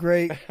 Stories are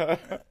great.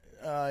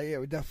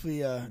 We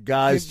definitely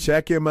guys,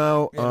 check him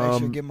out. Make sure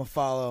to give him a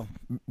follow.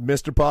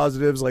 Mr.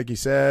 Positives, like he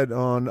said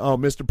on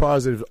Mr.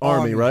 Positives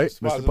Army, right?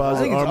 Mr.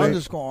 Positive Army.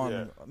 _Army.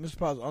 Yeah. Mr.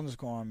 Positive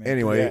 _Army.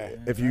 Anyway,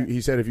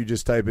 he said if you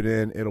just type it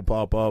in, it'll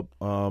pop up.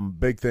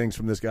 Big things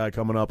from this guy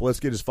coming up. Let's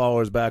get his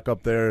followers back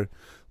up there.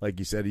 Like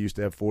you said, he used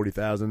to have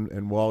 40,000.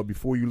 And Wally,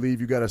 before you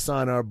leave, you got to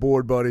sign our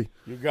board, buddy.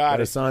 You got it. Got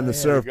to sign the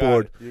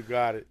surfboard. You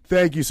got it.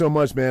 Thank you so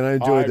much, man. I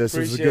enjoyed this. It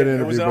was a good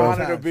interview, It was an bro.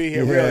 honor to be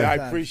here. Yeah. Really, I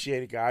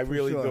appreciate it, guy. I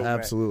really do, man.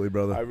 Absolutely,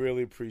 brother. I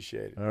really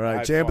appreciate it. All right,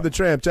 Had Champ fun. of the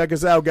Tramp. Check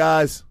us out,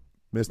 guys.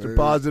 Mr.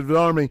 Positive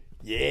Army.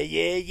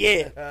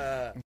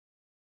 Yeah.